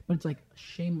thing, but it's like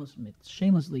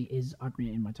shamelessly is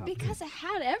Ocarina in my top. Because it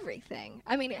had everything.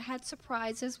 I mean, it had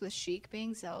surprises with Sheik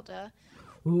being Zelda.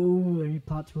 Ooh, any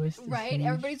plot twist? Right?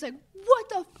 Everybody's like, what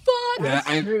the fuck?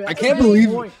 Yeah, true. I That's can't a really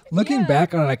believe, point. looking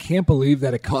back on it, I can't believe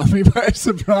that it caught me by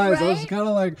surprise. I was Right? kind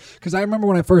of like, because I remember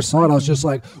when I first saw it, I was just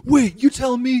like, wait, you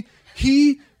telling me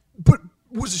but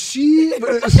was she? It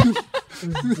was dope.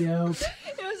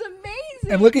 It was amazing.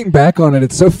 And looking back on it,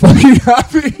 it's so fucking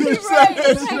happy. Right?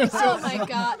 It's like, oh my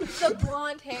god. The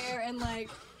blonde hair and like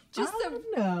just the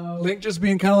No. Link just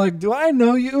being kind of like, do I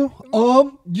know you?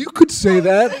 You could say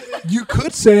that. You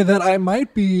could say that I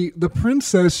might be the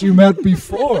princess you met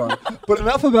before. But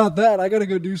enough about that. I got to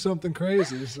go do something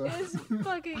crazy. So. it's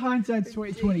fucking Hindsight's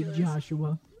 2020,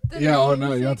 Joshua. Yeah, oh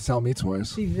no, you don't have to tell me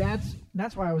twice. See,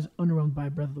 that's why I was underwhelmed by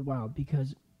Breath of the Wild,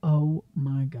 because oh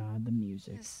my god, the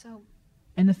music. It's so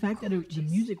And the fact that the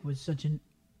music was such an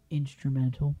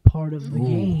instrumental part of the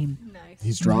game. nice.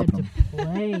 He's You dropping had them. to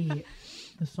play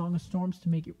the Song of Storms to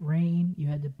make it rain. You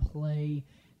had to play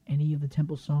any of the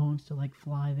temple songs to like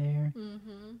fly there.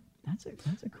 Mm-hmm. That's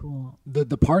a cool. The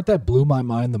part that blew my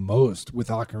mind the most with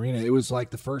Ocarina, it was like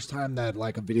the first time that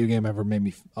like a video game ever made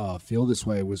me feel this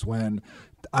way was when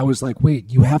I was like,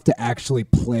 wait, you have to actually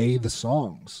play the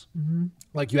songs. Mm-hmm.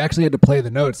 Like you actually had to play the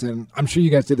notes, and I'm sure you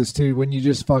guys did this too. When you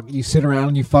just you sit around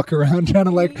and you fuck around trying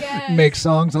to like Yes. make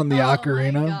songs on the Oh my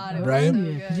ocarina, God, it was right? so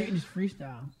Yeah, because you good. can just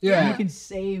freestyle. Yeah. You can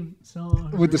save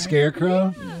songs With the right? scarecrow.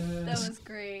 That was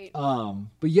great.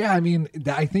 But yeah, I mean,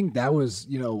 I think that was,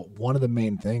 one of the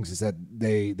main things is that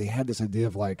they had this idea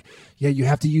of like, yeah, you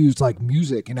have to use like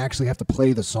music and actually have to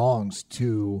play the songs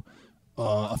to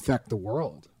affect the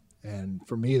world. And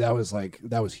for me, that was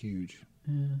huge.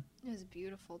 Yeah. It was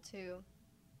beautiful too.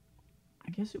 I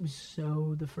guess it was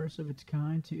so the first of its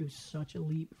kind too. It was such a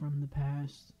leap from the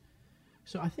past.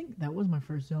 So I think that was my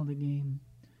first Zelda game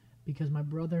because my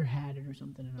brother had it or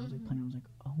something, and I was like playing. I was like,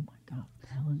 "Oh my god, what the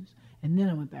hell is this?" And then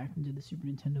I went back and did the Super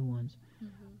Nintendo ones.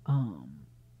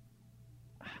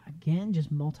 Again,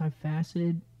 just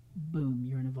multifaceted. Boom,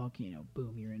 you're in a volcano.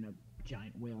 Boom, you're in a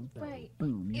giant whale's belly. Right.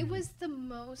 Boom. It was the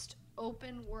most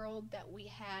open world that we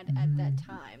had at that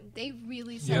time. They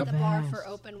really set Yep. the bar for Vast.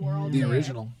 open Yeah. world. The there.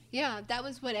 original. Yeah, that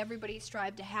was what everybody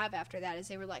strived to have after that. Is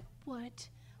they were like, "What?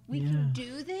 We Yeah. can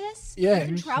do this? Yeah. We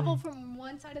can travel Seriously. from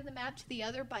one side of the map to the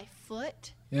other by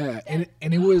foot." Yeah, and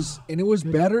it was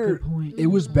better. good point. It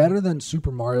was better than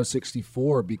Super Mario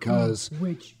 64 because.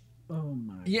 Which, oh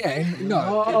my. Yeah, and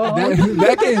no,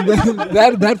 that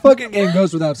game, that fucking game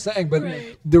goes without saying. But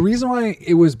the reason why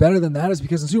it was better than that is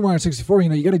because in Super Mario 64,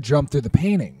 you got to jump through the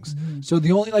paintings. So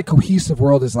the only like cohesive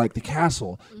world is like the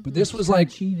castle. But this was like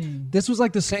cheating.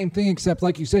 the same thing, except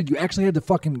like you said, you actually had to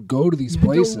fucking go to these You had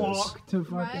places. to walk to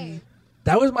fucking. Right.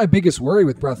 That was my biggest worry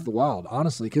with Breath of the Wild,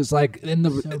 honestly, because like in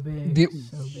the So big, the,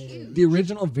 so big. the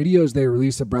original videos they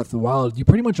released of Breath of the Wild, you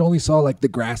pretty much only saw like the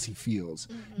grassy fields,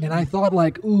 and I thought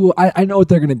like, ooh, I know what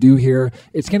they're gonna do here.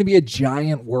 It's gonna be a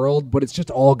giant world, but it's just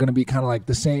all gonna be kind of like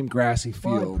the same grassy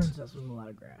Twilight field. Princess was a lot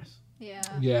of grass. Yeah.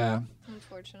 Yeah.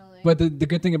 Unfortunately. But the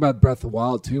good thing about Breath of the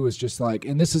Wild too is just like,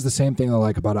 and this is the same thing I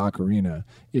like about Ocarina,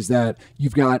 is that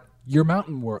you've got your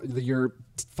mountain world, your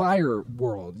fire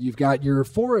world, you've got your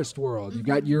forest world, you've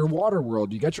got your water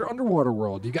world, you got your underwater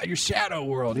world, you got your shadow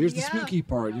world. Here's the spooky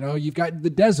part, you've got the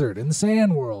desert and the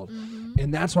sand world.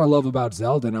 And that's what I love about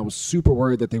Zelda, and I was super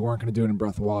worried that they weren't going to do it in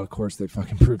Breath of the Wild. Of course, they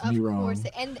fucking proved me wrong. Of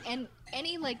course. And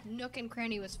any like nook and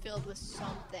cranny was filled with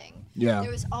something. Yeah.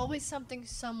 There was always something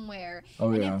somewhere.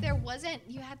 Oh, and yeah. if there wasn't,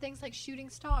 you had things like shooting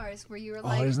stars where you were Oh,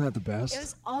 like, isn't that the best? it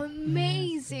was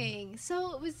amazing.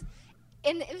 So it was,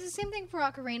 and it was the same thing for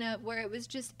Ocarina, where it was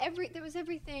just there was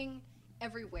everything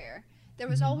everywhere. There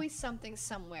was always something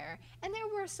somewhere, and there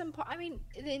were some. I mean,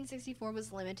 the N64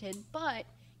 was limited, but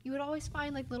you would always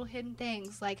find like little hidden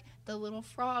things, like the little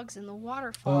frogs in the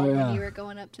waterfall yeah. when you were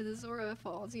going up to the Zora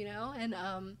Falls,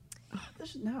 and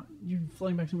Now you're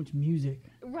flooding back so much music.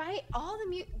 right, all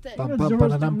the Bum, What bum, does ba,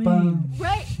 Zora's da, dum, mean? bum.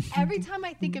 right. Every time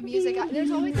I think of music,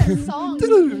 there's always that song.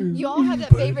 You all have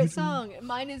that favorite song.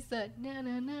 Mine is the na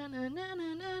na na na na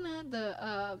na na na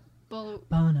the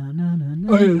Ba-na-na-na-na.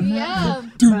 Oh, yeah.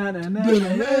 yeah.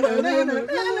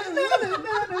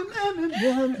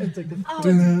 It's like the Oh,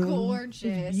 it's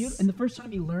gorgeous. and the first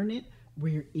time you learn it,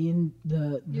 where you're in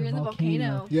the You're in the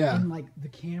volcano. Yeah. and like the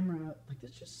camera, like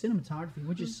that's just cinematography,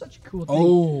 which is such a cool thing.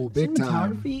 Oh, big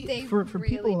time. Cinematography They for really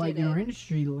people like did in our it.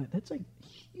 industry, like, that's like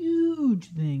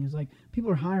huge thing. It's like people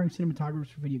are hiring cinematographers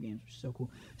for video games, which is so cool.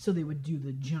 So they would do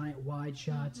the giant wide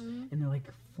shots, and they're like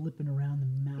flipping around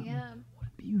the mountain. Yeah. What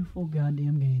a beautiful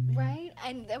goddamn game, man! Right,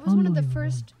 and that was one of the Unbelievable.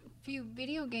 first few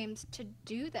video games to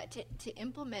do that, to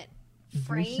implement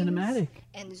Very frames cinematic.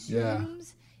 and Yeah.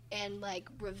 zooms and like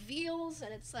reveals,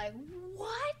 and it's like,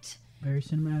 what? Very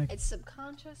cinematic. It's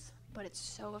subconscious, but it's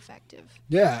so effective.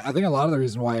 Yeah, I think a lot of the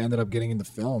reason why I ended up getting into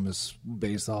film is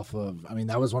based off of, I mean,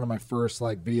 that was one of my first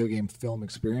like video game film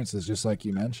experiences, just like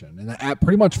you mentioned. And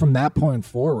pretty much from that point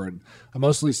forward, I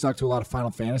mostly stuck to a lot of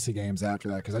Final Fantasy games after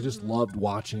that because I just loved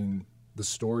watching the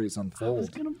stories I was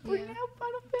unfold. gonna bring Yeah. out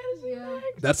Final Fantasy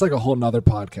next. That's like a whole nother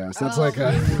podcast. That's Oh, like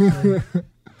a...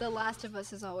 The Last of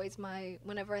Us is always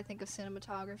whenever I think of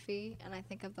cinematography and I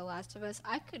think of The Last of Us,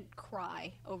 I could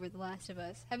cry over The Last of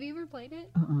Us. Have you ever played it?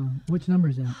 Which number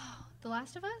is that? The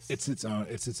Last of Us? It's its own.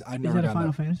 I Is never that a got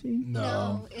Final that. Fantasy?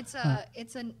 No. it's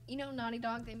Naughty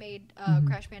Dog. They made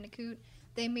Crash Bandicoot.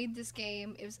 They made this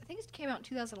game. I think it came out in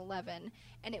 2011,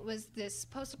 and it was this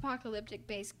post-apocalyptic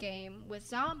based game with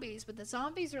zombies. But the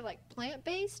zombies are like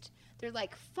plant-based. They're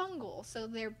like fungal, so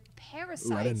they're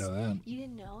parasites. Ooh, I didn't know that. You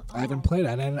didn't know? I haven't Oh. played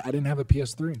it. I didn't have a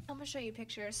PS3. I'm gonna show you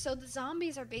pictures. So the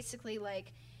zombies are basically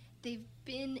like they've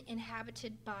been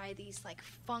inhabited by these like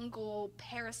fungal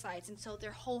parasites, and so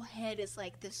their whole head is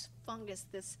like this fungus,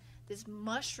 this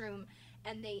mushroom,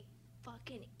 and they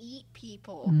fucking eat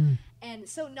people. And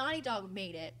so Naughty Dog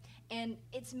made it, and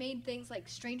it's made things like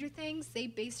Stranger Things. They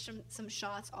based some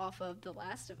shots off of The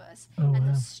Last of Us, Oh, and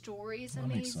wow. the story is That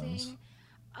makes sense. amazing.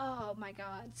 Oh my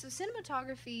god! So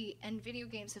cinematography and video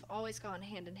games have always gone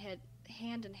hand in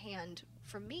hand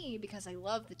for me because I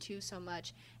love the two so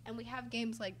much. And we have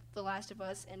games like The Last of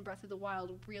Us and Breath of the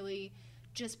Wild really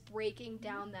just breaking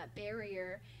down that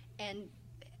barrier and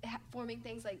forming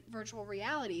things like virtual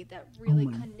reality that really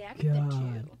my connect the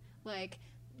God. two. Like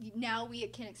now we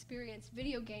can experience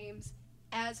video games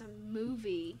as a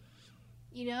movie.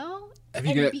 Have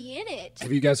you and got- be in it.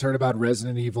 Have you guys heard about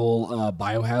Resident Evil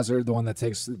Biohazard? The one that's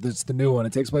the new one.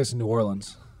 It takes place in New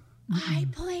Orleans. I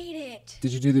played it.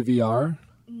 Did you do the VR?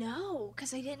 No,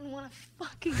 because I didn't want to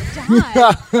fucking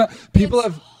die. People It's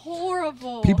have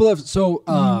horrible. so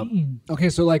What do you mean? okay,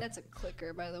 so like That's a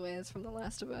clicker, by the way. It's from The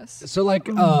Last of Us. so like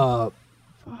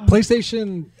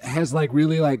PlayStation has like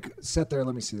really like set there.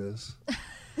 Let me see this.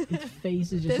 Its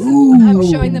face is This just. is, I'm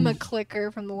showing them a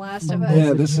clicker from The Last of Us.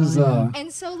 Yeah, this is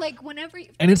And so, like, whenever you,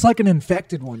 and it's like an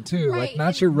infected one too. Right, Like not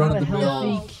and- your run Not of a the healthy,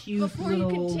 mill. No, cute before you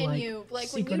little, continue, like,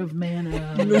 like, when secret you- of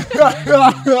mana.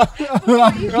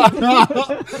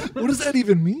 What does that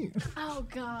even mean? oh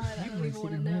god, I don't Like even want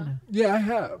to secret know. mana. Yeah, I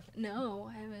have. No,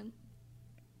 I haven't.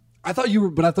 I thought you were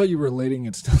relating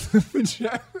it to the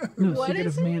vagina. No, What secret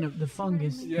is of it? mana, the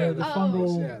fungus. Yeah, the the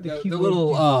fungal, Yeah, the, the cute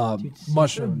little Dude, Secret of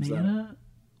mushrooms. Mana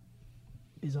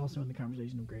is also in the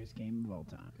conversation of greatest game of all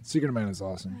time. Secret of Man is I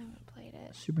awesome. haven't played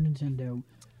it. Super Nintendo.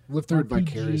 Lived through it RPG.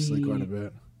 vicariously quite a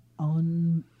bit.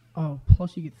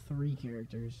 Plus you get 3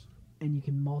 characters. and you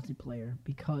can multiplayer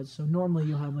because normally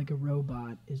you'll have like a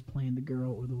robot is playing the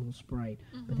girl or the little sprite,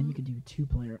 but then you can do a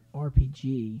 2-player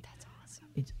RPG. That's awesome.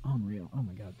 It's unreal. Oh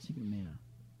my god, Secret of Mana.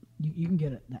 You can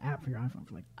get the app for your iPhone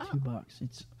for like $2.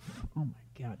 It's oh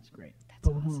my god, it's great. That's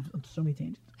We're awesome. on so many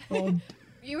tangents.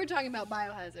 You were talking about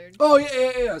Biohazard. Oh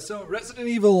yeah. So Resident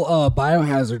Evil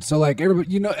Biohazard. So like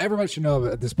everybody should know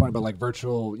at this point about like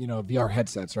virtual, VR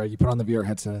headsets, right? You put on the VR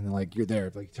headset and then like you're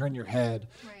there. Like turn your head,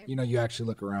 Right. you actually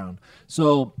look around.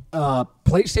 So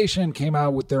PlayStation came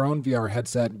out with their own VR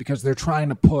headset because they're trying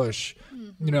to push,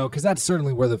 because that's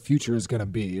certainly where the future is going to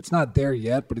be. It's not there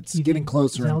yet, but it's getting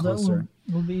closer and Zelda closer.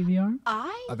 will be VR.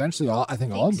 Eventually, I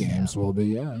think all games will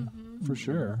be, for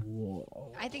sure.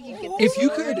 I think you get. If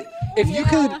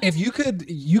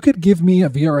you could give me a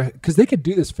VR, because they could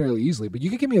do this fairly easily, but you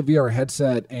could give me a VR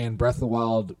headset and Breath of the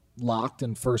Wild locked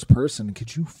in first person.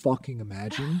 Could you fucking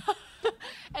imagine?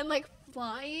 And like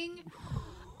flying.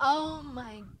 Oh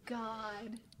my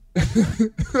god.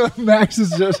 Max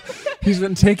is he's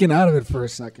been taken out of it for a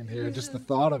second here. Just the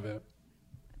thought of it.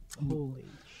 Holy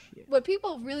shit! What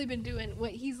people have really been doing,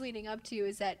 what he's leading up to,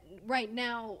 is that right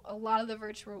now a lot of the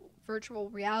virtual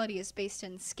reality is based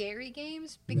in scary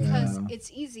games because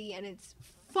it's easy and it's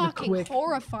fucking quick.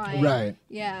 horrifying. Right.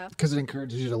 Yeah. Because it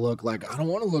encourages you to look like, I don't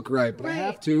want to look right, but I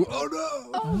have to. Oh,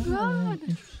 no. Oh god.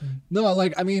 Interesting. No,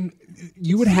 like, I mean,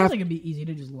 you would Seems have... like it'd be easy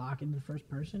to just lock into the first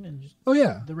person and just Oh,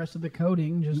 yeah. the rest of the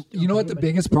coding just. You know what the but-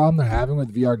 biggest problem they're having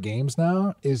with VR games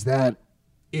now is that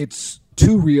it's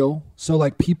too real. So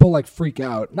like people like freak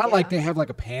out. Not like they have like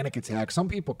a panic attack. Some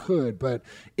people could, but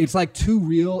it's like too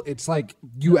real. It's like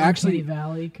you actually Uncanny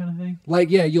Valley kind of thing. like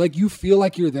you feel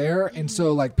like you're there, and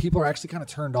so like people are actually kind of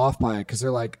turned off by it because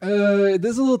they're like,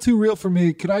 this is a little too real for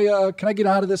me. Can I get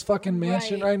out of this fucking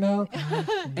mansion right now?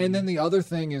 And then the other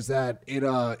thing is that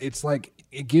it's like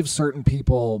it gives certain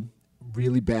people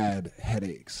really bad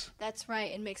headaches. That's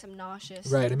right. It makes them nauseous.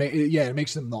 Right. It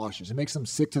makes them nauseous. It makes them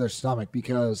sick to their stomach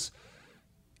because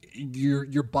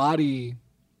your body,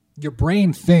 your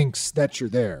brain thinks that you're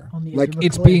there. On the edge Like of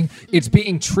a it's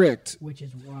being tricked, Which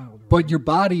is wild. but your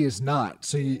body is not.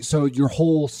 So your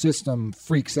whole system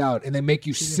freaks out, and they make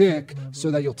you sick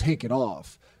so that you'll take it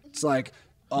off. It's like,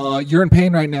 you're in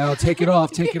pain right now. Take it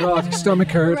off. Take it off. Your stomach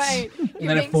hurts. Right. And You're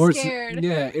then being it forces. scared.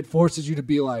 Yeah, it forces you to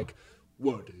be like,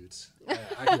 whoa, dudes.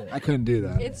 I couldn't do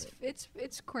that.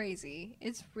 It's crazy.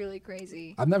 It's really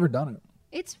crazy. I've never done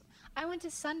it. I went to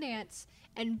Sundance,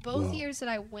 and both years that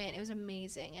I went, it was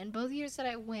amazing. And both years that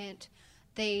I went,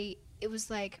 it was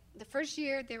like the first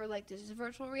year they were like, this is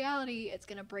virtual reality. It's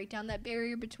gonna break down that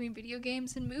barrier between video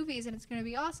games and movies, and it's gonna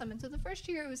be awesome. And so the first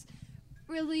year it was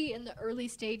really in the early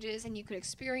stages, and you could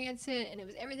experience it, and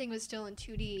everything was still in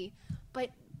 2D.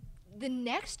 But the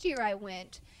next year I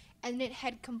went, and it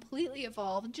had completely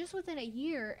evolved just within a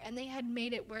year, and they had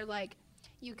made it where like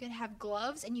you could have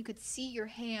gloves and you could see your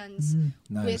hands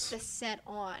Nice. with the set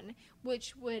on,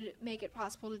 which would make it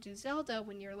possible to do Zelda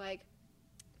when you're like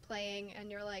playing and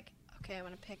you're like, okay, I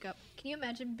want to pick up. Can you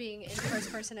imagine being in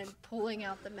first person and pulling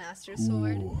out the Master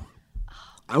Sword? Ooh.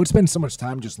 I would spend so much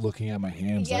time just looking at my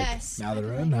hands. Yes. Like, now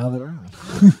they're in, now they're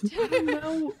out. I don't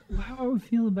know how I would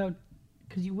feel about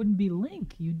because you wouldn't be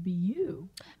Link, you'd be you.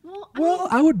 Well,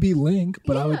 I would be Link,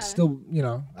 but I Yeah. would still,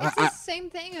 it's the same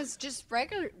thing as just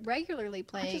regularly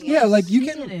playing. Yeah, it. like you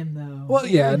See can. him though. Well,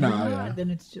 yeah, If no, you're not, yeah.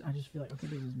 Then I just feel like okay,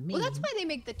 this is me. Well, that's why they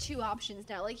make the two options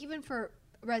now. Like even for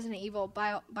Resident Evil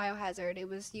Biohazard, it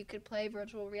was you could play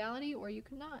virtual reality or you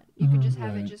could not. You could just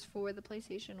have it Right. just for the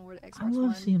PlayStation or the I Xbox love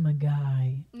One. seeing my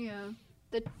guy. Yeah,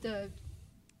 what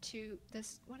do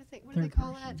they Third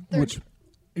call person. that? Which,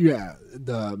 yeah,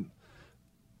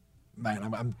 but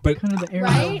Kind of the aerial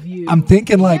Right? view. I'm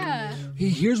thinking like, Yeah.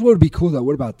 here's what would be cool though.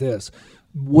 What about this?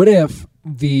 What if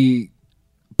the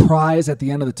prize at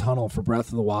the end of the tunnel for Breath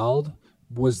of the Wild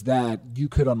was that you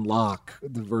could unlock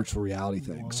the virtual reality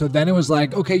thing? So then it was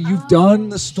like, okay, you've done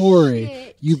the story,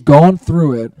 shit. you've gone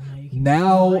through it. Now you can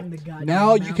Now climb the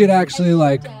goddamn you could mountain. actually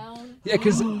like, Down. yeah,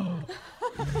 because. Oh.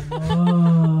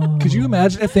 Could you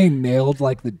imagine if they nailed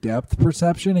like the depth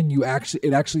perception and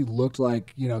it actually looked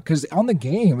like, because on the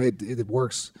game it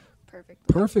works Perfect.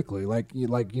 perfectly. Like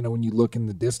when you look in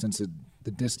the distance,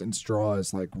 the distance draw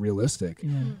is like realistic.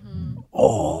 Yeah.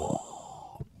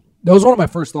 Oh, that was one of my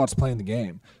first thoughts playing the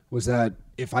game was that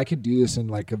if I could do this in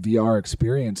like a VR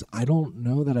experience, I don't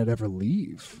know that I'd ever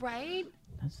leave. Right?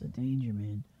 That's the danger,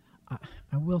 man.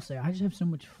 I will say I just have so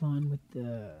much fun with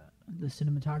the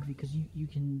cinematography because you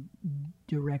can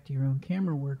direct your own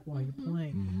camera work while you're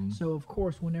playing. So of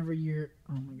course, whenever you're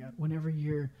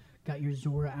got your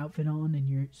Zora outfit on and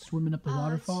you're swimming up the Oh,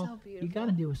 it's waterfall. so You beautiful. got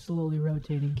to do a slowly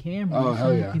rotating camera. Oh,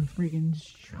 hell yeah. You can freaking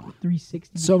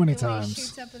 360. So many And when it times.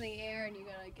 shoots up in the air and you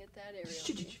gotta get that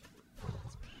area.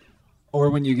 Or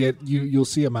when you get you'll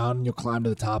see a mountain, you'll climb to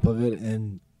the top of it,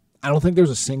 and I don't think there's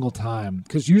a single time,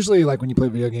 because usually like when you play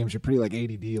video games, you're pretty like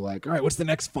ADD, like, all right, what's the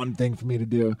next fun thing for me to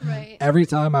do? Right. Every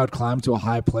time I would climb to a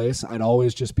high place, I'd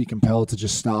always just be compelled to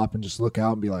just stop and just look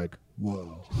out and be like,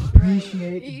 whoa,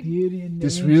 Appreciate the beauty in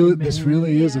this nature,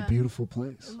 really is a Yeah. beautiful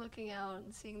place. And looking out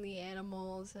and seeing the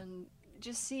animals and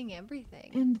just seeing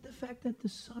everything. And the fact that the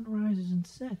sun rises and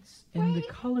sets, and the Right.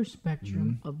 color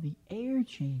spectrum of the air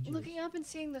changes. Looking up and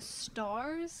seeing the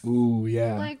stars. Ooh,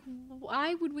 yeah. Like,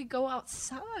 why would we go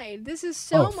outside? This is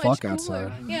so Oh, much fuck cooler.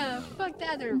 outside. Yeah, fuck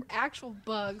that. They're actual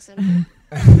bugs and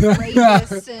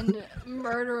rapists and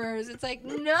murderers. It's like,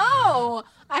 no!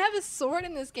 I have a sword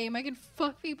in this game. I can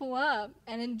fuck people up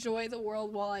and enjoy the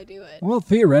world while I do it. Well,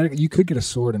 theoretically, you could get a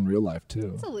sword in real life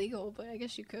too, It's illegal, but I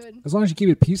guess you could. as long as you keep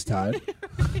it peace tied.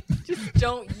 Just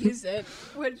don't use it.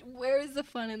 Where is the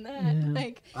fun in that? Yeah.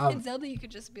 Like, in Zelda, you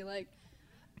could just be like,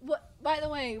 what? By the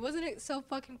way, wasn't it so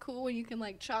fucking cool when you can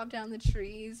like chop down the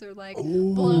trees or like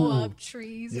blow up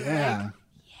trees? Or, Yeah. like,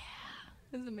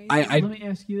 it was amazing. Let me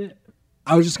ask you that.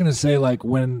 I was just gonna say, like,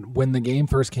 when the game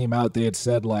first came out, they had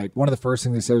said, like, one of the first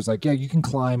things they said was like, yeah, you can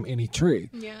climb any tree.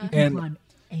 yeah. And Climb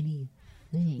anything.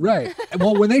 right.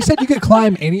 Well, when they said you could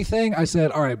climb anything, I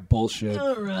said, all right, bullshit.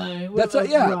 All right. That's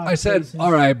I said,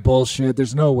 all right, bullshit.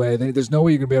 There's no way. There's no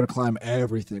way you're gonna be able to climb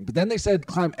everything. But then they said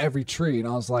climb every tree, and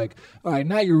I was like, all right,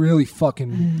 now you're really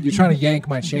fucking. You're trying to yank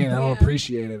my chain. I don't Yeah.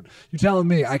 appreciate it. You're telling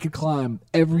me I could climb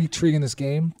every tree in this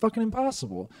game? Fucking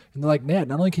impossible. And they're like, Ned,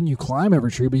 not only can you climb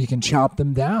every tree, but you can chop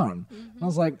them down. And I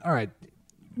was like, all right.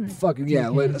 Fucking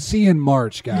yeah. See you in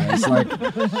March, guys. Like,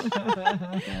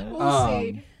 We'll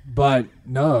see. but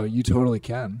no, you totally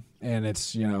can, and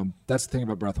it's that's the thing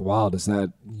about Breath of the Wild is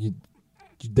that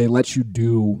they let you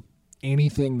do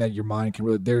anything that your mind can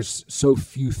really. There's so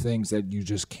few things that you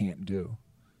just can't do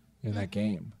in that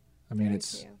game. I mean, Very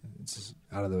it's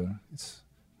few. it's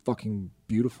fucking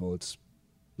beautiful. It's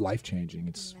life changing.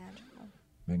 It's Magical.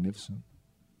 magnificent.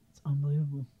 It's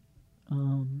unbelievable.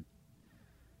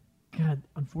 God,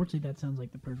 unfortunately, that sounds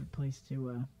like the perfect place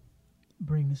to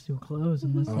bring this to a close.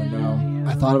 Unless Oh there's no! any,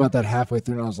 I thought about that halfay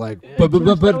through, and I was like, Josh, but that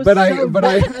was so I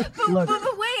Look,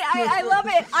 But wait, I love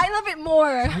it. I love it more.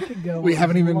 I could go. We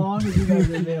haven't as even- long as you guys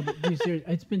are available. Dude,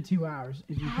 seriously, it's been 2 hours.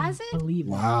 If you Has can it? believe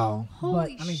that. wow.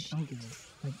 Holy But I mean, shit. don't give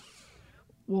a, like.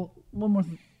 Well, one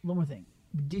more thing.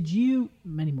 Did you?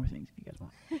 Many more things, if you guys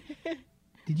want.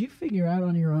 Did you figure out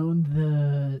on your own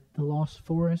the Lost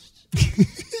Forest?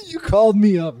 You called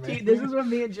me up, man. Dude, this is what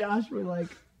me and Josh were like.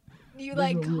 You Those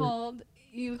like were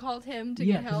weird. called him to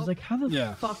Yeah, get because help. like, how the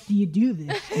Yeah. fuck do you do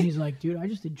this? And he's like, dude, I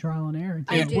just did trial and error.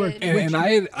 I It did. worked. and I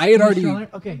had You did already trial and error?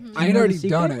 Okay. Mm-hmm. Do I you had know the already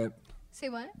done secret? it. Say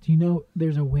what? Do you know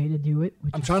there's a way to do it?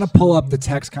 Which I'm is trying to so pull up the weird.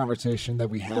 text conversation that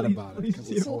we had Please- about it please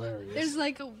because it's do. hilarious. There's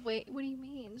like a wait. What do you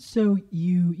mean? So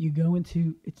you go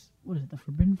into what is it, the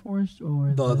Forbidden Forest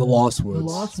or The Lost The Woods.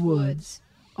 Lost Woods.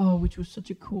 Oh, which was such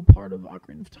a cool part of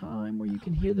Ocarina of Time, where you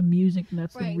can hear the music, and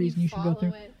that's Right. the reason you should go follow through.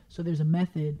 it. So there's a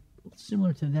method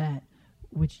similar to that,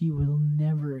 which you will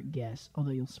never guess,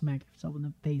 although you'll smack yourself in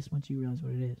the face once you realize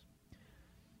what it is.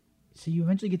 So you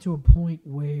eventually get to a point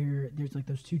where there's like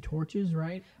those two torches,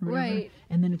 right? Or whatever, Right.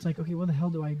 And then it's like, okay, where the hell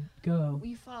do I go? Will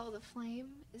you follow the flame?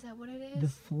 Is that what it is? The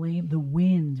flame, the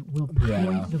wind will point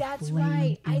Yeah. the That's flame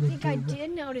right. I in the think I dir-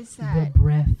 did notice The that.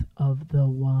 breath of the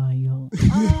wild.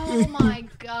 Oh my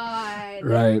god.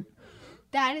 Right.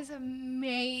 That is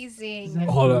amazing. Is that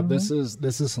Hold up. adorable?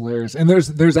 This is hilarious. And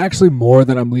there's actually more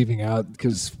that I'm leaving out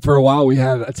because for a while we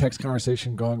had a text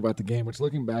conversation going about the game, which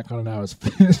looking back on it now is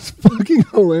it's fucking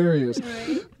hilarious.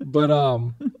 Right?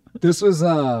 But this was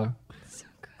I'm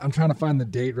trying to find the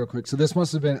date real quick. So this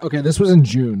must have been this was in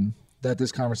June that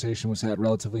this conversation was had,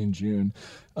 relatively in June.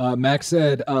 Max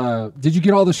said, did you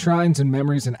get all the shrines and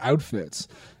memories and outfits?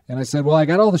 And I said, well, I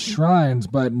got all the shrines,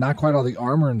 but not quite all the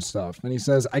armor and stuff. And he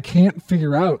says, I can't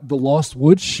figure out the Lost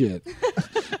Woods shit.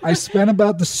 I spent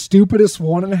about the stupidest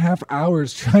 1.5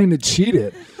 hours trying to cheat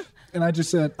it. And I just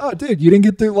said, oh, dude, you didn't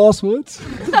get through Lost Woods? Son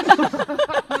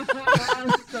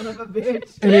of a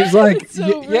bitch. And he's like,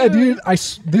 so yeah, rude. dude,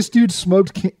 this dude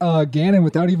smoked Ganon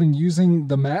without even using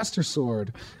the Master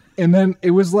Sword. And then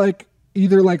it was like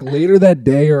either like later that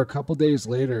day or a couple days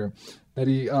later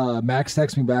that Max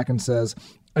texts me back and says,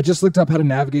 I just looked up how to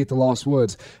navigate the Lost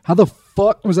Woods. How the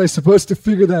fuck was I supposed to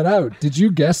figure that out? Did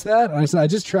you guess that? And I said, I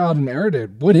just trialed and errored it.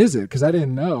 What is it? Because I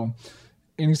didn't know.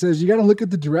 And he says, you got to look at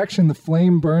the direction the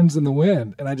flame burns in the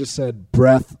wind. And I just said,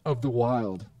 breath of the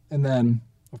wild. And then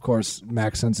Of course,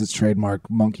 Max sends its trademark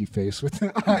monkey face with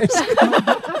the eyes.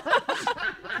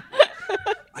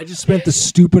 I just spent the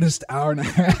stupidest hour and a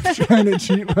half trying to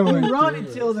cheat my way. Run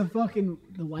until the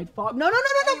white fog. No.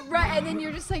 Right, and then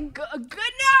you're just like, good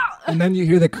now. And then you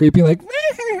hear the creepy like.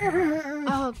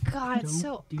 Oh God, it's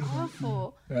so do that.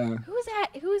 awful. Yeah.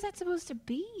 Who is that supposed to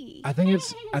be? I think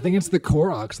it's the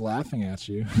Koroks laughing at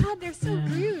you. God, they're so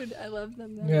rude. I love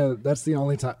them though. Yeah, that's the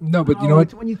only time. No, but you know what?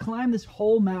 It's when you climb this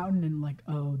whole mountain and like,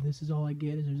 oh, this is all I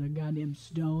get is there's a goddamn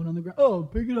stone on the ground. Oh,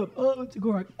 pick it up. Oh, it's a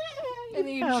Korok. And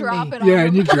then you found drop me. it on Yeah,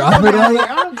 and you drop it on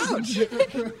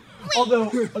there. Although,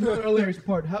 another hilarious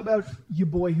part. How about your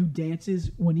boy who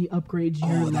dances when he upgrades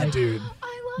your Oh, that dude.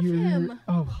 I love him.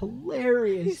 Oh,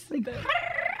 hilarious! Like,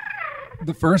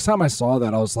 The first time I saw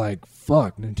that, I was like,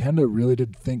 "Fuck!" Nintendo really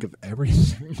did think of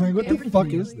everything. Like, what the fuck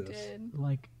Everything. is Really this? did.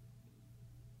 like,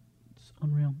 it's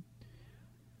unreal.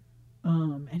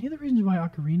 Any other reasons why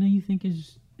Ocarina you think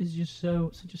is just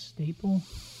such a staple?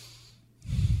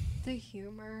 The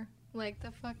humor, like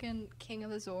the fucking King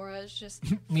of Azora is just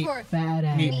Me. for Fat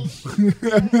ass.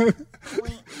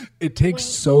 It takes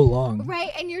so long. right,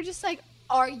 and you're just like,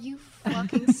 are you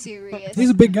fucking serious? He's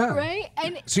a big guy. right,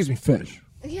 and Excuse me, fish.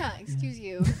 yeah, excuse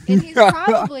you, and he's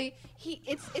probably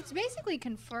It's basically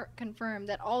confirmed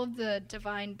that all of the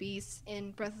divine beasts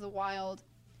in Breath of the Wild,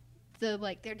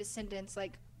 their descendants,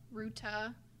 like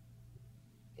Ruta,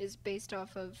 is based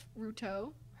off of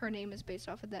Ruto. Her name is based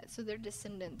off of that, so they're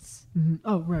descendants. Mm-hmm.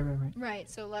 Oh, right. Right,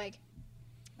 so, like,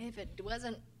 if it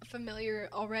wasn't familiar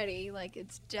already, like,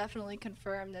 it's definitely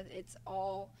confirmed that it's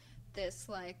all this,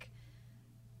 like,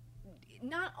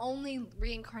 not only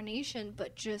reincarnation,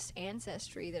 but just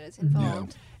ancestry that is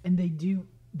involved. And they do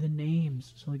the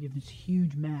names, so like, if this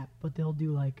huge map, but they'll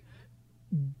do like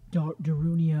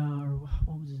Darunia, or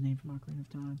what was his name from Ocarina of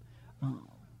Time?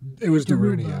 It was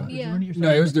Darunia. Yeah.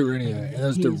 No, it was Darunia. And it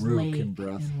was His Daruk lake, in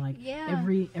Breath. And like Yeah.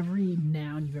 every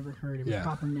noun you've ever heard, every Yeah.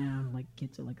 proper noun, like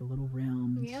gets a, like a little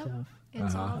realm and Yep. stuff.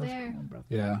 It's Uh-huh. all That was there. cool in Breath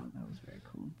of Yeah. the Wild. That was very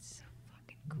cool. So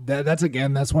fucking cool.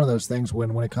 That's one of those things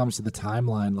when it comes to the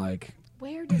timeline, like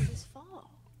Where does this fall?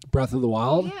 Breath of the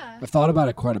Wild. Yeah. I've thought about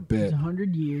it quite a bit. It's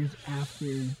 100 years after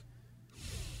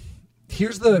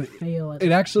Here's you the. fail at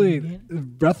It actually,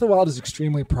 beginning. Breath of the Wild is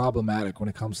extremely problematic when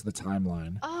it comes to the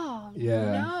timeline. Oh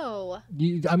Yeah. no.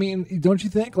 I mean, don't you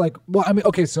think? Like, well, I mean,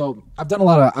 okay, so I've done a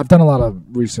lot of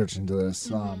research into this.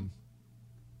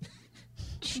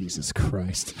 Jesus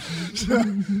Christ.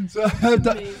 so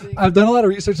I've done a lot of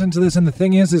research into this, and the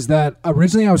thing is that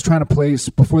originally I was trying to place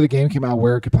before the game came out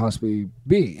where it could possibly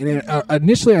be, and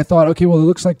initially I thought, okay, well, it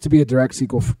looks like to be a direct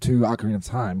sequel to Ocarina of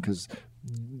Time, because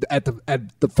at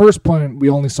the first point we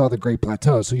only saw the Great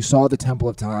Plateau, so you saw the Temple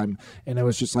of Time, and it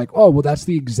was just like, oh, well, that's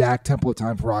the exact Temple of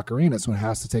Time for Ocarina, so it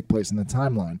has to take place in the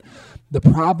timeline. The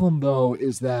problem, though,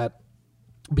 is that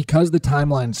because the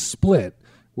timeline split,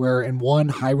 where in one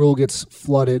Hyrule gets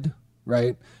flooded,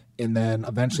 right? And then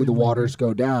eventually the waters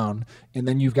go down. And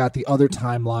then you've got the other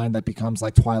timeline that becomes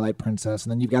like Twilight Princess.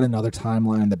 And then you've got another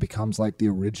timeline that becomes like the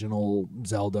original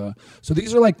Zelda. So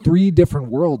these are like three different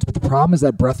worlds. But the problem is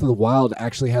that Breath of the Wild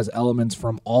actually has elements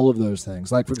from all of those things.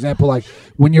 Like, for example, like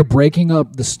when you're breaking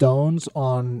up the stones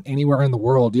on anywhere in the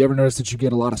world, do you ever notice that you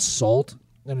get a lot of salt?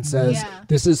 And it says, Yeah.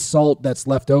 this is salt that's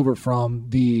left over from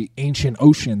the ancient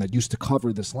ocean that used to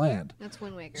cover this land. That's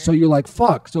Wind Waker. So you're like,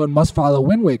 fuck, so it must follow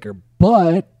Wind Waker.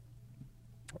 But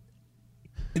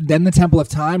then the Temple of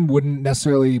Time wouldn't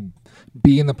necessarily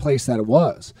be in the place that it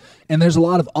was. And there's a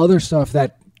lot of other stuff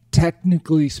that,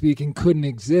 technically speaking, couldn't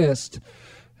exist,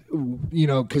 you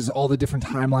know, because all the different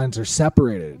timelines are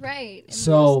separated. right. And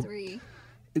So- those three.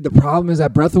 The problem is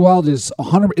that Breath of the Wild is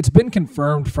 100. It's been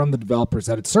confirmed from the developers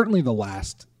that it's certainly the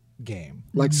last game.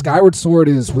 Like Skyward Sword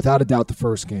is without a doubt the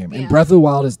first game, and Yeah. Breath of the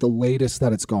Wild is the latest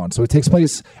that it's gone. So it takes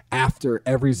place after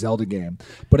every Zelda game.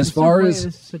 But as It's so far funny as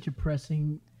this is such a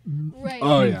pressing Right.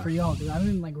 Oh, thing yeah. for y'all, because I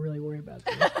didn't like really worry about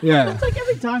that. yeah, It's like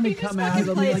every time they You just come out, fucking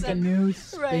it'll be play like a some- new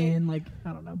spin. Like,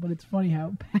 I don't know, but it's funny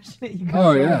how passionate you guys Oh,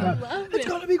 are yeah. about Love it's it.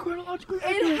 gonna be chronologically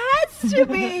accurate. It has to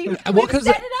be. Well, We've 'cause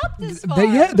set it up this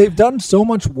far. they've done so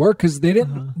much work because they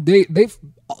didn't. They've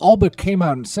all but came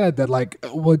out and said that, like,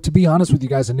 well, to be honest with you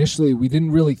guys, initially we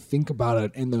didn't really think about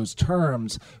it in those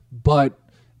terms, but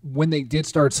when they did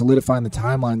start solidifying the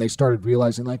timeline, they started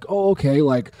realizing, like, oh, okay,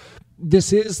 like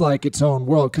this is like its own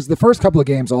world, because the first couple of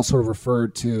games all sort of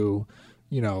referred to,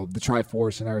 you know, the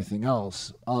Triforce and everything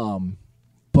else.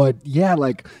 But yeah,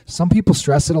 like some people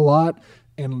stress it a lot.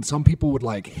 And some people would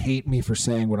like hate me for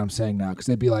saying what I'm saying now because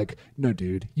they'd be like, no,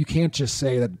 dude, you can't just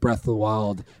say that Breath of the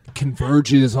Wild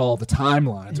converges all the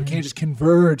timelines. We can't just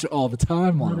converge all the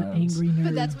timelines. Angry nerds.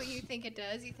 But that's what you think it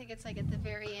does? You think it's like at the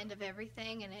very end of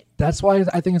everything and it... That's why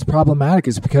I think it's problematic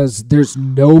is because there's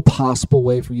no possible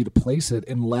way for you to place it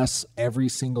unless every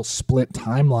single split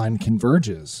timeline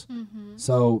converges. Mm-hmm.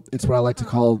 So it's what I like to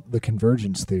call the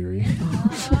convergence theory.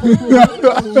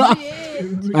 Oh,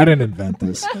 shit. I didn't invent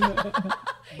this.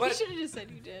 You should have just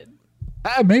said you did.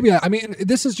 Maybe. I mean,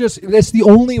 that's the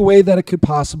only way that it could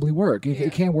possibly work.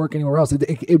 It can't work anywhere else.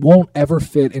 It won't ever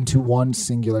fit into one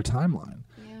singular timeline.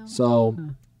 Yeah. So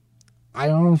I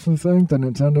honestly think that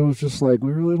Nintendo was just like,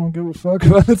 we really don't give a fuck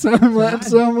about the timeline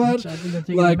so much. I think they're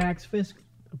taking Like, the Max Fisk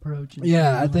approach.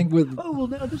 I think with... Oh, well,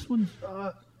 now this one's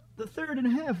the third and a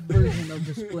half version of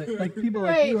the split. Like, people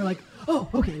like you are like, oh,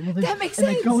 okay. Well, That makes and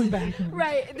sense. Like going back. And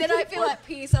Right. Then I feel at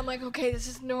peace. I'm like, okay, this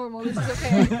is normal. This is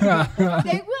okay.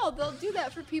 They will. They'll do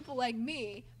that for people like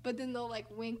me. But then they'll like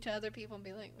wink to other people and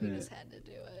be like, we just had to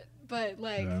do it. But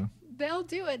like, they'll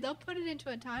do it. They'll put it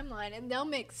into a timeline and they'll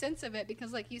make sense of it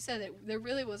because, like you said, there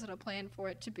really wasn't a plan for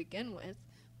it to begin with.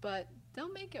 But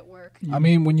they'll make it work. I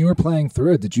mean, when you were playing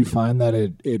through it, did you find that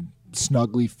it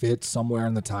snugly fits somewhere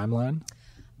in the timeline?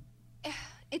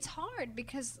 It's hard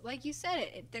because, like you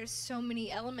said, there's so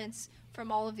many elements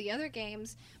from all of the other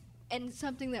games, and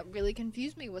something that really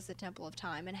confused me was the Temple of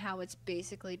Time and how it's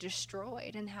basically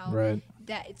destroyed and how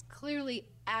that it's clearly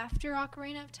after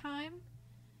Ocarina of Time,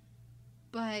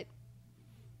 but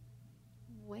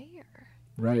where?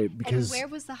 Right, because... And where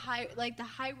was the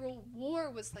Hyrule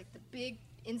War was like the big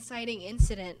inciting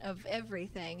incident of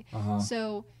everything.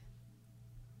 So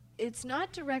it's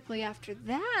not directly after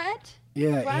that.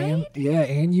 Yeah, right?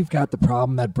 and you've got the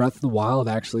problem that Breath of the Wild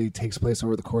actually takes place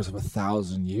over the course of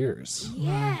 1,000 years.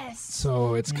 Yes.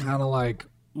 So it's kind of like,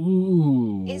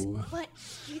 ooh. But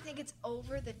do you think it's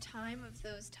over the time of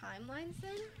those timelines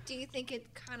then? Do you think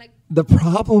it kind of... The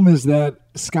problem is that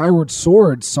Skyward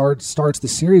Sword starts the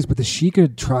series, but the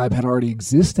Sheikah tribe had already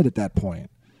existed at that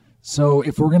point. So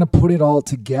if we're going to put it all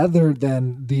together,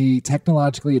 then the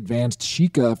technologically advanced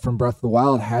Sheikah from Breath of the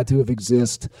Wild had to have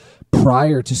existed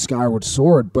prior to Skyward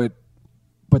Sword, but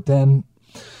then...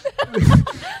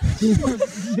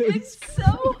 It's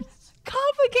so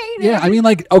complicated. Yeah, I mean,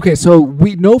 like, okay, so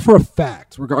we know for a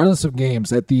fact, regardless of games,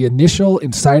 that the initial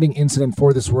inciting incident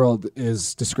for this world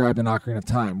is described in Ocarina of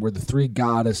Time, where the three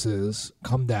goddesses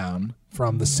come down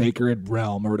from the sacred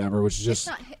realm or whatever, which is just...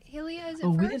 It's not Hylia, is it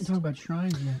we first? didn't talk about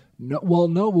shrines yet.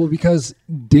 No, because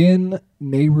Din,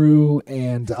 Nehru,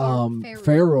 and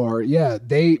Faror,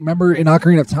 they remember in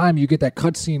Ocarina of Time you get that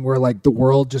cutscene where like the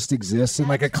world just exists in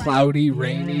like a cloudy,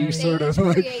 rainy sort of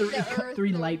like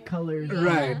three light colors.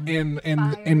 right,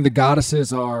 and the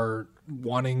goddesses are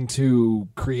wanting to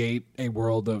create a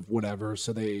world of whatever,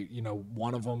 so they,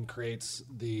 one of them creates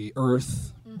the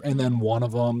earth, and then one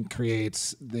of them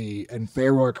creates and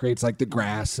Faror creates like the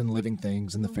grass and living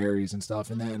things and the fairies and stuff,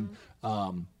 and then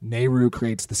Nehru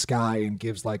creates the sky and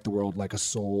gives like the world like a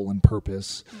soul and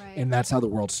purpose, and that's how the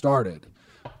world started.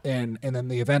 And then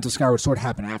the event of Skyward Sword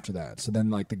happened after that. So then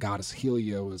like the goddess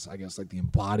Hylia was, I guess, like the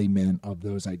embodiment of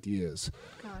those ideas.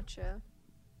 Gotcha.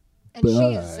 And she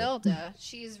is Zelda.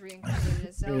 She's reincarnated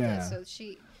as Zelda. So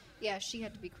she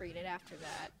had to be created after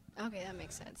that. Okay, that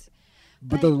makes sense.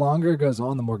 But the longer it goes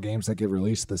on, the more games that get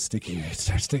released, the stickier it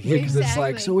starts to get. Because it's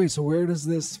like, so where does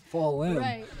this fall in?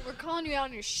 Right. We're calling you out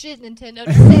on your shit, Nintendo.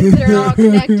 Just say they're all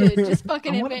connected. Just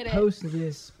fucking admit it. I want to post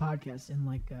this podcast in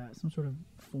like some sort of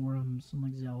forum, some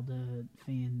like Zelda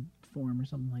fan forum or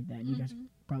something like that. You guys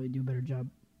probably do a better job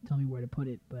telling me where to put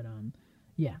it. But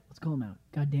yeah, let's call them out.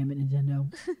 God damn it,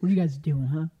 Nintendo. What are you guys doing,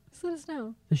 huh? Just let us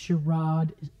know. The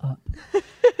charade is up.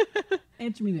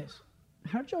 Answer me this.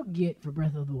 How did y'all get, for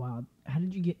Breath of the Wild, how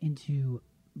did you get into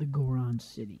the Goron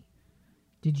City?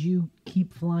 Did you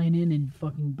keep flying in and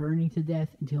fucking burning to death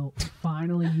until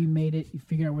finally you made it, you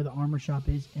figured out where the armor shop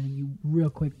is, and then you real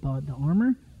quick bought the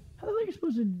armor? How the hell are you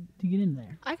supposed to get in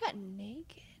there? I got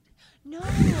naked. No.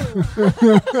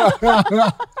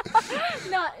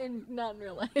 not in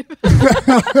real life.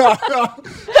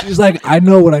 She's like, I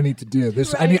know what I need to do.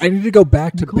 I need to go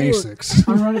back to Nicole, basics.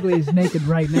 Ironically, is naked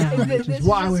right now, which is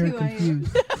why we were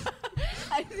confused.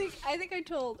 I think I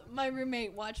told my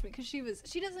roommate watch me because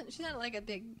she's not like a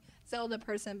big Zelda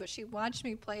person, but she watched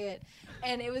me play it,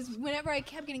 and it was whenever I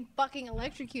kept getting fucking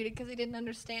electrocuted because I didn't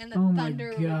understand the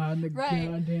thunder. Oh my god, the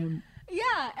goddamn.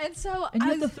 Yeah, and so you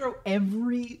have to throw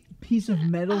every piece of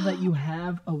metal that you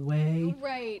have away.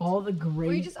 Right. All the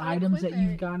great items that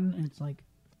you've gotten, and it's like,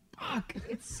 fuck.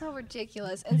 It's so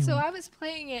ridiculous. And so I was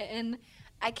playing it, and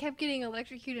I kept getting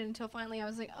electrocuted until finally I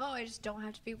was like, oh, I just don't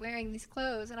have to be wearing these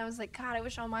clothes. And I was like, God, I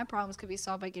wish all my problems could be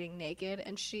solved by getting naked.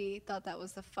 And she thought that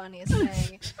was the funniest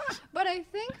thing. But I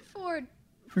think for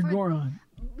Goron.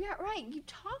 Yeah, right. You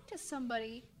talk to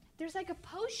somebody, there's like a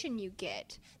potion you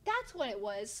get. That's what it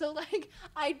was. So, like,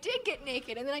 I did get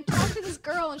naked. And then I talked to this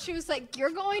girl, and she was like, you're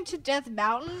going to Death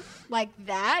Mountain like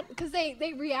that? Because they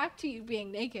react to you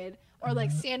being naked. Or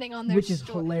like standing on their Which is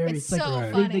hilarious. It's like,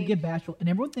 so funny. They get bashful, and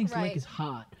everyone thinks Right. Link is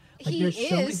hot. Like He there's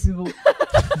so many is. people.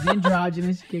 He's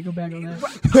androgynous. Can't go back on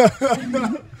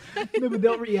that. No, but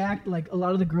they'll react like a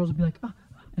lot of the girls will be like, oh,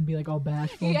 and be like all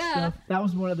bashful and Yeah. stuff. That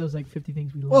was one of those like 50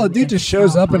 things we love. Well, the dude just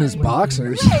shows up in his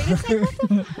boxers. Right, it's like, what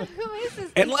the fuck? Who is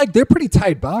this? And like they're pretty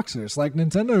tight boxers. Like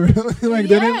Nintendo really like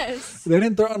Yes. they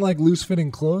didn't throw on like loose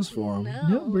fitting clothes for him.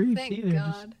 No briefs thank either.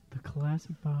 Just God. the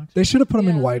classic box. They should have put him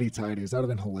in Yeah. whitey tighties. That would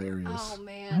have been hilarious. Oh, I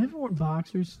man. haven't worn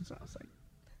boxers since I was like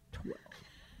 12.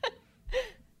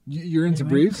 You're into Anyway.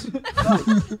 briefs?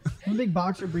 I'm a big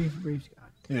boxer briefs guy.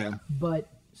 Yeah. But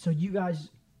so you guys,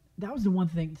 that was the one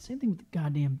thing. The same thing with the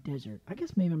goddamn desert. I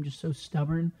guess maybe I'm just so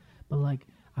stubborn, but like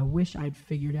I wish I'd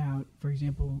figured out. For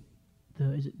example,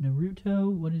 is it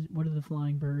Naruto? What are the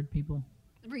flying bird people?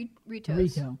 Ritos.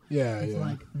 Rito. Yeah, It's yeah.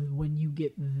 like when you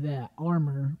get that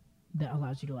armor that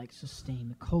allows you to like sustain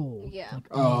the cold. Yeah. Like,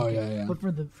 Oh, yeah. But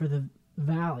for the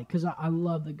valley, because I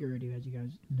love the Gurdu, as you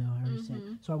guys know, I already said.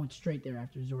 So I went straight there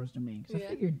after Zora's Domain. Because Yeah. I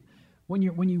figured when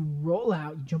you roll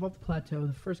out, you jump off the plateau,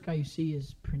 the first guy you see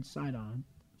is Prince Sidon.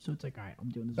 So it's like, all right, I'm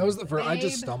doing this. That was the first. I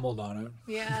just Babe. stumbled on it.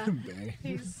 Yeah. Babe.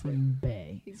 He's from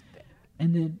Bay. he's bad.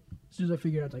 And then as soon as I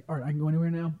figured out, it's like, all right, I can go anywhere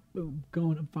now. Boom,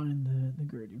 going and find the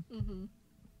Gurdu. Mm-hmm.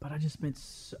 But I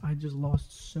just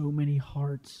lost so many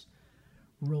hearts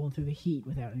rolling through the heat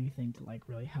without anything to like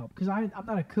really help. Because I'm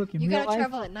not a cook in You real gotta life,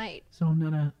 travel at night so I'm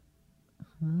not a.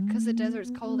 because the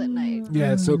desert's cold at night.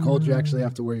 Yeah, it's so cold you actually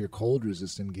have to wear your cold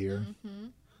resistant gear.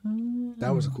 Mm-hmm.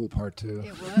 That was a cool part too.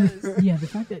 It was. Yeah, the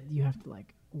fact that you have to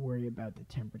like worry about the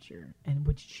temperature and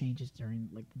which changes during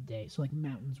like the day. So like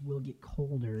mountains will get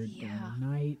colder Yeah. during the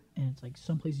night, and it's like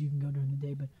some places you can go during the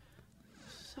day, but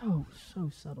so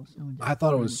subtle, so indifferent. I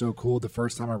thought it was so cool the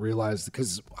first time I realized,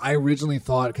 because I originally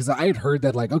thought, because I had heard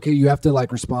that like, okay, you have to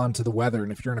like respond to the weather,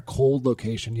 and if you're in a cold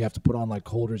location, you have to put on like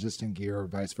cold resistant gear or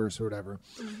vice versa or whatever.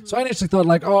 So I initially thought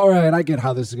like, all right, I get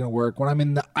how this is gonna work. When I'm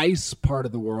in the ice part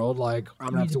of the world, like I'm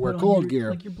You gonna have need to wear put on cold your, gear.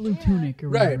 like your blue tunic or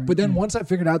whatever. Right, but then Yeah. once I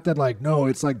figured out that like no,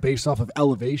 it's like based off of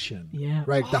elevation. Yeah.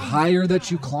 Right, the higher that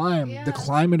you climb, Yeah. the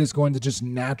climate is going to just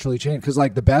naturally change. Because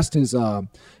like the best is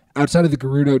outside of the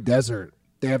Gerudo Desert,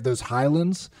 they have those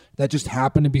highlands that just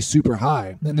happen to be super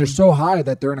high, and they're so high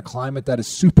that they're in a climate that is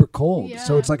super cold.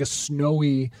 So Yeah. it's like a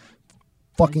snowy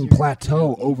fucking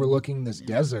plateau overlooking this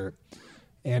desert.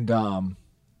 And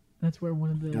That's where one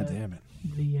of the God damn it.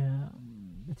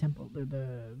 the temple,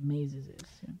 the mazes is.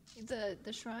 Yeah.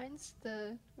 The shrines,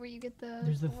 where you get the.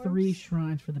 There's the orbs? 3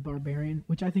 shrines for the barbarian,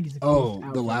 which I think is the Oh, coolest the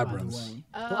outfit, labyrinths. By the way.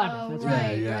 Oh, The labyrinth, that's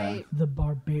right, Yeah, right. The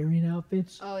barbarian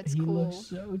outfits. Oh, it's he cool. looks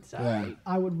so tight. Yeah.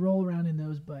 I would roll around in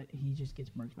those, but he just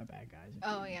gets murked by bad guys.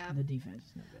 Oh, yeah. The defense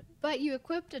is no good. But you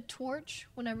equipped a torch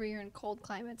whenever you're in cold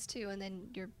climates too, and then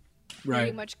you're pretty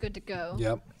Right. much good to go.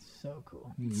 Yep. So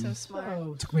cool. It's so smart.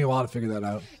 So Took me a while to figure that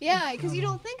out. Yeah, because you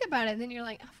don't think about it, and then you're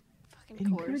like, oh, it fucking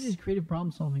course. encourages creative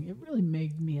problem solving. It really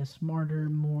made me a smarter,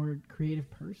 more creative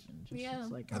person. Just, Yeah.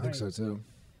 It's like, I think so too.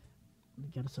 We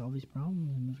got to solve these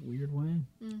problems in this weird way.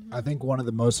 Mm-hmm. I think one of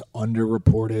the most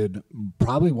underreported,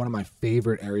 probably one of my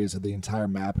favorite areas of the entire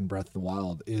map in Breath of the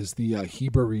Wild is the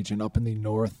Heber region up in the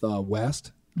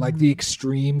northwest, like the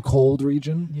extreme cold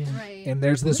region. Yeah. Right. And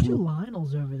there's this. Bunch of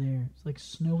Lionels over there. It's like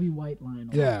snowy white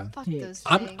Lionels. Yeah. Fuck Yeah. those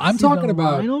I'm things. I'm See, talking the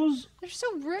about. Lionels. They're so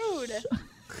rude.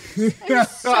 They're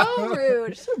so rude.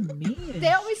 They're so mean. and They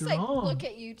always like strong. look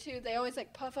at you too. They always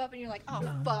like puff up, and you're like, oh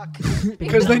fuck.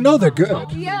 Because they know they're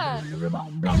good. Yeah.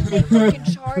 They fucking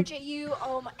charge at you.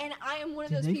 And I am one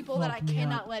of Dude, those they people that I fuck me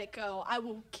cannot up. let it go. I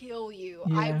will kill you.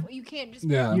 Yeah. You can't just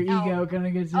Yeah. Your out. ego kind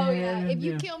of gets in. Oh yeah. If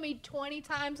you yeah. kill me 20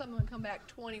 times, I'm gonna come back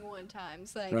 21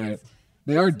 times. Like Right. it's,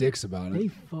 They are dicks about They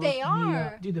it. fuck They me are.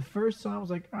 up. Dude, the first time I was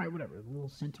like, all right, whatever. The little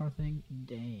centaur thing.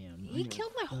 Damn. He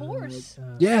killed my horse.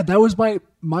 Yeah, that was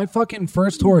my fucking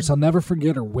first horse. I'll never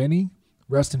forget her. Winnie,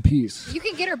 rest in peace. you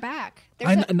can get her back.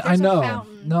 I There's I a know.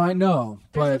 fountain. No, I know.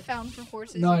 There's a But fountain for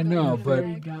horses. No, You I go know, get her but-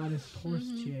 Fairy back. goddess horse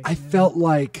chick. I yeah. felt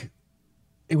like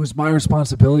it was my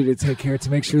responsibility to take care to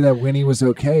make sure that Winnie was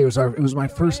okay. It was my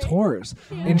first horse,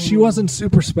 and she wasn't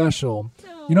super special.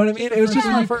 You know what I mean? It was just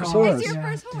my Yeah. first It's horse. your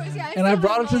Yeah. first horse, yeah. And I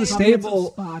brought it to the Probably had some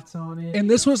stable. spots on it. And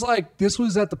this was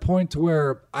at the point to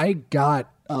where I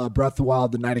got Breath of the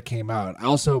Wild the night it came out.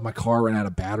 My car ran out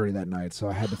of battery that night, so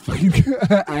I had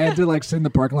to like sit in the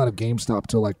parking lot of GameStop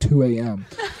till like 2 a.m.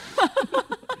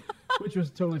 Which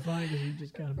was totally fine because you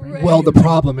just got Right. Well, the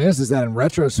problem is that in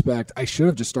retrospect, I should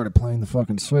have just started playing the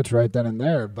fucking Switch right then and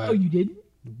there. But Oh, you didn't?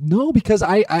 no, because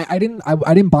I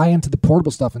didn't buy into the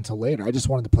portable stuff until later. I just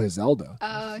wanted to play Zelda. Oh,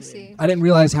 I see. I didn't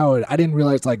realize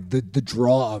like the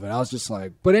draw of it. I was just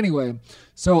like, but anyway,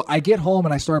 so I get home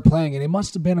and I start playing, and it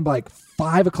must have been about like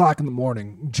 5 o'clock in the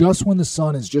morning, just when the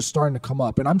sun is just starting to come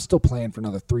up, and I'm still playing for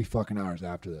another 3 fucking hours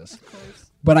after this. Of course.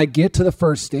 But I get to the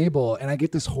first stable and I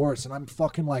get this horse, and I'm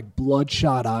fucking like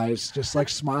bloodshot eyes, just like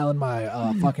smiling my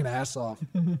fucking ass off.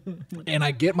 And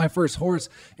I get my first horse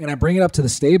and I bring it up to the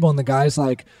stable, and the guy's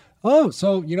like, "Oh,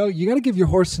 so you got to give your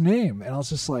horse a name." And I was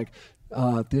just like,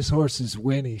 "This horse is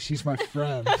Winnie. She's my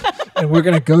friend, and we're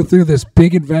gonna go through this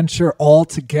big adventure all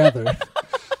together."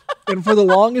 And for the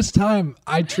longest time,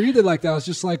 I treated it like that. I was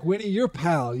just like, "Winnie, you're a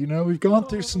pal. We've gone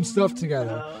through some stuff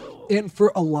together." And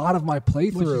for a lot a lot of my Which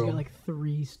playthrough, she's got like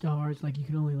 3 stars. Like you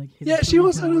can only like hit. yeah, it she 3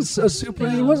 wasn't times. a super.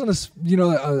 It wasn't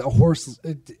a horse.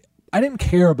 I didn't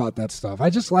care about that stuff. I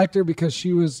just liked her because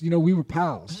she was, we were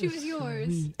pals. She was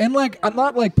yours. And like, I'm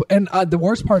not like, and the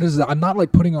worst part is that I'm not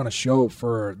like putting on a show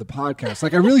for the podcast.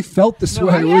 Like, I really felt this No,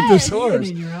 way I with this see it horse.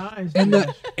 in your eyes.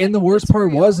 And the worst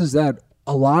part is that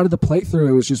a lot of the playthrough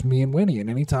it was just me and Winnie. And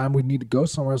anytime we'd need to go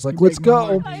somewhere, I was like, let's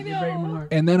go. I know.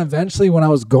 And then eventually, when I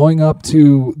was going up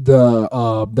to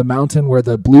the mountain where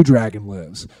the blue dragon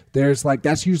lives, there's like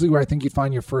that's usually where I think you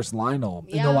find your first Lionel. And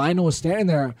the Yeah. Lionel was standing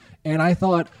there, and I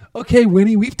thought, okay,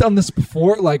 Winnie, we've done this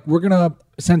before. Like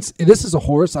since this is a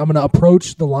horse, I'm gonna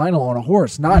approach the Lionel on a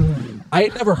horse. I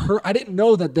had never heard. I didn't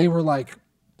know that they were like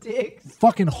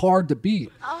fucking hard to beat.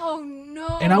 Oh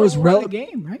no. And I was the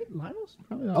game, right? Lionel's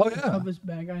probably the yeah. toughest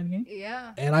bad guy in the game.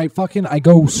 Yeah. And I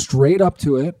go straight up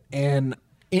to it and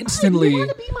instantly. You want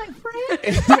to be my friend?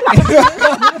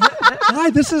 Hi,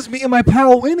 this is me and my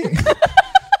pal Winnie.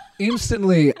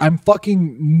 Instantly, I'm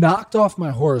fucking knocked off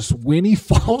my horse. Winnie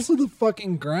falls to the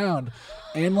fucking ground.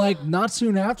 And like not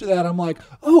soon after that, I'm like,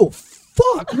 oh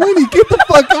fuck, Winnie, get the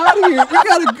fuck out of here. We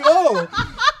gotta go.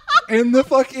 And the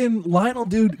fucking Lionel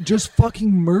dude just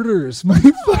fucking murders my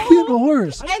fucking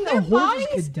horse. And know their horses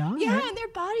bodies, could die. yeah, and their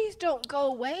bodies don't go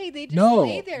away. They just No,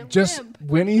 lay there just limp.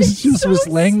 Winnie's just so was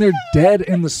laying there sad. dead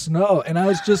in the snow, and I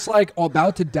was just like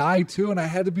about to die too, and I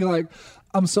had to be like,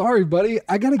 "I'm sorry, buddy,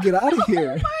 I gotta get out of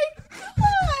here."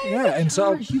 Yeah, and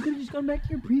so Gosh, you could have just gone back to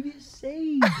your previous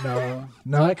save.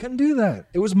 no, I couldn't do that.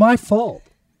 It was my fault.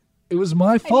 It was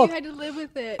my And fault. you had to live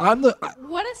with it. I'm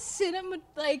What a cinema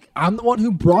the one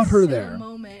who brought her cinema there.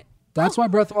 moment. That's why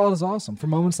Breath of the Wild is awesome for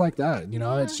moments like that.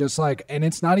 It's just like, and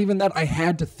it's not even that I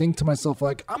had to think to myself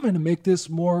like, I'm going to make this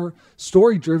more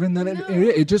story driven than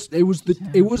it was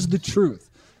the truth.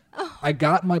 I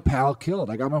got my pal killed.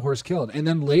 I got my horse killed. And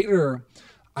then later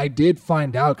I did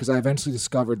find out because I eventually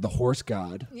discovered the horse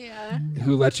god Yeah.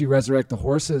 who lets you resurrect the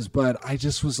horses. But I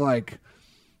just was like,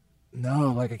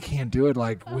 no, like I can't do it.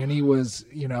 Like Winnie was,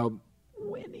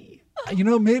 Winnie.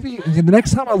 maybe the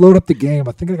next time I load up the game,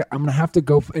 I think I'm gonna have to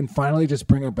go and finally just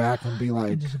bring her back and be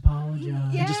like, Just apologize.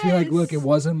 Yeah. and just be like, look, it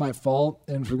wasn't my fault,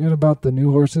 and forget about the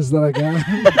new horses that I got.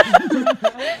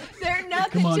 They're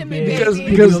nothing Come on, to me, babe. because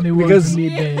baby. because Only one because for me,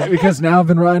 babe. because now I've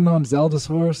been riding on Zelda's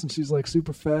horse, and she's like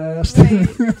super fast. Right.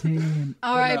 Damn.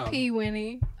 R.I.P.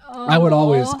 Winnie. Oh. I would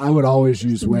always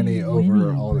use Winnie over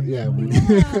Winnie all. brings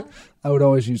Winnie. Yeah. I would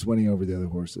always use Winnie over the other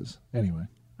horses. Anyway,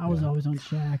 I was always on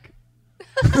Shaq.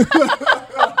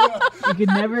 You could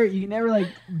never like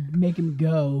make him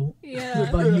go. Yeah.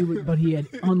 But he had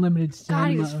unlimited God,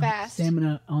 stamina. he was fast.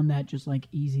 Stamina on that just like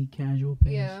easy casual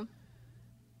pace. Yeah.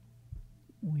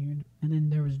 Weird. And then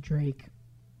there was Drake.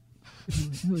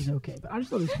 He was okay, but I just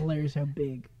thought it was hilarious how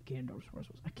big Ganondorf's horse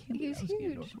was. I can't believe He was that was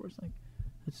huge. Ganondorf's horse. Like,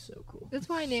 that's so cool. That's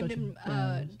why I named Such a him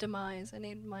badass. Demise. I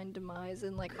named mine Demise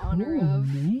in like honor Cool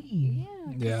of. name.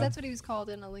 Yeah, 'cause Yeah. that's what he was called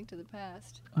in A Link to the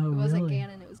Past. Oh, It wasn't really?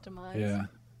 Ganon, it was Demise. yeah,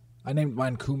 I named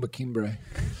mine Kumba Kimbre.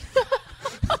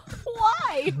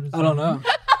 Why? What is I don't that? know.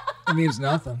 It means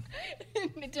nothing.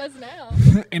 It does now.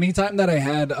 Anytime that I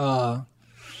had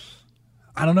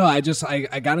I don't know, I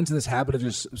got into this habit of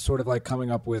just sort of like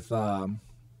coming up with I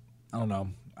don't know,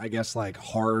 I guess like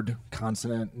hard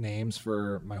consonant names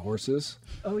for my horses.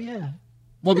 Oh yeah.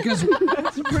 Well, because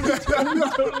That's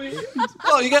totally.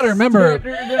 well, you got to remember.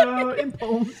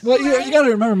 Impulse. Well, you got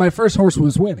to remember, my first horse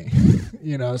was Winnie.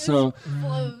 So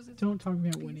Flows. Don't talk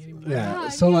about Winnie anymore. yeah, God,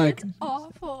 so yeah, like, it's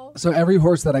awful. so every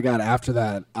horse that I got after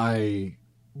that, I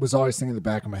was always thinking in the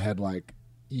back of my head like,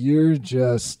 you're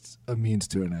just a means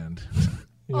to an end.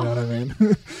 You know what I mean?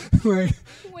 Like,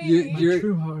 Wait. My you're,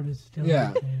 true heart is still yeah.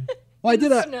 out there.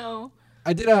 well, Snow.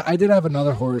 I did have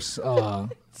another horse. I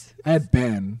had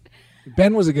Ben.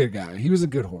 Ben was a good guy. He was a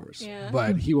good horse. Yeah.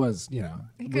 But he was, you know,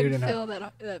 You we couldn't didn't feel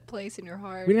have, that place in your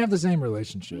heart. we didn't have the same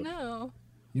relationship. No.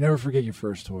 You never forget your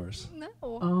first horse.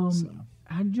 No.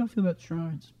 How did y'all feel about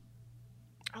shrines?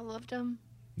 I loved them.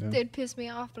 Yeah. They'd piss me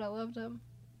off, but I loved them.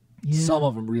 Yeah, Some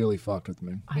of them really fucked with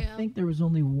me. I Yeah. think there was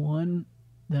only one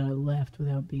that I left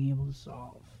without being able to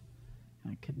solve.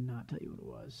 I could not tell you what it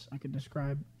was. I could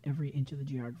describe every inch of the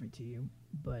geography to you,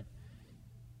 but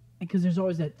because there's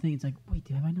always that thing. It's like, wait,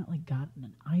 have I not like gotten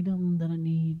an item that I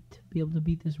need to be able to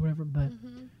beat this, or whatever? But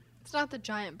It's not the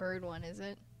giant bird one, is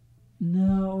it?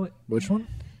 no, Which one?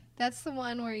 That's the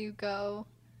one where you go.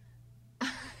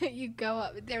 You go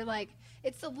up. They're like,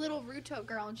 it's the little Ruto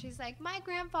girl, and she's like, my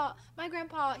grandpa,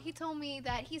 he told me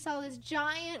that he saw this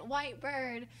giant white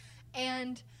bird,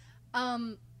 and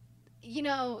you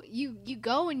know, you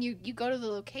go and you go to the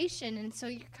location, and so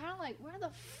you're kind of like, where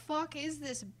the fuck is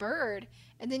this bird?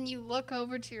 And then you look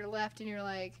over to your left, and you're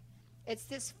like, it's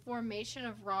this formation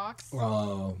of rocks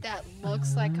Oh. that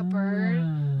looks like a bird,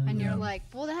 and you're like,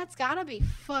 well, that's gotta be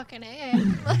fucking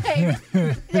it.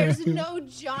 Like, there's no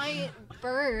giant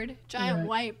bird, Right.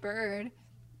 white bird,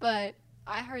 but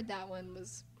I heard that one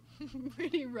was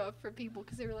pretty rough for people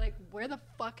because they were like, where the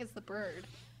fuck is the bird?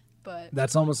 But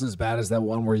That's almost as bad as that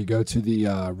one where you go to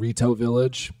the Rito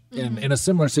village. And in a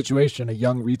similar situation, a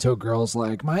young Rito girl's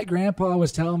like, my grandpa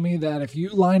was telling me that if you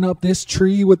line up this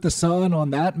tree with the sun on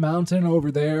that mountain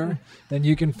over there, then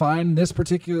you can find this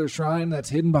particular shrine that's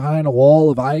hidden behind a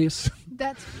wall of ice.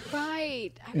 that's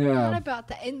right. I Yeah. forgot about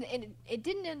that. And it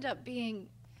didn't end up being.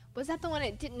 Was that the one?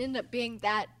 It didn't end up being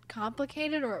that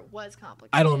complicated, or it was complicated?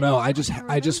 I don't know. I just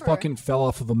remember. fucking fell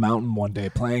off of a mountain one day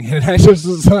playing it. And I just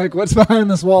was like, what's behind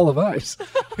this wall of ice?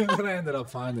 And then I ended up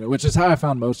finding it, which is how I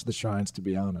found most of the shrines, to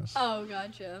be honest. Oh,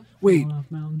 gotcha. Wait, Falling off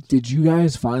mountains. did you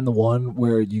guys find the one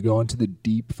where you go into the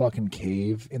deep fucking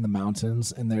cave in the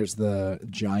mountains and there's the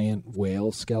giant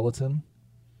whale skeleton?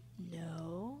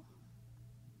 No.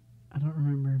 I don't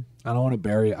remember. I don't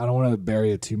want to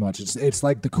bury it too much. It's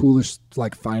like the coolest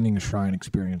like finding a shrine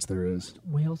experience there is.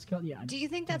 Whale skeleton. Yeah. Do you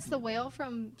think that's the whale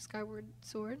from Skyward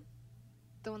Sword?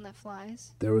 The one that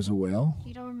flies? There was a whale?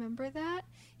 You don't remember that?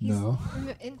 No.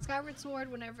 In Skyward Sword,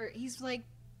 whenever he's like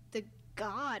the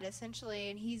god essentially,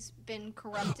 and he's been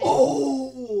corrupted.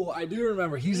 Oh, I do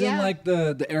remember. He's in Yeah. like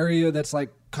the area that's like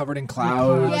covered in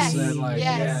clouds Yes. and like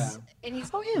yes. yeah. And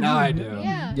he's. Oh yeah. Now I no, do.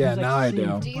 Yeah. Yeah, He's, like, now I saved do.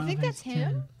 from Do you Final think that's Fantasy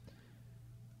him? X.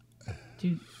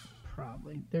 Dude,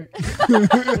 probably. They're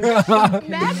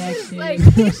Max is like,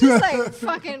 he's just like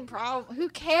fucking problem. Who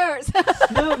cares?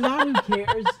 no, not who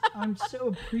cares. I'm so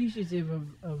appreciative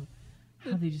of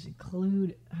how they just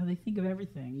include how they think of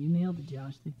everything. You nailed it,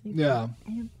 Josh. They think Yeah. of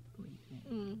everything.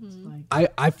 It's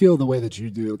like I feel the way that you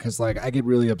do because like I get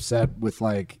really upset with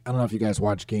like I don't know if you guys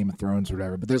watch Game of Thrones or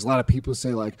whatever, but there's a lot of people who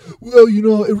say like, well, you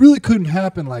know, it really couldn't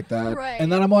happen like that, Right.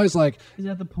 and then I'm always like, is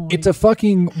that the point? it's a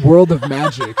fucking world of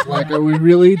magic. Like, are we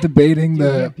really debating Dude,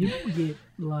 yeah, the? people get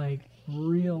like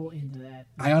real into that.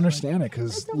 I understand it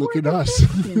because It's a look at world of us.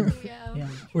 fiction. Yeah. Yeah.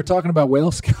 We're talking about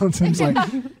whale skeletons. Like,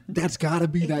 that's got to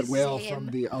be that It's whale him. from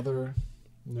the other.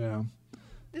 Yeah.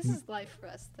 This is life for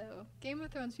us, though. Game of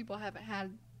Thrones people haven't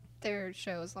had their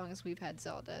show as long as we've had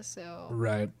Zelda, so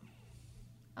Right.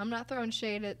 I'm not throwing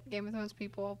shade at Game of Thrones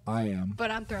people, I am. but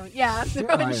I'm throwing I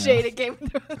shade am. at Game of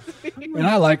Thrones people. And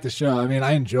I like the show. I mean,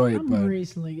 I enjoy it, I'm but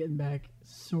recently getting back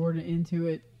sort of into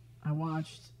it. I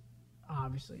watched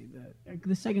obviously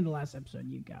the second to last episode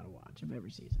you gotta watch of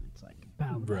every season. It's like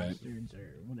Battle of the Right. Bastards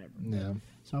or whatever. yeah.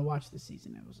 So I watched this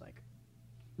season. It was like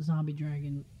Zombie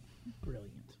Dragon,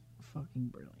 brilliant, fucking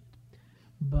brilliant.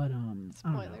 But I don't know.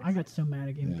 Spoilers. I got so mad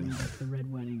at Game of Yeah. Thrones, like the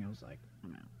Red Wedding. I was like,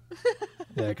 I'm out.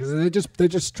 Yeah, because they're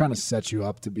just trying to set you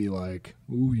up to be like,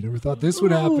 ooh, you never thought this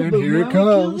would happen. but Here no, it kill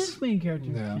comes. this main character.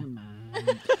 Yeah. Come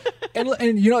on.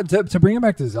 And you know, to bring it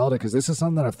back to Zelda, because this is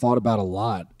something that I've thought about a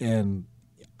lot, and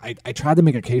I tried to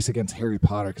make a case against Harry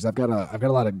Potter because I've got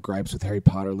a lot of gripes with Harry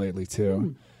Potter lately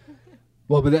too.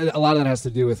 Well, but a lot of that has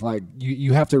to do with like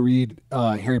you have to read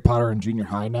Harry Potter in junior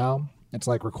high now. It's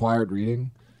like required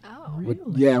reading. Oh, Really?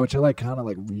 Yeah, which I like kind of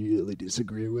like really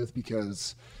disagree with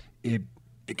because it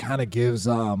kind of gives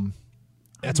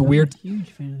that's a I'm weird. a huge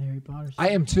fan of the Harry Potter. I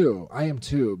am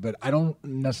too, but I don't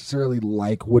necessarily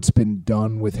like what's been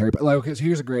done with Harry Potter. Like, okay, so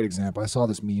here's a great example. I saw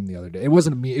this meme the other day. It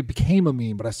wasn't a meme; it became a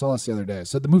meme, but I saw this the other day.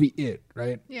 So the movie It,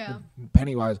 right? Yeah. With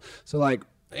Pennywise. So like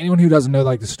anyone who doesn't know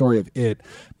like the story of It,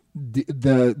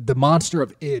 the monster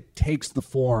of It takes the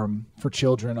form for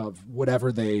children of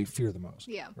whatever they fear the most.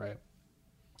 Yeah. Right.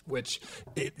 which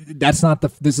that's not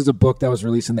this is a book that was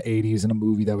released in the 80s and a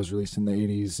movie that was released in the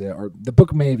 80s, or the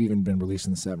book may have even been released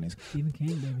in the 70s. Stephen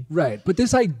King, baby. Right. But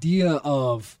this idea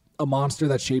of a monster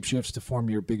that shapeshifts to form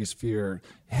your biggest fear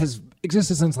has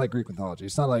existed since like Greek mythology.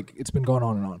 It's not like it's been going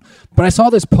on and on. But I saw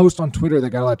this post on Twitter that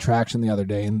got a lot of traction the other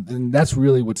day, and that's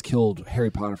really what's killed Harry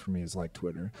Potter for me is like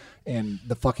Twitter. And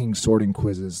the fucking sorting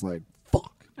quizzes, like,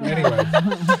 fuck. Anyway.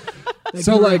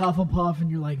 So like Hufflepuff,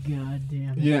 and you're like, God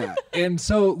damn it. Yeah. And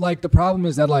so like the problem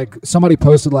is that like somebody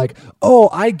posted like, oh,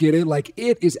 I get it. Like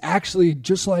it is actually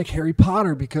just like Harry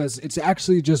Potter because it's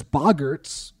actually just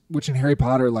boggarts, which in Harry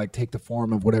Potter like take the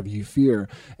form of whatever you fear.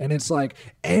 And it's like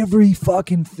every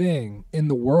fucking thing in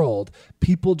the world,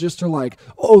 people just are like,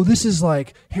 oh, this is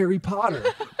like Harry Potter.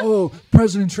 Oh,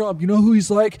 President Trump, you know who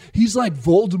he's like? He's like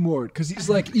Voldemort because he's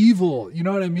like evil. You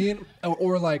know what I mean?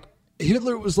 Or like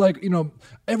Hitler was like, you know,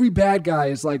 every bad guy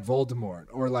is like Voldemort,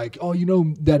 or like, oh, you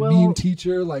know, that mean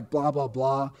teacher, like blah, blah,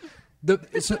 blah.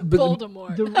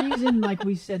 Voldemort. The reason, like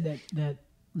we said, that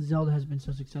Zelda has been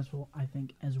so successful, I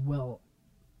think, as well,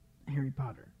 Harry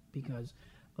Potter, because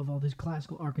of all these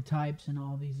classical archetypes and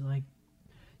all these, like,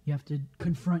 you have to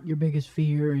confront your biggest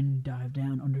fear and dive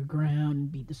down underground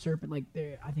and beat the serpent. Like,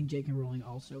 I think J.K. Rowling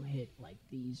also hit, like,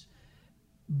 these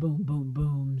boom, boom,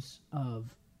 booms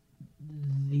of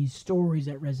these stories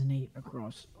that resonate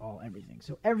across everything.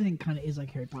 So everything kind of is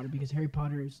like Harry Potter because Harry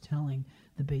Potter is telling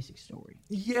the basic story.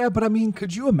 Yeah, but I mean,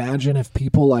 could you imagine if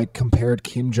people like compared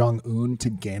Kim Jong-un to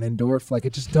Ganondorf? Like,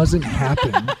 it just doesn't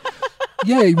happen.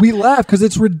 Yeah, we laugh because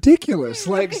it's ridiculous.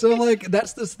 Like, so like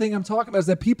that's this thing I'm talking about is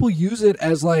that people use it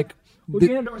as like. Well,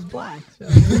 Ganondorf's black. So.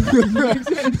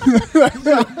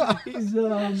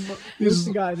 He's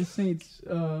the guy, the Saints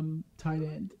tight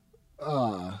end.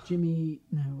 Jimmy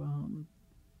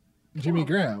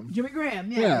Graham. Jimmy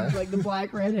Graham, yeah. Like the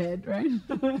black redhead, right?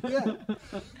 Yeah.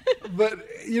 But,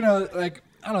 you know, like,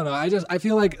 I don't know. I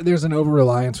feel like there's an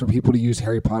over-reliance for people to use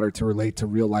Harry Potter to relate to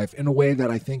real life in a way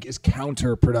that I think is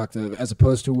counterproductive as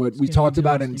opposed to what we talked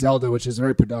about in Zelda, which is a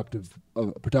very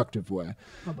productive way.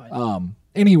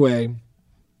 Anyway,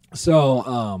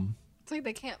 so... It's like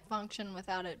they can't function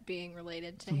without it being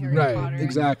related to Harry Potter. Right,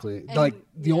 exactly. And, like,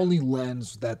 the only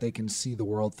lens that they can see the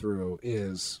world through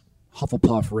is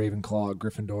Hufflepuff, Ravenclaw,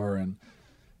 Gryffindor, and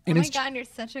oh my God, you're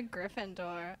such a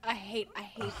Gryffindor. I hate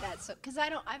that so because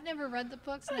I've never read the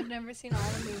books and I've never seen all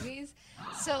the movies,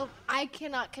 so I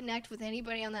cannot connect with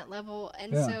anybody on that level.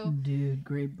 And so, dude,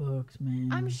 great books, man.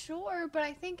 I'm sure, but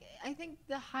I think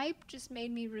the hype just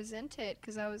made me resent it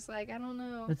because I was like, I don't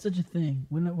know. That's such a thing.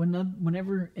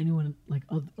 Whenever anyone like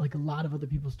a lot of other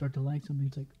people start to like something,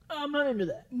 it's like, oh, I'm not into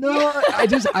that. No,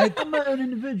 I'm not an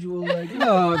individual. Like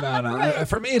no. Right.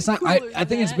 For me, it's not. I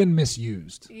think it's been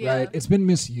misused. Yeah. Right? It's been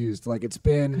misused. Like it's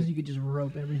been because you could just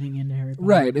rope everything into Harry Potter.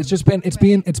 Right.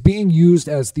 It's being used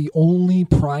as the only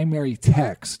primary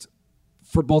text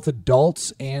for both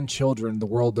adults and children the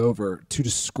world over to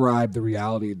describe the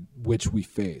reality which we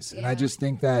face. Yeah. And I just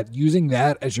think that using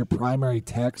that as your primary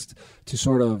text to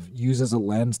sort of use as a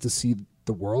lens to see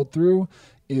the world through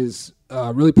is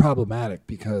really problematic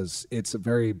because it's a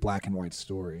very black and white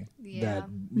story that,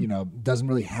 you know, doesn't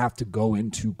really have to go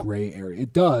into gray area.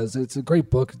 It does. It's a great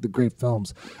book, the great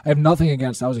films. I have nothing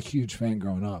against, I was a huge fan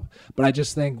growing up, but I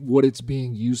just think what it's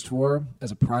being used for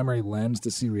as a primary lens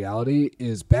to see reality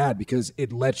is bad because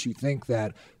it lets you think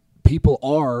that people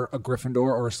are a Gryffindor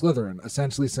or a Slytherin,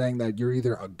 essentially saying that you're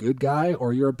either a good guy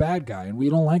or you're a bad guy, and we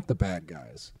don't like the bad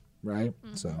guys, right?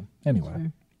 Mm-hmm. So,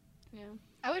 anyway.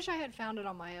 I wish I had found it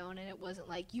on my own and it wasn't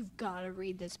like, you've got to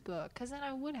read this book, because then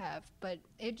I would have, but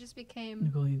it just became...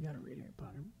 Nicole, you got to read Harry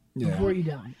Potter before you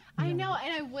die. I know,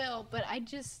 and I will, but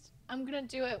I'm going to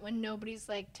do it when nobody's,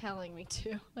 like, telling me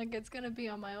to. Like, it's going to be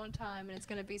on my own time, and it's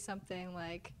going to be something,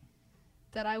 like,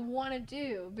 that I want to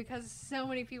do, because so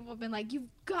many people have been like, you've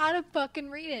got to fucking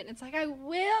read it. And it's like, I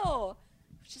will!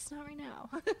 Just not right now.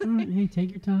 Hey,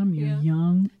 take your time. You're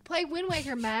young. Play Wind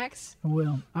Waker, Max. I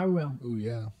will. Oh,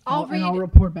 yeah. I'll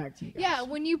report back to you guys. Yeah,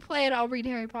 when you play it, I'll read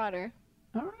Harry Potter.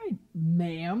 All right,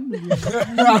 ma'am.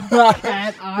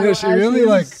 Cat, she really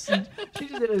like. She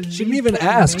didn't even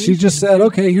ask. She just said,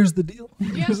 "Okay, here's the deal.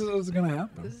 Yeah. This is what's gonna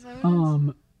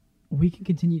happen." We can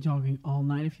continue talking all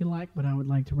night if you like, but I would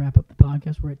like to wrap up the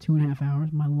podcast. We're at 2.5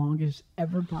 hours, my longest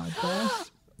ever podcast.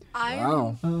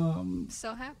 I'm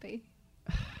so happy.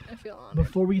 I feel honored.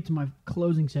 Before we get to my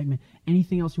closing segment,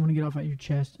 anything else you want to get off your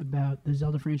chest about the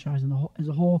Zelda franchise and as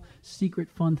a whole, secret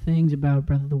fun things about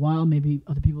Breath of the Wild, maybe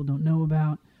other people don't know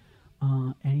about?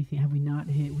 Anything have we not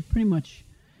hit?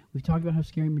 We've talked about how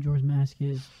scary Majora's Mask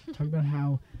is. Talked about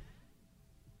how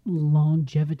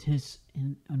longevitous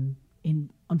and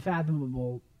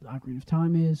unfathomable Ocarina of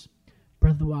Time is.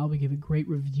 Breath of the Wild, we give a great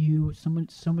review. So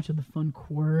much of the fun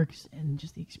quirks and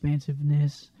just the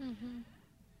expansiveness.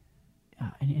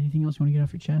 Anything else you want to get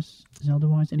off your chest,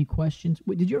 Zelda-wise? Any questions?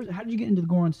 Wait, how did you get into the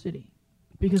Goron City?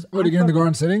 Because Did you get into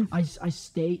Goron City? I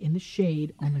stay in the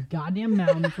shade on the goddamn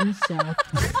mountain from the south.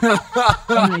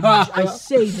 And I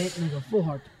save it, and I go full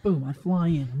heart. Boom, I fly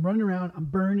in. I'm running around. I'm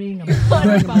burning. I'm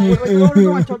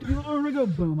I talk to people. I go.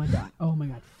 Boom, I die. Oh, my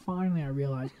God. Finally, I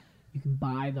realized you can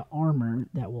buy the armor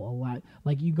that will allow...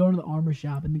 Like, you go to the armor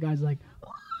shop, and the guy's like...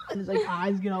 And his like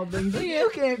eyes get all big. He's like,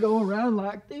 you can't go around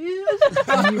like this.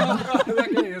 And you buy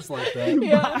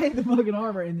the fucking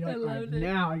armor, and you're like, all right,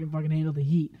 now I can fucking handle the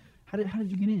heat. How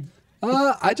did you get in?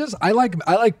 I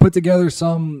like put together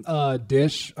some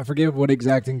dish. I forget what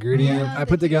exact ingredient. I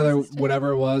put together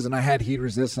whatever it was, and I had heat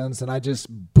resistance, and I just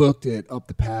booked it up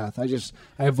the path. I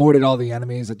avoided all the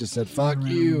enemies. I just said fuck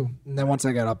you, and then once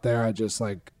I got up there, I just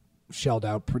like shelled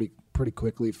out pretty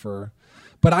quickly for.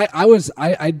 But when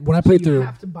I played through, you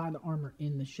have to buy the armor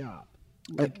in the shop.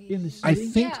 Like in the city? I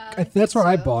think that's where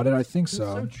I bought it. I think so.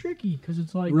 It's so tricky because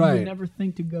it's like you would never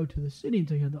think to go to the city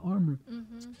until you had the armor.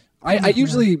 I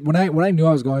usually when I knew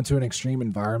I was going to an extreme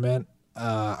environment,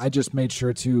 I just made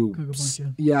sure to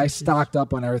I stocked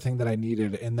up on everything that I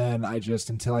needed, and then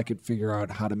until I could figure out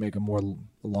how to make a more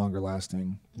longer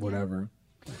lasting whatever.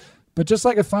 But just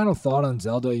like a final thought on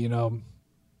Zelda, you know.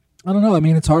 I don't know. I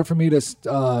mean, it's hard for me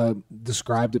to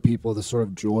describe to people the sort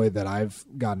of joy that I've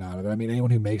gotten out of it. I mean,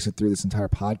 anyone who makes it through this entire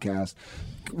podcast,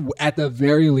 at the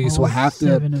very least, will have to.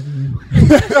 7 of you.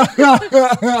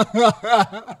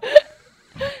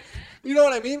 You know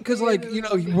what I mean? Because, like, you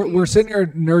know, we're sitting here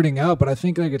nerding out, but I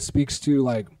think, like, it speaks to,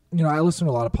 like, you know, I listen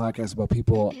to a lot of podcasts about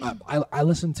people. I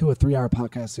listened to a 3-hour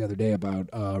podcast the other day about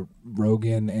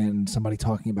Rogan and somebody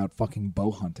talking about fucking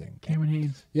bow hunting. Cameron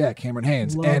Haynes. Yeah, Cameron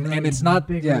Haynes. Love and Rogan. it's not,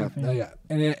 Big and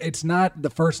it's not the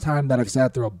first time that I've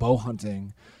sat through a bow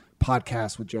hunting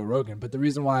podcast with Joe Rogan. But the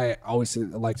reason why I always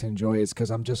like to enjoy it is because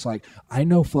I'm just like, I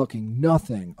know fucking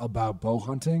nothing about bow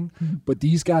hunting, but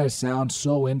these guys sound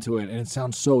so into it and it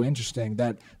sounds so interesting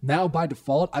that now by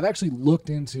default, I've actually looked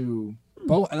into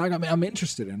bow, and I'm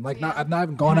interested in. Like, I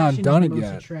haven't gone out and done it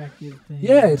yet.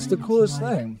 Yeah, it's the coolest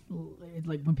thing. It's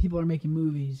like when people are making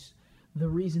movies, the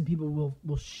reason people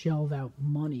will shell out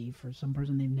money for some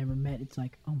person they've never met, it's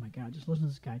like, oh my God, just listen to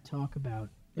this guy talk about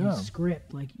a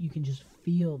script. Like, you can just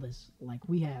feel this, like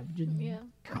we have, just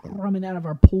coming out of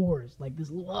our pores, like this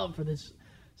love for this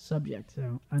subject.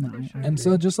 So I know. And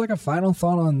so, just like a final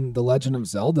thought on The Legend of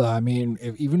Zelda, I mean,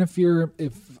 if you're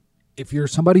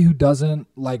somebody who doesn't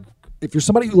like. If you're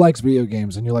somebody who likes video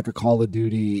games and you're like a Call of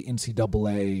Duty,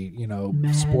 NCAA, you know,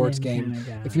 sports game,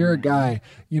 if you're a guy,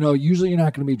 you know, usually you're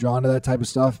not going to be drawn to that type of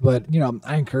stuff. But, you know,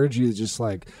 I encourage you to just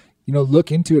like, you know,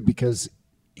 look into it because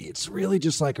it's really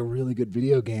just like a really good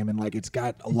video game. And like, it's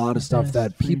got a lot of stuff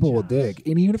that people will dig.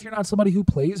 And even if you're not somebody who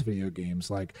plays video games,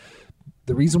 like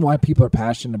the reason why people are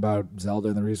passionate about Zelda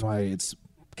and the reason why it's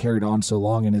carried on so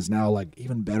long and is now like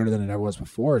even better than it ever was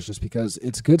before is just because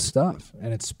it's good stuff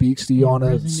and it speaks to you on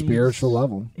a spiritual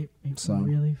level. It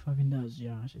really fucking does,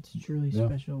 Josh. It's truly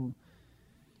special.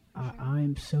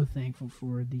 I'm so thankful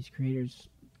for these creators,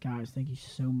 guys. Thank you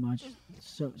so much.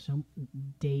 So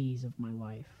days of my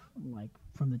life, like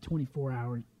from the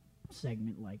 24-hour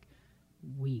segment, like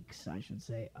weeks, I should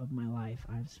say, of my life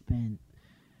I've spent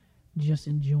just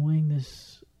enjoying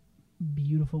this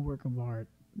beautiful work of art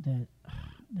that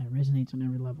resonates on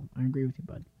every level. I agree with you,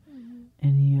 bud.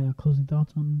 Any closing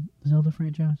thoughts on the Zelda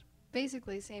franchise?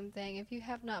 Basically, same thing. If you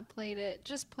have not played it,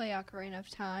 just play Ocarina of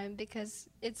Time because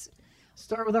it's...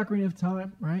 Start with Ocarina of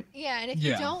Time, right? Yeah, and if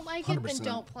you don't like 100%. It, then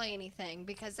don't play anything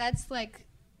because that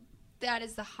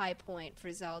is the high point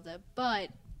for Zelda. But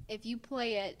if you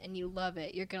play it and you love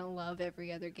it, you're going to love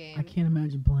every other game. I can't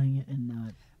imagine playing it and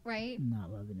not... Right?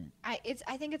 Not loving it. I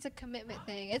think it's a commitment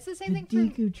thing. It's the same thing for... The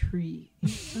Deku tree. The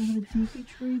Deku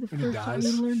tree, the first time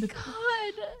you learned to...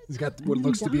 God! He's got what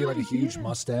looks to be like a huge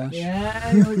mustache.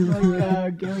 Yeah, he looks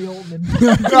like Gary Oldman.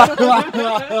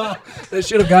 They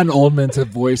should have gotten Oldman to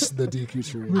voice the Deku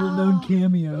tree. Little known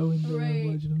cameo in the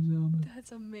Legend of Zelda.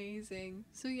 That's amazing.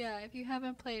 So yeah, if you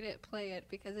haven't played it, play it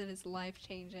because it is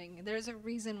life-changing. There's a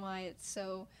reason why it's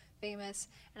so famous,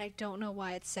 and I don't know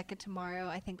why it's second to Mario.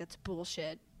 I think that's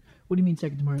bullshit. What do you mean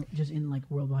second to Mario? Just in like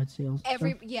worldwide sales?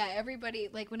 Everybody,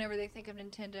 like whenever they think of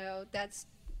Nintendo,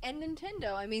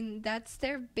 Nintendo. I mean, that's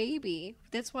their baby.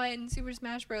 That's why in Super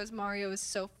Smash Bros. Mario is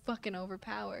so fucking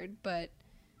overpowered. But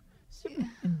in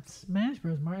Smash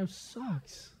Bros. Mario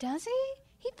sucks. Does he?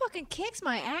 He fucking kicks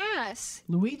my ass.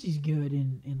 Luigi's good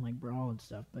in like Brawl and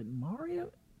stuff, but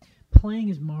Mario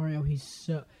playing as Mario, he's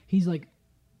like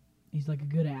a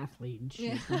good athlete and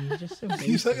shit. Yeah. But he's just so basic.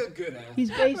 He's like a good athlete.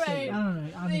 He's basic. Right. I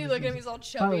don't know. Then you look at him, he's all By the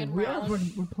chubby way, and we're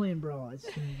round. playing Brawl. It's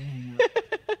so we can hang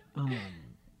out.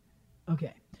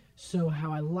 Okay. So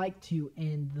how I like to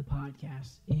end the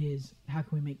podcast is how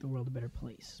can we make the world a better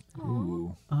place?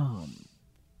 Ooh.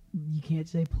 You can't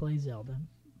say play Zelda,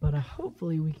 but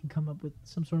hopefully we can come up with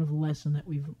some sort of lesson that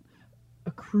we've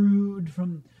accrued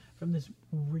from this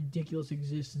ridiculous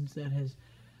existence that has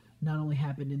not only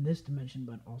happened in this dimension,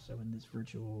 but also in this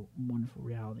virtual, wonderful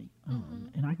reality.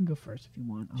 And I can go first if you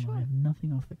want. I have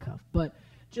nothing off the cuff, but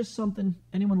just something.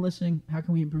 Anyone listening, how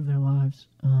can we improve their lives?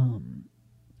 And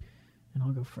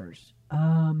I'll go first.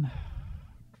 I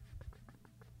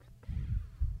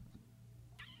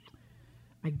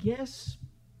guess.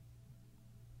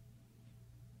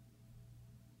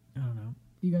 I don't know.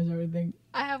 You guys have anything?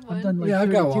 I have I've one. done like Yeah,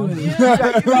 I've got 32 one. of these.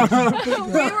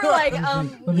 We were like,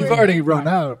 You've already run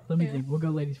out. Let me think. We'll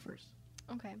go ladies first.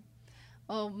 Okay.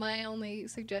 Well, my only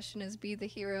suggestion is be the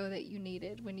hero that you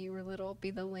needed when you were little.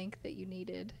 Be the Link that you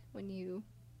needed when you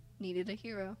needed a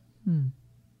hero.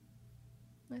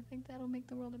 I think that'll make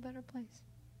the world a better place.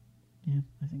 Yeah,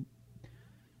 I think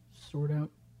sort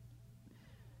out.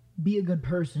 Be a good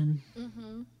person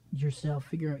yourself.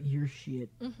 Figure out your shit,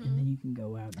 and then you can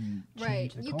go out and change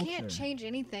Right. the You culture. can't change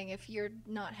anything if you're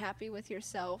not happy with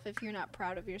yourself, if you're not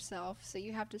proud of yourself. So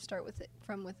you have to start with it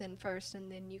from within first,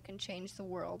 and then you can change the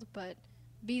world. But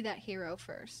be that hero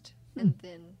first, and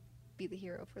then be the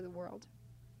hero for the world.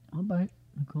 I'll buy it.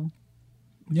 Nicole.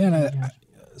 Yeah, and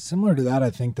similar to that, I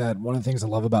think that one of the things I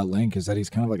love about Link is that he's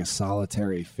kind of like a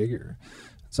solitary figure.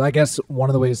 So I guess one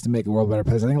of the ways to make the world a better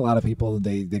place, I think a lot of people,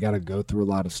 they got to go through a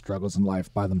lot of struggles in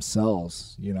life by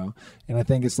themselves, you know? And I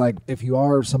think it's like if you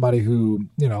are somebody who,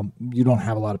 you know, you don't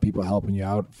have a lot of people helping you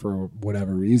out for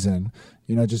whatever reason,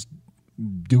 you know, just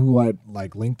do what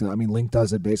like Link does. I mean, Link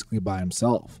does it basically by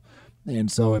himself. And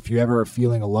so if you ever are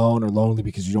feeling alone or lonely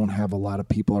because you don't have a lot of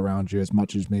people around you as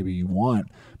much as maybe you want,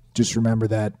 just remember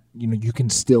that, you know, you can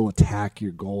still attack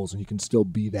your goals and you can still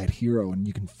be that hero, and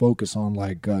you can focus on,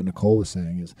 like Nicole was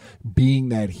saying, is being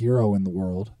that hero in the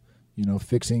world, you know,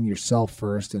 fixing yourself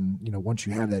first. And, you know, once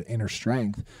you have that inner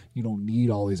strength, you don't need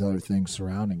all these other things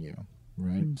surrounding you.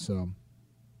 Right. So I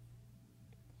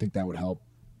think that would help.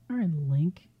 All right,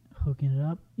 Link, hooking it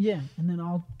up. Yeah, and then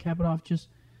I'll cap it off. Just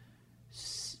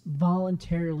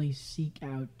voluntarily seek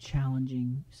out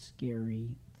challenging,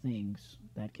 scary things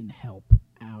that can help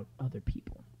out other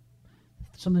people.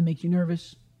 If something makes you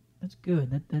nervous, that's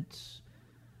good. That's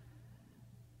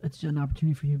an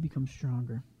opportunity for you to become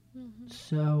stronger.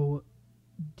 So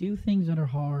do things that are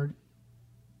hard.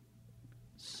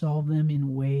 Solve them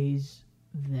in ways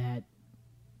that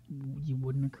you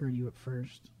wouldn't occur to you at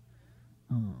first.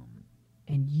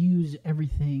 And use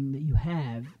everything that you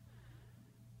have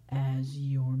as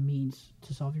your means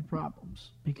to solve your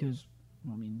problems. Because,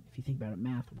 well, I mean, if you think about it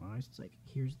math-wise, it's like,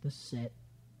 here's the set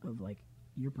of, like,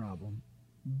 your problem,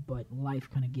 but life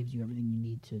kind of gives you everything you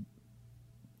need to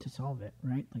solve it,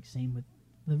 right? Like, same with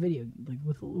the video, like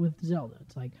with Zelda.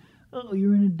 It's like, oh,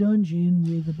 you're in a dungeon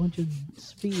with a bunch of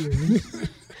spheres.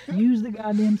 Use the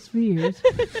goddamn spheres,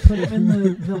 put them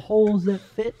in the holes that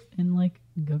fit, and, like,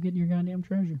 go get your goddamn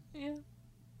treasure. Yeah.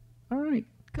 All right.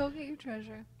 Go get your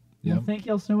treasure. Yeah. Well, thank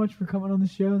y'all so much for coming on the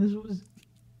show. This was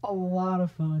a lot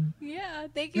of fun. Yeah.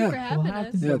 Thank you for having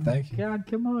us. Yeah, thank you. God,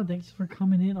 come on. Thanks for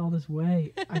coming in all this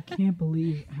way. I can't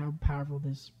believe how powerful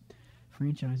this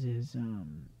franchise is.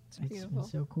 It's beautiful.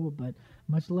 so cool. But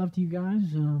much love to you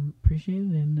guys. Appreciate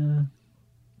it. And we'll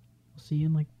see you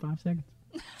in like 5 seconds.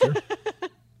 Sure.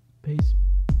 Peace.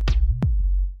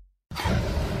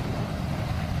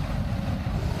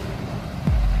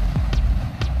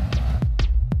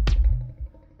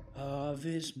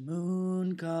 Harvest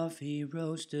Moon Coffee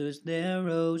Roasters, they're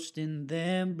roasting,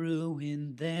 they're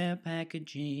brewing, they're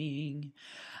packaging.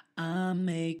 I'm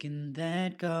making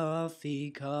that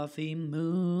coffee, Coffee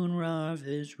Moon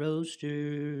Harvest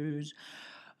Roasters.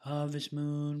 Harvest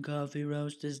Moon Coffee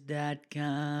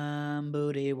Roasters.com.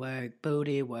 Booty work,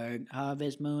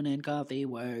 Harvest Moon and Coffee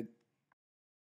work.